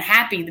and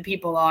happy the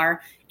people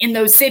are in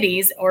those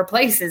cities or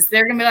places,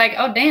 they're going to be like,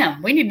 oh,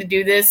 damn, we need to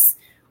do this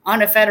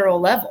on a federal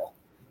level.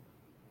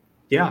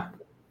 Yeah.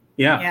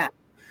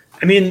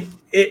 I mean,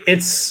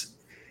 it's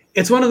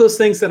one of those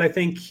things that I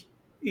think,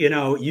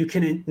 you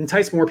can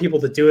entice more people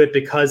to do it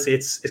because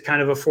it's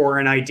kind of a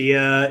foreign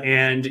idea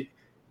and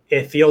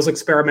it feels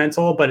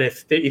experimental. But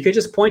if you could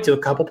just point to a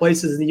couple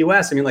places in the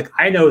US, I mean, like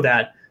I know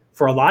that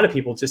for a lot of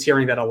people, just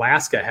hearing that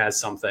Alaska has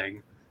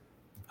something.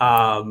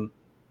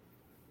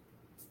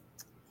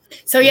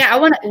 So yeah,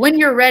 when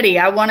you're ready,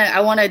 I want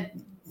to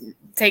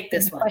take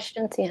this one.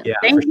 Questions, yeah.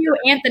 Thank you,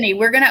 Anthony.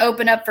 We're going to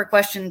open up for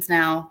questions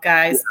now,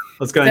 guys.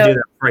 Let's go and do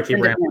that before I keep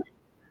rambling.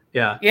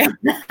 Yeah.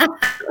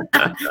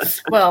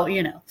 Well,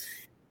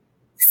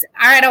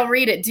 All right, I'll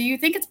read it. Do you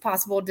think it's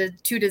possible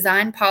to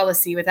design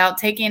policy without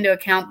taking into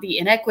account the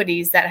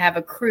inequities that have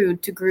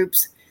accrued to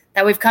groups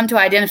that we've come to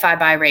identify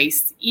by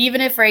race,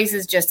 even if race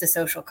is just a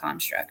social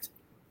construct?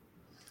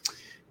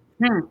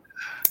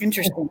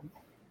 Interesting.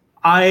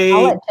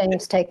 I'll let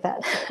James take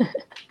that.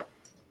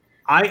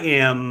 I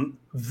am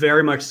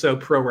very much so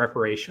pro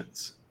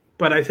reparations,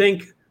 but I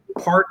think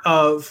part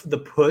of the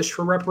push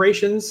for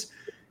reparations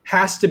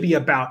has to be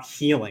about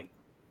healing.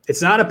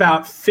 It's not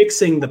about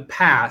fixing the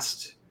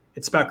past.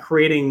 It's about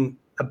creating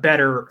a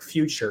better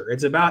future.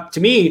 It's about,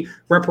 to me,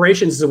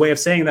 reparations is a way of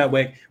saying that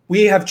way.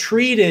 We have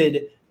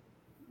treated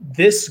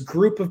this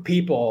group of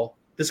people,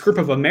 this group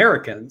of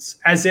Americans,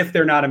 as if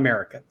they're not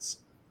Americans,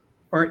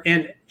 or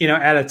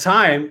at a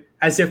time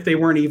as if they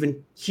weren't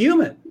even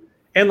human.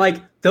 And like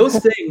those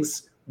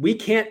things, we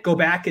can't go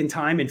back in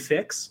time and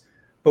fix,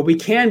 but we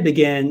can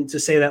begin to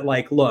say that,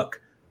 like,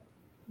 look,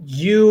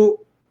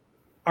 you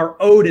are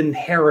owed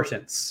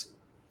inheritance.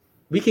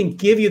 We can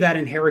give you that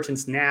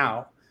inheritance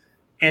now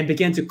and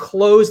begin to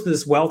close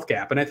this wealth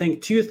gap. And I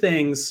think two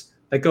things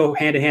that go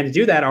hand in hand to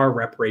do that are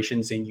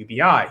reparations and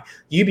UBI.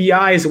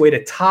 UBI is a way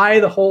to tie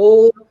the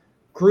whole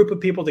group of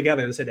people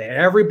together to say to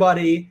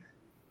everybody,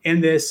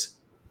 in this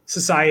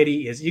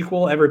society is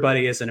equal.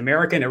 Everybody is an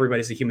American.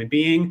 Everybody's a human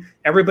being.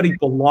 Everybody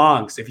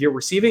belongs. If you're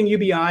receiving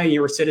UBI and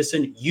you're a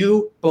citizen,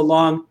 you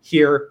belong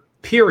here,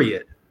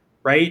 period.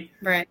 Right?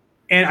 Right.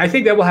 And I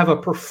think that will have a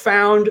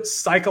profound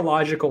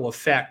psychological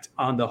effect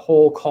on the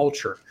whole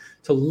culture,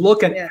 to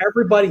look at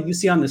everybody you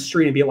see on the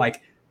street and be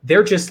like,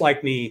 they're just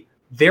like me.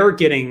 They're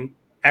getting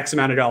X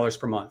amount of dollars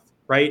per month,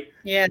 right?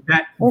 Yeah.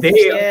 That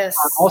they are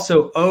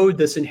also owed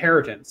this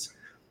inheritance.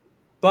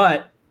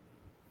 But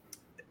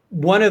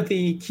one of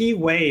the key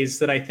ways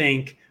that I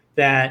think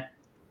that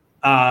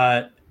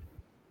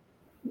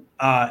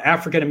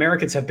African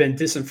Americans have been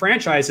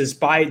disenfranchised is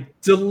by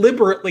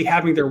deliberately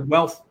having their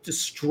wealth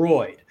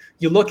destroyed.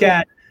 You look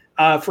at,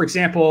 for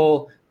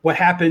example, what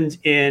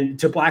happened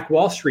to Black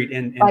Wall Street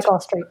in Black Wall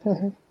Street.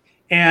 Mm-hmm.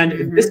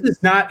 And this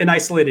is not an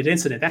isolated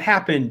incident. That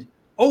happened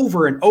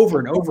over and over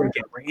and over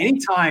again. Right? Any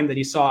time that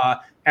you saw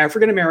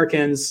African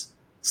Americans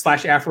 /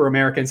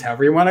 Afro-Americans,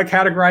 however you want to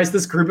categorize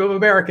this group of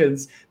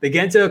Americans,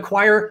 begin to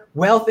acquire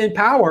wealth and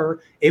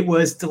power, it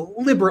was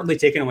deliberately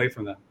taken away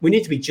from them. We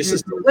need to be just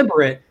as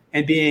deliberate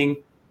and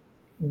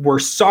we're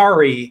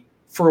sorry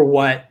for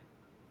what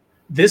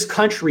this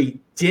country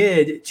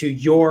did to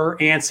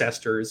your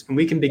ancestors, and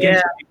we can begin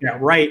to make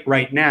that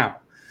right now.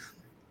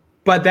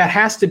 But that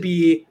has to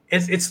be,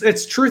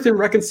 it's truth and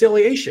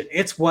reconciliation.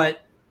 It's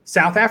what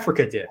South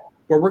Africa did,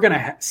 where we're going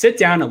to sit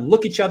down and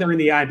look each other in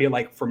the eye and be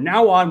like, from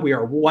now on, we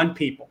are one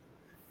people.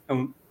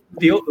 And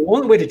the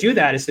only way to do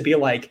that is to be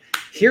like,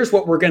 here's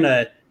what we're going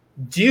to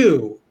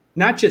do,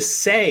 not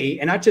just say,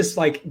 and not just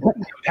like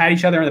pat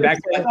each other on the back,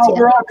 like, oh,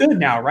 we're all good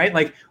now, right?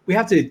 Like, we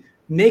have to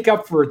make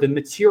up for the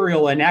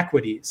material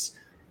inequities.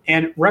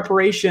 And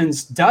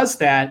reparations does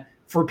that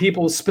for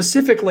people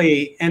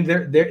specifically. And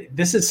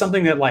this is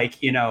something that,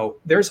 like, you know,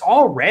 there's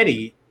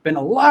already been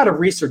a lot of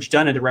research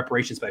done into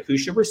reparations about who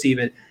should receive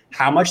it,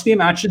 how much the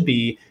amount should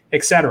be,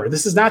 et cetera.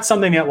 This is not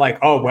something that, like,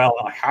 oh, well,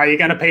 how are you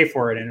going to pay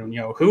for it? And, you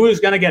know, who is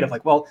going to get it?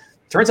 Like, well,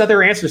 turns out there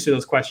are answers to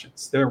those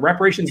questions. There are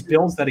reparations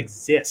bills that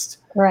exist.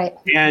 Right.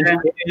 And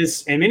it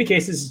is, in many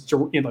cases,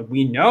 you know,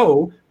 we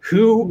know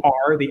who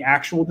are the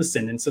actual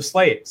descendants of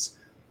slaves.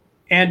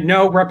 And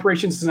no,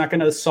 reparations is not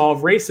going to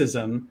solve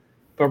racism,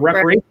 but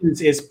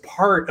reparations is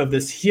part of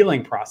this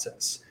healing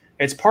process.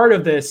 It's part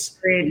of this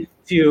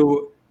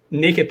to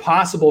make it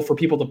possible for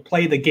people to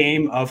play the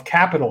game of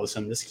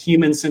capitalism, this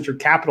human-centered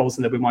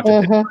capitalism that we want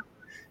to do.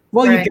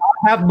 Well, you got to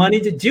have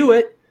money to do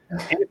it.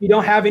 And if you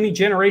don't have any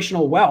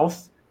generational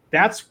wealth,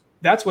 that's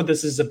what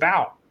this is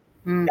about.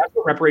 That's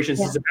what reparations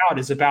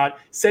is about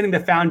setting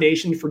the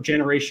foundation for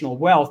generational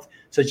wealth.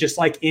 So just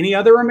like any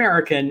other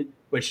American,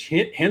 which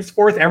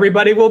henceforth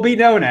everybody will be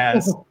known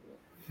as,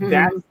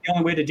 that's the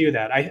only way to do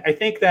that. I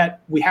think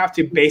that we have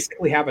to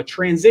basically have a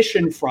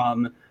transition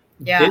from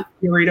this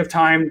period of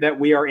time that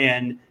we are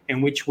in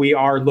which we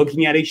are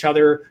looking at each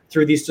other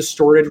through these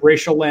distorted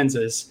racial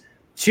lenses,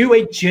 to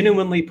a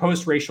genuinely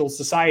post-racial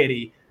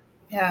society.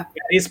 Yeah,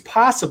 it is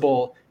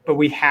possible, but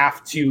we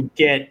have to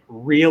get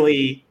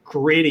really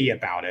gritty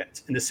about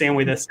it in the same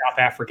way that South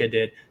Africa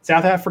did.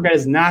 South Africa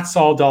has not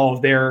solved all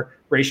of their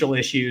racial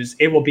issues.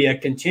 It will be a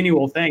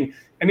continual thing.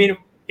 I mean,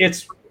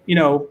 it's, you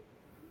know,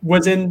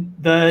 was in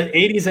the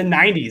 80s and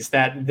 90s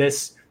that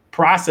this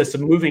process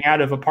of moving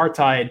out of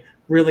apartheid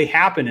really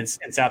happened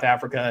in South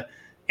Africa.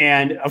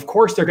 And of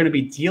course, they're going to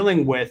be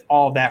dealing with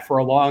all of that for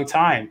a long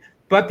time.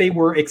 But they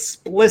were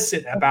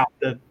explicit about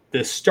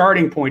the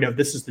starting point of,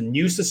 this is the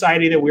new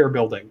society that we are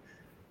building.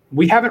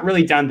 We haven't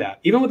really done that.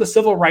 Even with the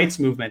civil rights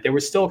movement, there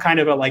was still kind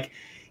of a like,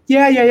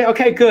 yeah,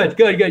 okay, good.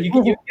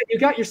 You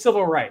got your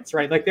civil rights,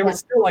 right? Like there was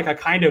still like a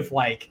kind of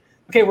like,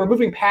 okay, we're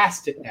moving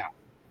past it now.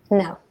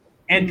 No.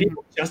 And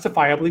people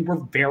justifiably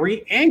were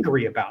very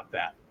angry about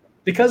that,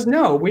 because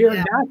no, we are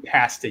not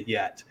past it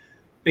yet,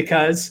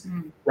 because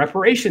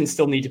reparations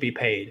still need to be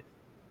paid.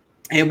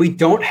 And we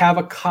don't have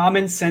a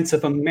common sense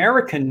of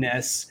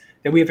Americanness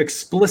that we have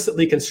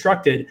explicitly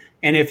constructed.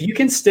 And if you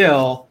can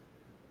still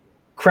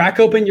crack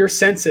open your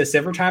census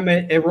every time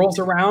it rolls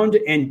around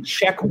and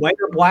check white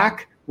or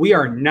black, we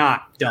are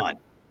not done.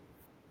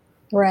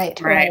 Right.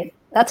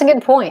 That's a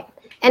good point.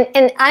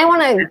 And I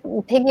want to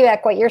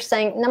piggyback what you're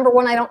saying. Number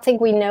one, I don't think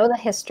we know the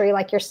history.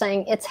 Like you're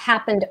saying, it's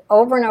happened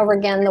over and over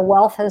again. The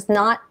wealth has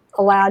not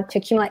allowed to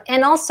accumulate.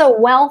 And also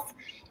wealth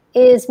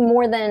is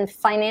more than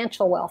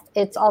financial wealth.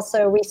 It's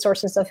also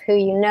resources of who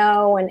you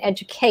know and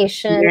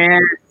education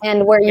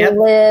and where you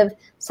live.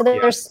 So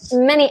there's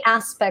many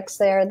aspects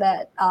there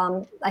that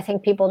I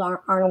think people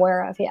aren't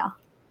aware of.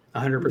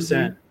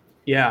 100%.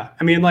 Yeah.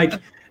 I mean, like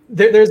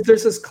there's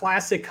this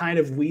classic kind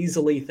of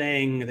weaselly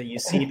thing that you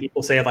see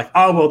people say, like,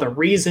 oh, well, the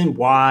reason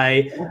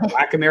why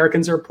Black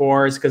Americans are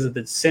poor is because of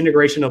the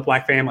disintegration of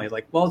Black family.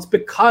 Like, well, it's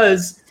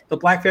because the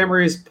Black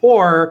family is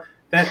poor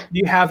that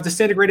you have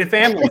disintegrated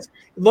families.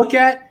 Look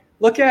at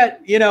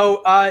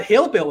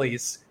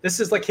Hillbillies. This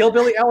is like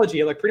Hillbilly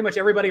Elegy. Like pretty much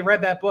everybody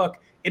read that book.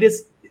 It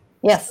is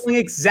doing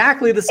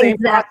exactly the same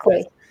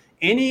process.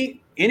 Any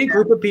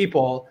group of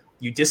people,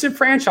 you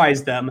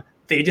disenfranchise them,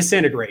 they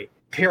disintegrate,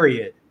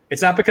 period.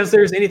 It's not because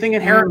there's anything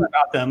inherent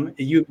about them.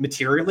 You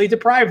materially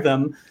deprive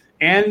them,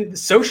 and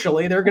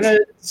socially they're going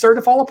to start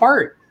to fall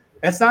apart.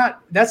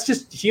 That's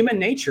just human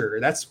nature.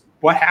 That's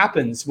what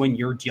happens when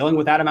you're dealing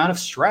with that amount of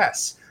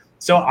stress.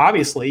 So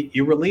obviously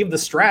you relieve the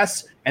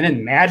stress, and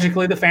then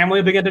magically the family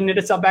will begin to knit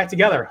itself back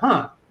together.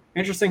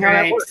 Interesting how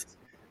that works.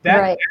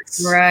 That's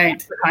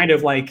the kind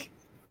of like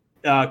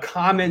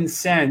common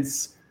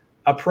sense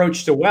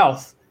approach to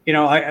wealth.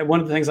 One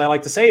of the things I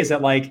like to say is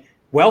that like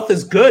wealth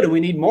is good and we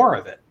need more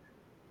of it.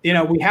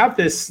 We have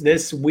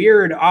this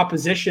weird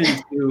opposition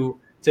to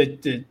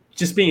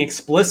just being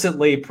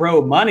explicitly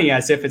pro money,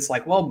 as if it's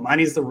like, well,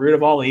 money's the root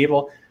of all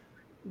evil.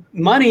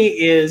 Money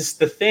is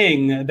the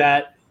thing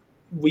that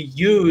we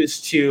use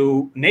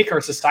to make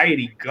our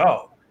society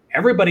go.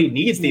 Everybody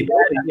needs the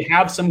ability to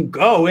have some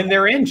go in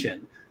their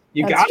engine.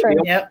 You got to be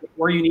able to get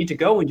where you need to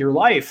go in your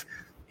life.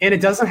 And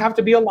it doesn't have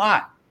to be a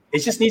lot. It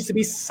just needs to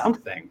be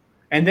something.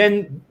 And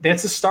then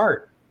that's a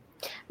start.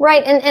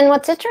 Right. And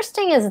what's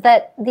interesting is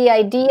that the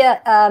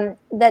idea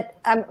that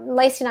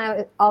Lacey and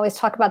I always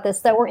talk about this,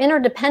 that we're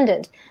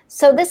interdependent.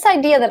 So this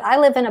idea that I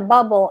live in a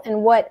bubble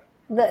and what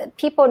the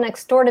people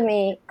next door to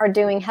me are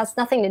doing has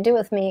nothing to do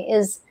with me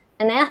is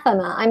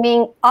anathema. I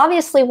mean,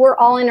 obviously, we're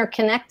all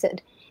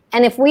interconnected.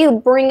 And if we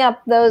bring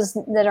up those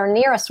that are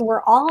near us,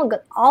 we're all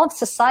of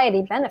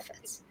society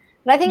benefits.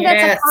 But I think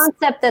that's a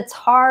concept that's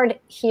hard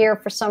here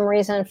for some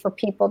reason for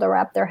people to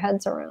wrap their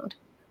heads around.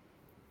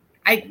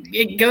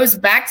 It goes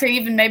back to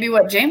even maybe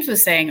what James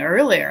was saying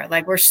earlier.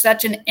 Like, we're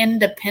such an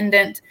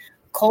independent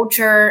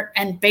culture,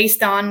 and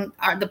based on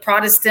the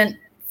Protestant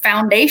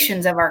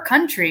foundations of our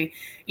country,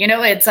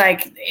 it's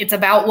like, it's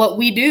about what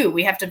we do.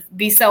 We have to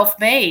be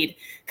self-made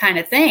kind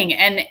of thing.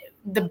 And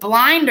the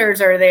blinders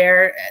are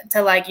there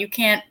to like, you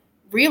can't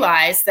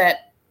realize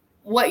that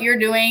what you're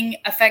doing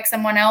affects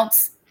someone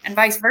else and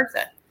vice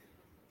versa.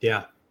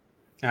 Yeah,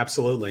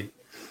 absolutely.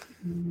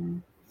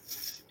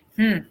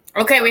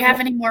 Okay, we have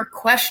any more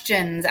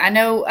questions? I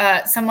know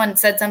someone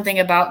said something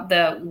about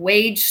the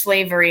wage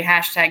slavery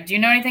hashtag. Do you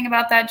know anything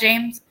about that,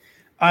 James?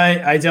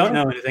 I don't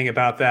know anything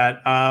about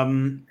that.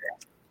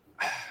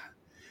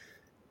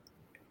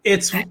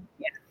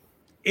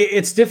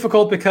 It's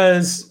difficult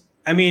because,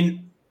 I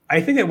mean,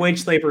 I think that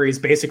wage slavery is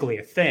basically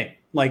a thing.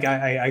 Like,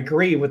 I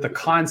agree with the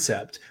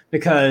concept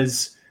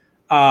because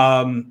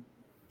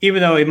even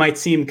though it might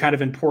seem kind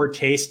of in poor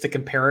taste to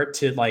compare it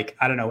to, like,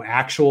 I don't know,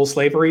 actual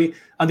slavery,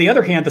 on the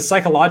other hand, the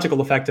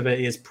psychological effect of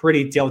it is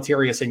pretty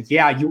deleterious. And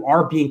yeah, you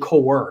are being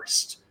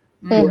coerced.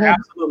 Mm-hmm. You're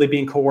absolutely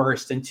being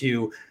coerced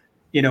into,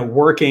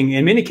 working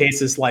in many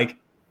cases, like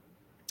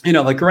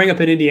growing up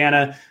in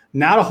Indiana,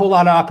 not a whole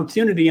lot of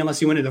opportunity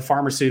unless you went into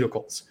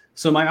pharmaceuticals.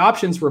 So my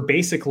options were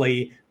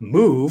basically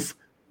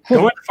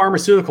go into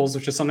pharmaceuticals,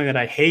 which is something that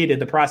I hated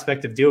the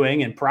prospect of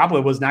doing and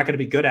probably was not going to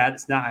be good at.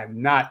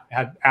 I'm not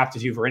have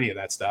aptitude for any of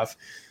that stuff.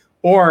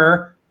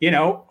 Or,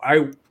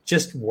 I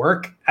just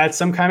work at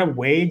some kind of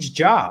wage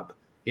job.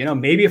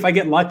 Maybe if I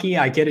get lucky,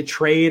 I get a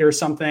trade or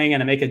something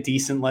and I make a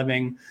decent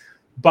living.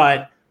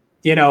 But,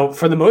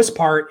 for the most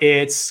part,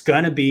 it's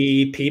going to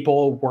be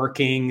people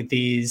working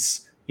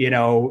these,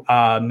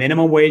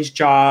 minimum wage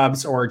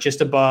jobs or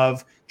just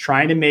above,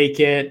 trying to make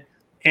it.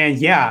 And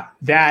yeah,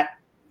 that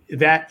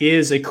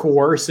is a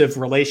coercive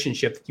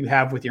relationship that you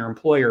have with your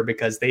employer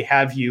because they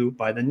have you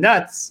by the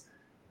nuts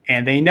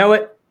and they know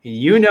it,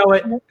 you know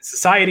it,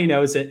 society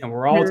knows it, and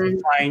we're all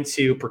trying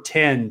to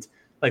pretend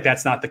like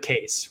that's not the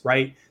case,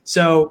 right?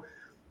 So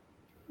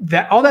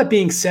that all that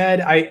being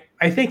said,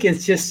 I think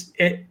it's just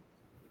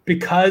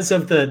because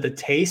of the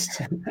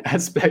taste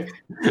aspect.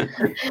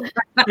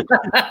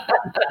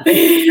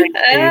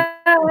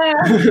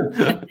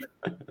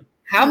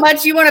 How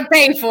much you want to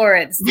pay for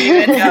it,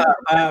 Stephen?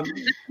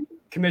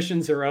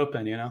 Commissions are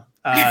open, you know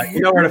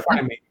where to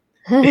find me.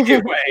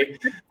 Anyway,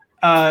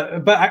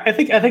 but I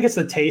think it's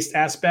the taste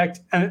aspect,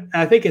 and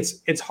I think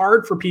it's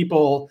hard for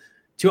people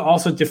to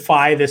also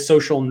defy the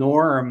social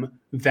norm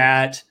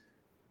that,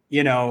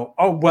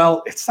 oh,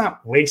 well, it's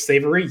not wage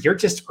slavery. You're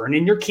just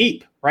earning your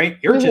keep, right?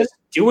 You're just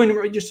doing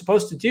what you're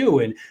supposed to do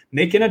and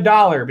making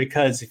 $1,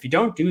 because if you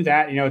don't do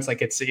that, it's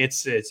like it's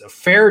a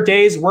fair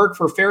day's work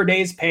for fair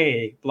day's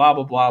pay, blah,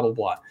 blah, blah, blah,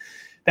 blah.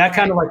 That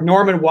kind of like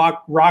Norman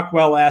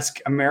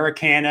Rockwell-esque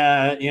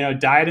Americana,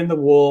 dyed in the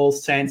wool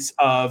sense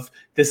of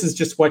this is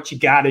just what you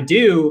got to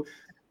do.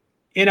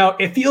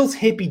 It feels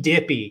hippy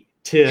dippy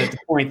to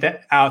point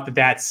that out that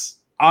that's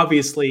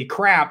obviously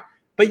crap.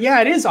 But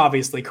yeah, it is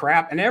obviously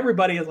crap. And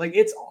everybody is like,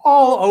 it's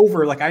all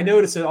over. Like, I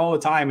notice it all the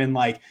time in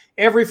like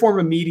every form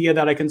of media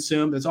that I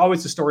consume. There's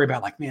always a story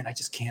about like, man, I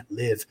just can't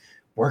live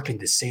working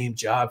the same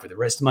job for the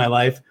rest of my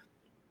life.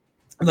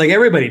 Like,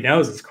 everybody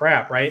knows it's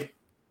crap, right?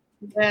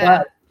 Yeah.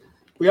 But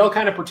we all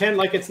kind of pretend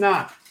like it's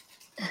not.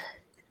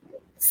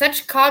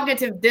 Such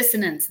cognitive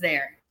dissonance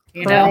there,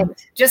 Right.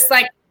 just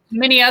like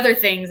many other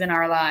things in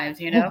our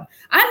lives,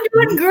 I'm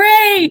doing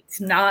great.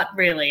 Not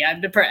really. I'm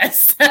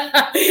depressed.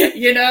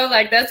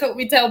 Like that's what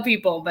we tell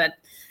people, but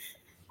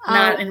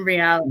not in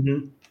reality.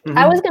 Mm-hmm.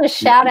 I was going to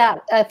shout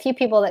out a few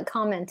people that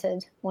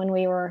commented when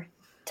we were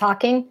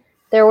talking.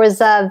 There was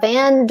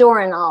Van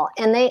Dorenal,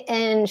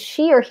 and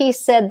she or he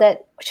said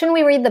that shouldn't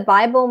we read the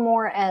Bible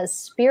more as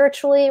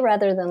spiritually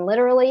rather than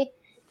literally?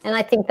 And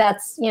I think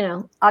that's,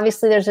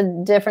 obviously there's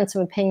a difference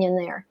of opinion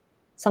there.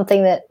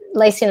 Something that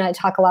Lacey and I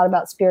talk a lot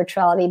about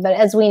spirituality, but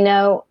as we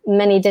know,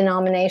 many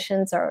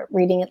denominations are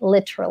reading it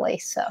literally.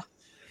 So.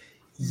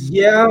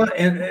 Yeah,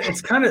 and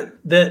it's kind of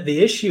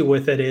the issue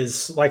with it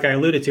is, like I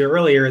alluded to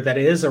earlier, that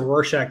it is a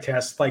Rorschach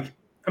test. Like,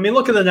 I mean,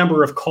 look at the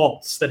number of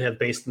cults that have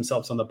based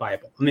themselves on the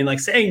Bible. I mean, like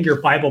saying you're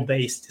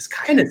Bible-based is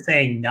kind of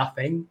saying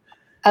nothing.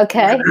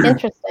 Okay,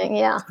 interesting,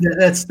 yeah.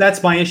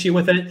 That's my issue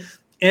with it.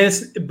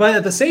 But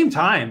at the same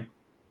time,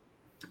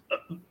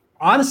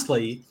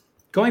 honestly,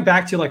 going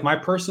back to like my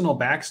personal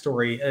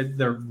backstory,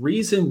 the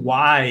reason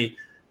why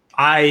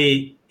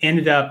I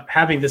ended up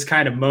having this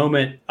kind of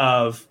moment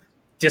of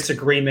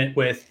disagreement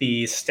with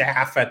the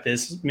staff at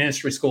this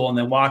ministry school and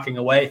then walking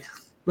away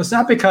was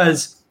not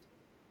because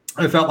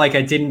I felt like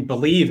I didn't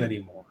believe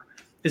anymore.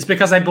 It's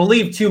because I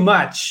believed too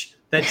much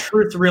that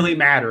truth really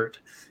mattered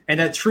and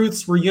that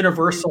truths were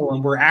universal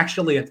and were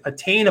actually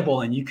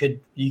attainable and you could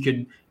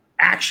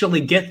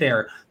actually get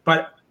there.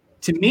 But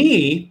to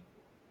me,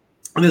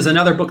 there's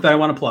another book that I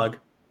want to plug.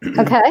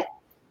 Okay.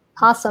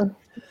 Awesome.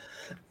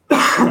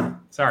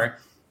 Sorry.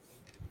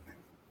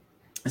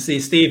 See,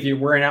 Steve, you're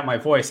wearing out my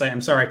voice. I'm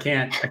sorry, I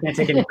can't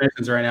take any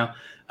questions right now.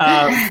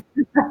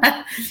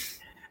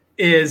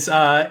 Is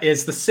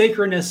the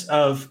sacredness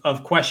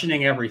of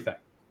questioning everything.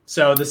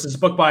 So this is a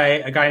book by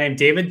a guy named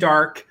David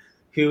Dark,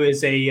 who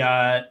is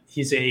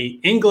he's a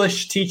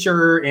English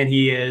teacher and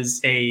he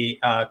is a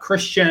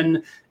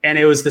Christian, and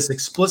it was this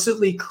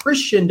explicitly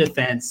Christian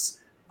defense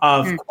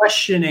of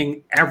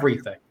questioning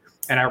everything.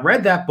 And I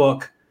read that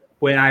book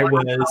when I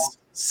was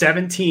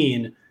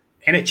 17,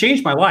 and it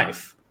changed my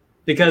life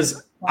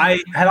because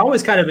I had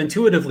always kind of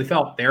intuitively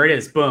felt, there it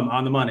is, boom,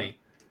 on the money.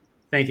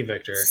 Thank you,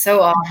 Victor.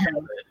 So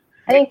awesome.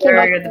 Thank you.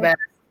 You're the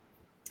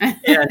best.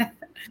 And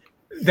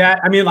that,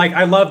 I mean, like,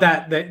 I love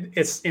that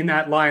it's in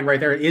that line right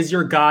there. Is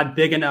your God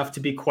big enough to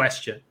be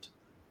questioned?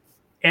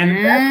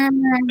 And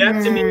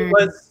that to me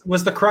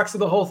was the crux of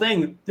the whole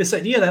thing. This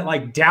idea that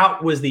like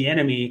doubt was the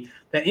enemy,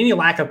 that any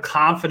lack of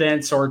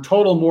confidence or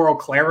total moral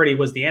clarity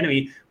was the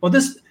enemy. Well,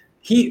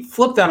 he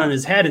flipped that on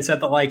his head and said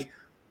that like,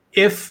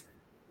 if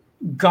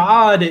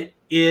God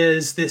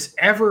is this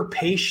ever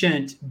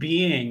patient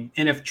being,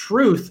 and if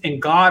truth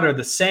and God are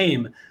the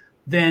same,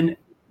 then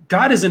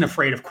God isn't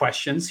afraid of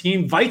questions. He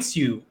invites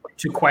you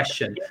to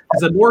question.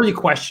 Because the more you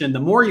question, the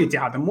more you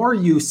doubt, the more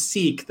you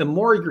seek, the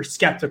more you're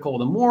skeptical,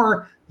 the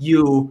more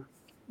you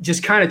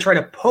just kind of try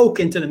to poke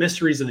into the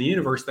mysteries of the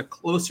universe, the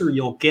closer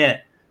you'll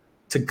get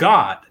to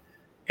God.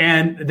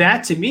 And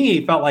that to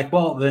me felt like,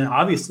 well, then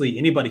obviously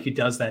anybody who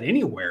does that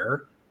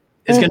anywhere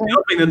is going to be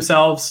opening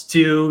themselves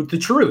to the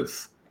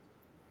truth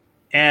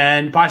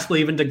and possibly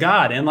even to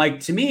God. And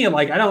like, to me,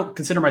 like, I don't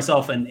consider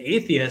myself an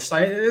atheist.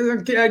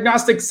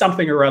 Agnostic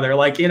something or other.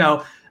 Like,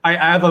 I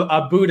have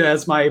a Buddha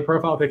as my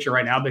profile picture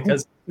right now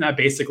because I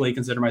basically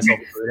consider myself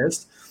a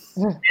Buddhist.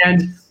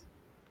 And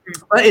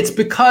it's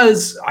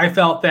because I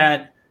felt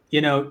that,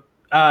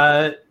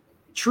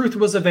 truth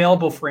was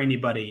available for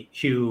anybody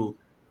who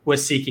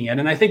was seeking it.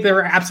 And I think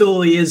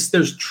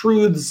there's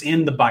truths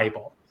in the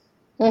Bible.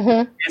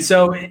 And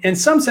so in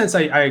some sense,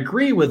 I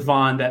agree with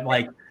Vaughn that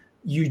like,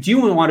 you do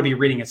want to be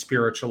reading it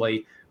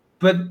spiritually,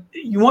 but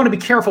you want to be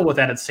careful with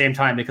that at the same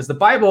time, because the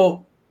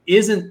Bible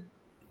isn't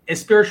a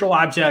spiritual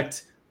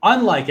object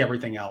unlike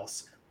everything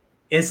else.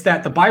 It's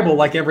that the Bible,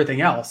 like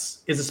everything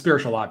else, is a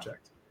spiritual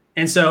object.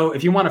 And so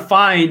if you want to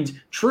find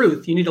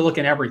truth, you need to look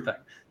at everything.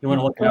 You want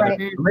to look at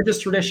other religious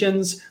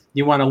traditions.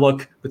 You want to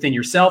look within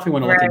yourself. You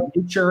want to look at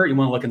nature. You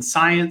want to look in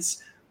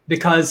science.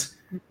 Because,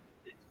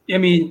 I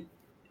mean,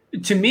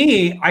 to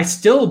me, I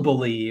still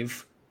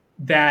believe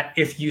that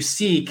if you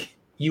seek,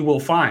 you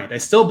will find. I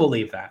still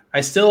believe that.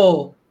 I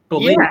still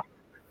believe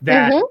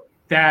that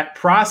that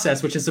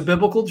process, which is a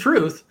biblical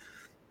truth,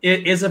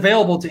 it is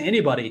available to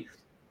anybody.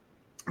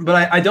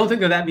 But I don't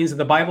think that means that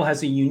the Bible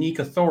has a unique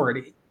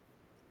authority.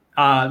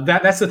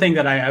 That's the thing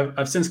that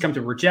I've since come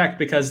to reject,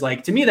 because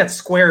like, to me, that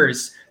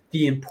squares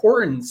the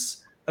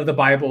importance of the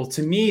Bible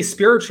to me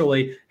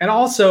spiritually. And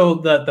also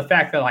the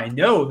fact that I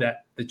know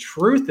that the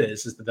truth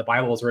is that the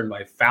Bible was written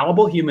by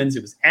fallible humans.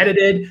 It was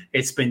edited.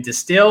 It's been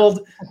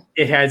distilled.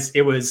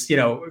 It was,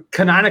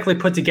 canonically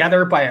put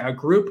together by a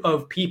group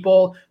of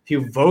people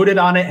who voted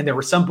on it. And there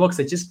were some books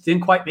that just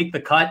didn't quite make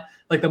the cut.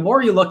 Like, the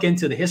more you look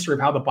into the history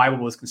of how the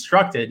Bible was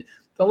constructed,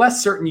 the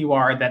less certain you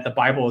are that the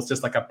Bible is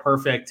just like a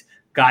perfect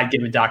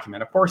God-given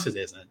document. Of course it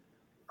isn't.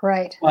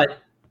 Right. But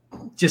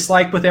just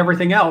like with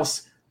everything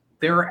else,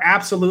 there are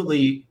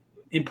absolutely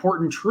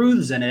important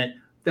truths in it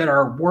that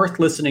are worth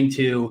listening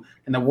to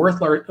and that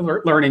worth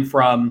learning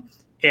from.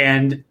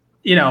 And,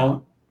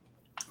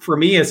 for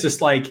me, it's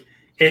just like,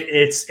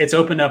 it's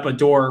opened up a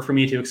door for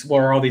me to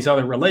explore all these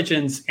other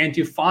religions and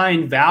to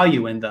find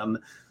value in them.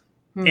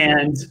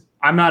 And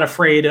I'm not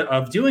afraid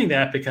of doing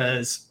that,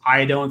 because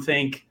I don't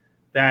think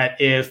that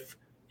if,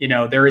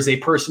 there is a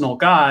personal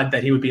God,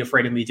 that he would be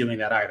afraid of me doing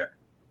that either.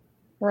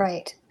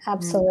 Right.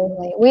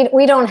 Absolutely.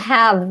 We don't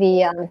have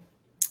the,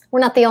 we're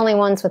not the only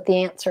ones with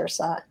the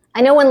answers.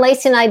 I know when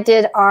Lacey and I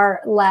did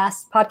our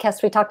last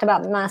podcast, we talked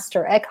about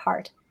Master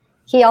Eckhart.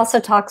 He also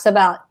talks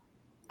about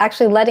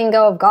actually letting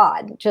go of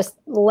God, just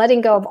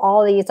letting go of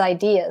all these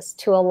ideas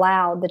to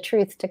allow the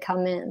truth to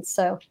come in.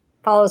 So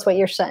follows what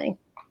you're saying.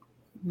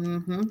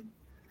 Mm-hmm.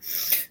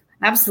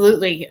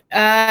 Absolutely.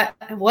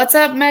 What's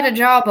up, Meta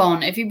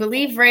Jawbone? If you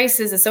believe race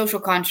is a social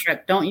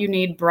construct, don't you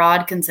need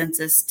broad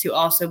consensus to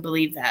also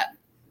believe that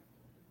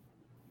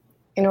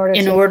in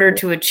order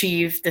to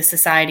achieve the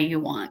society you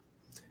want?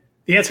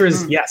 The answer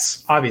is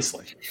yes,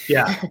 obviously.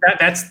 Yeah,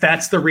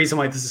 that's the reason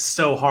why this is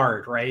so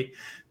hard, right?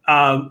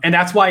 And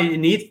that's why we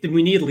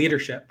need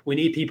leadership. We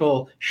need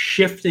people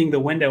shifting the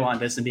window on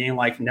this and being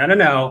like,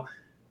 no,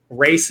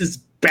 race is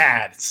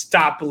bad.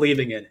 Stop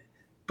believing in it.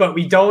 But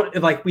we don't,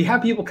 like, we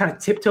have people kind of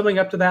tiptoeing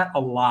up to that a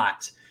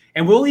lot.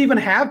 And we'll even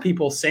have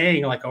people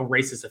saying like, oh,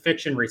 race is a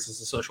fiction, race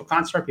is a social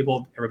construct.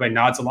 Everybody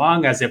nods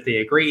along as if they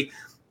agree.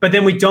 But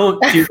then we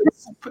don't do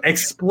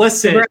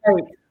explicit,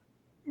 right.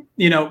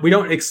 We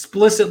don't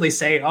explicitly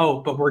say, oh,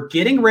 but we're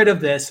getting rid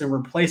of this and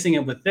replacing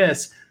it with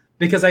this,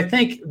 because I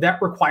think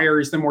that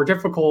requires the more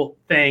difficult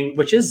thing,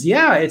 which is,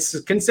 it's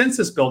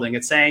consensus building.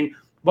 It's saying,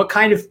 what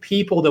kind of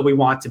people do we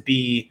want to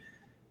be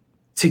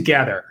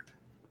together?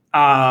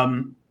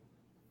 And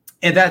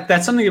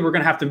that's something that we're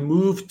going to have to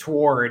move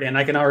toward. And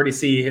I can already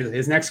see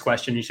his next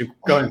question. You should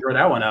go and throw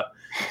that one up.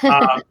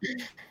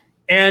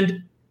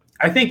 And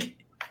I think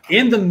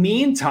in the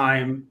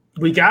meantime,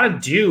 we got to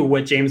do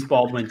what James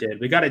Baldwin did.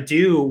 We got to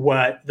do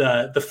what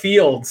the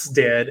Fields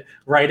did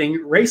writing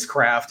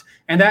Racecraft.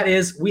 And that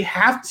is, we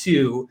have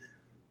to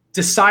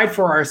decide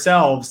for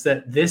ourselves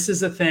that this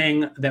is a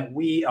thing that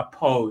we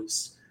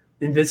oppose.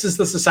 And this is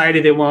the society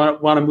they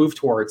want to move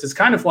towards. It's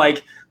kind of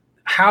like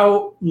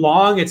how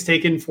long it's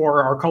taken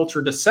for our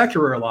culture to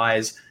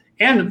secularize.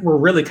 And we're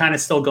really kind of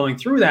still going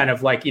through that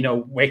of like,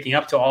 waking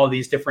up to all of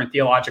these different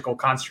theological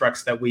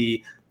constructs that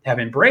we have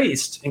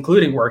embraced,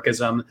 including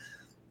workism.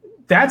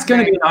 That's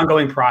going to be an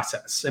ongoing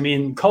process. I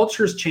mean,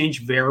 cultures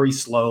change very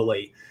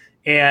slowly.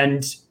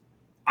 And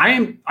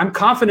I'm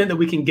confident that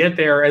we can get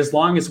there as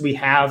long as we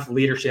have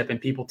leadership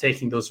and people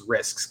taking those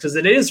risks, because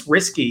it is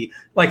risky.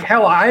 Like,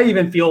 hell, I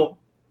even feel,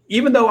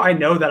 even though I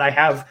know that I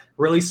have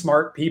really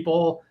smart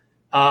people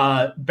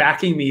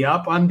backing me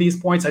up on these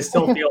points, I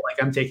still feel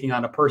like I'm taking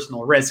on a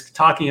personal risk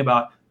talking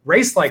about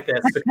race like this,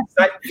 because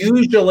that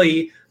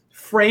usually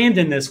framed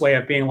in this way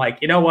of being like,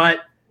 you know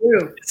what,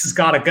 this has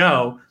got to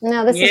go.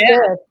 No, this is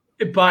good.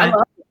 But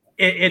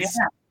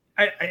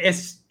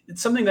it's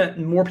something that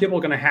more people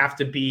are going to have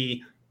to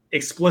be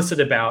explicit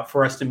about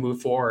for us to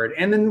move forward.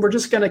 And then we're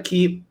just going to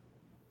keep,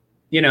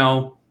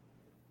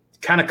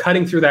 kind of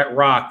cutting through that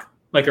rock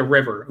like a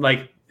river.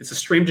 Like, it's a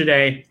stream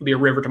today, it'll be a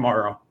river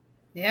tomorrow.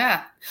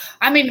 Yeah.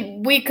 I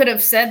mean, we could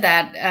have said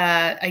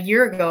that a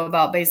year ago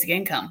about basic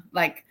income.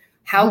 Like,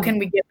 how can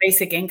we get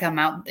basic income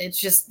out? It's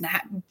just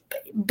not,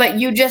 but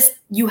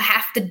you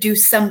have to do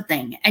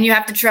something, and you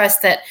have to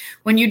trust that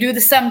when you do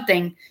the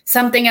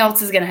something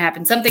else is going to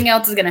happen. Something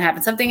else is going to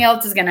happen. Something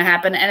else is going to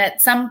happen. And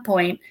at some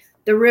point,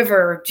 the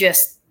river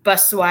just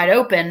busts wide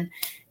open,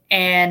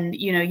 and,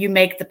 you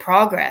make the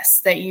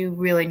progress that you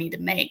really need to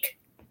make.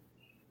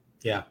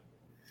 Yeah.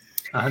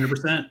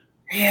 100%.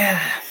 Yeah.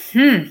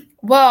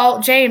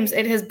 Well, James,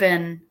 it has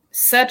been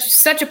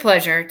such a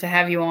pleasure to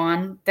have you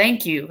on.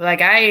 Thank you.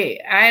 Like, I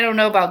don't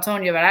know about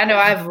Tonya, but I know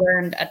I've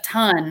learned a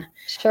ton.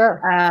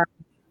 Sure.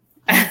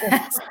 I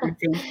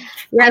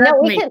know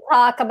we can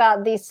talk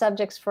about these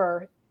subjects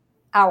for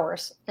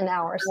hours and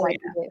hours, we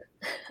do.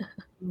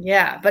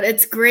 Yeah, but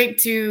it's great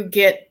to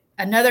get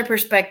another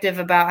perspective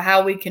about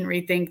how we can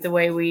rethink the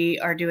way we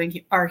are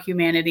doing our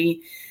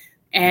humanity.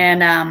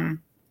 And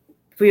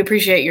we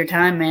appreciate your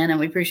time, man, and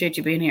we appreciate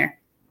you being here.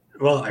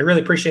 Well, I really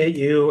appreciate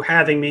you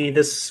having me.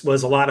 This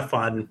was a lot of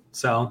fun.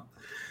 So,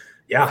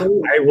 yeah,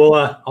 cool.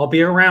 I'll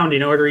be around. You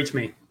know where to reach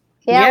me.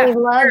 Yeah, we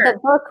love the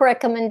book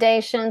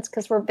recommendations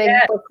because we're big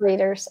book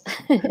readers.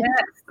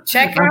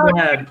 Check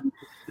out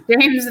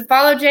James.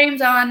 Follow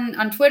James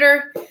on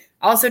Twitter.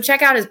 Also,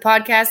 check out his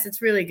podcast.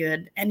 It's really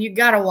good. And you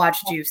got to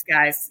watch Juice,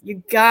 guys.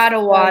 You got to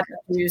watch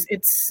Juice.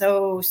 It's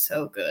so,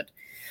 so good.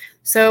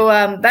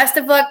 So best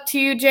of luck to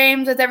you,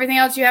 James, with everything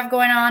else you have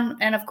going on.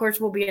 And, of course,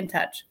 we'll be in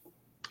touch.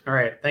 All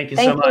right. Thank you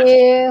so much. Thank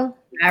you.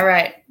 All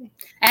right.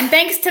 And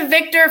thanks to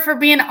Victor for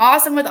being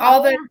awesome with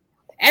all the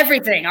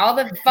everything, all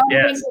the fun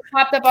things that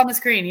popped up on the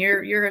screen.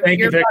 Thank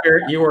you,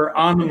 Victor. You were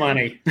on the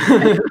money. All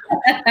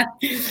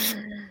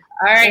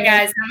right,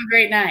 guys. Have a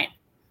great night.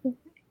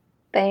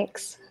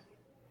 Thanks.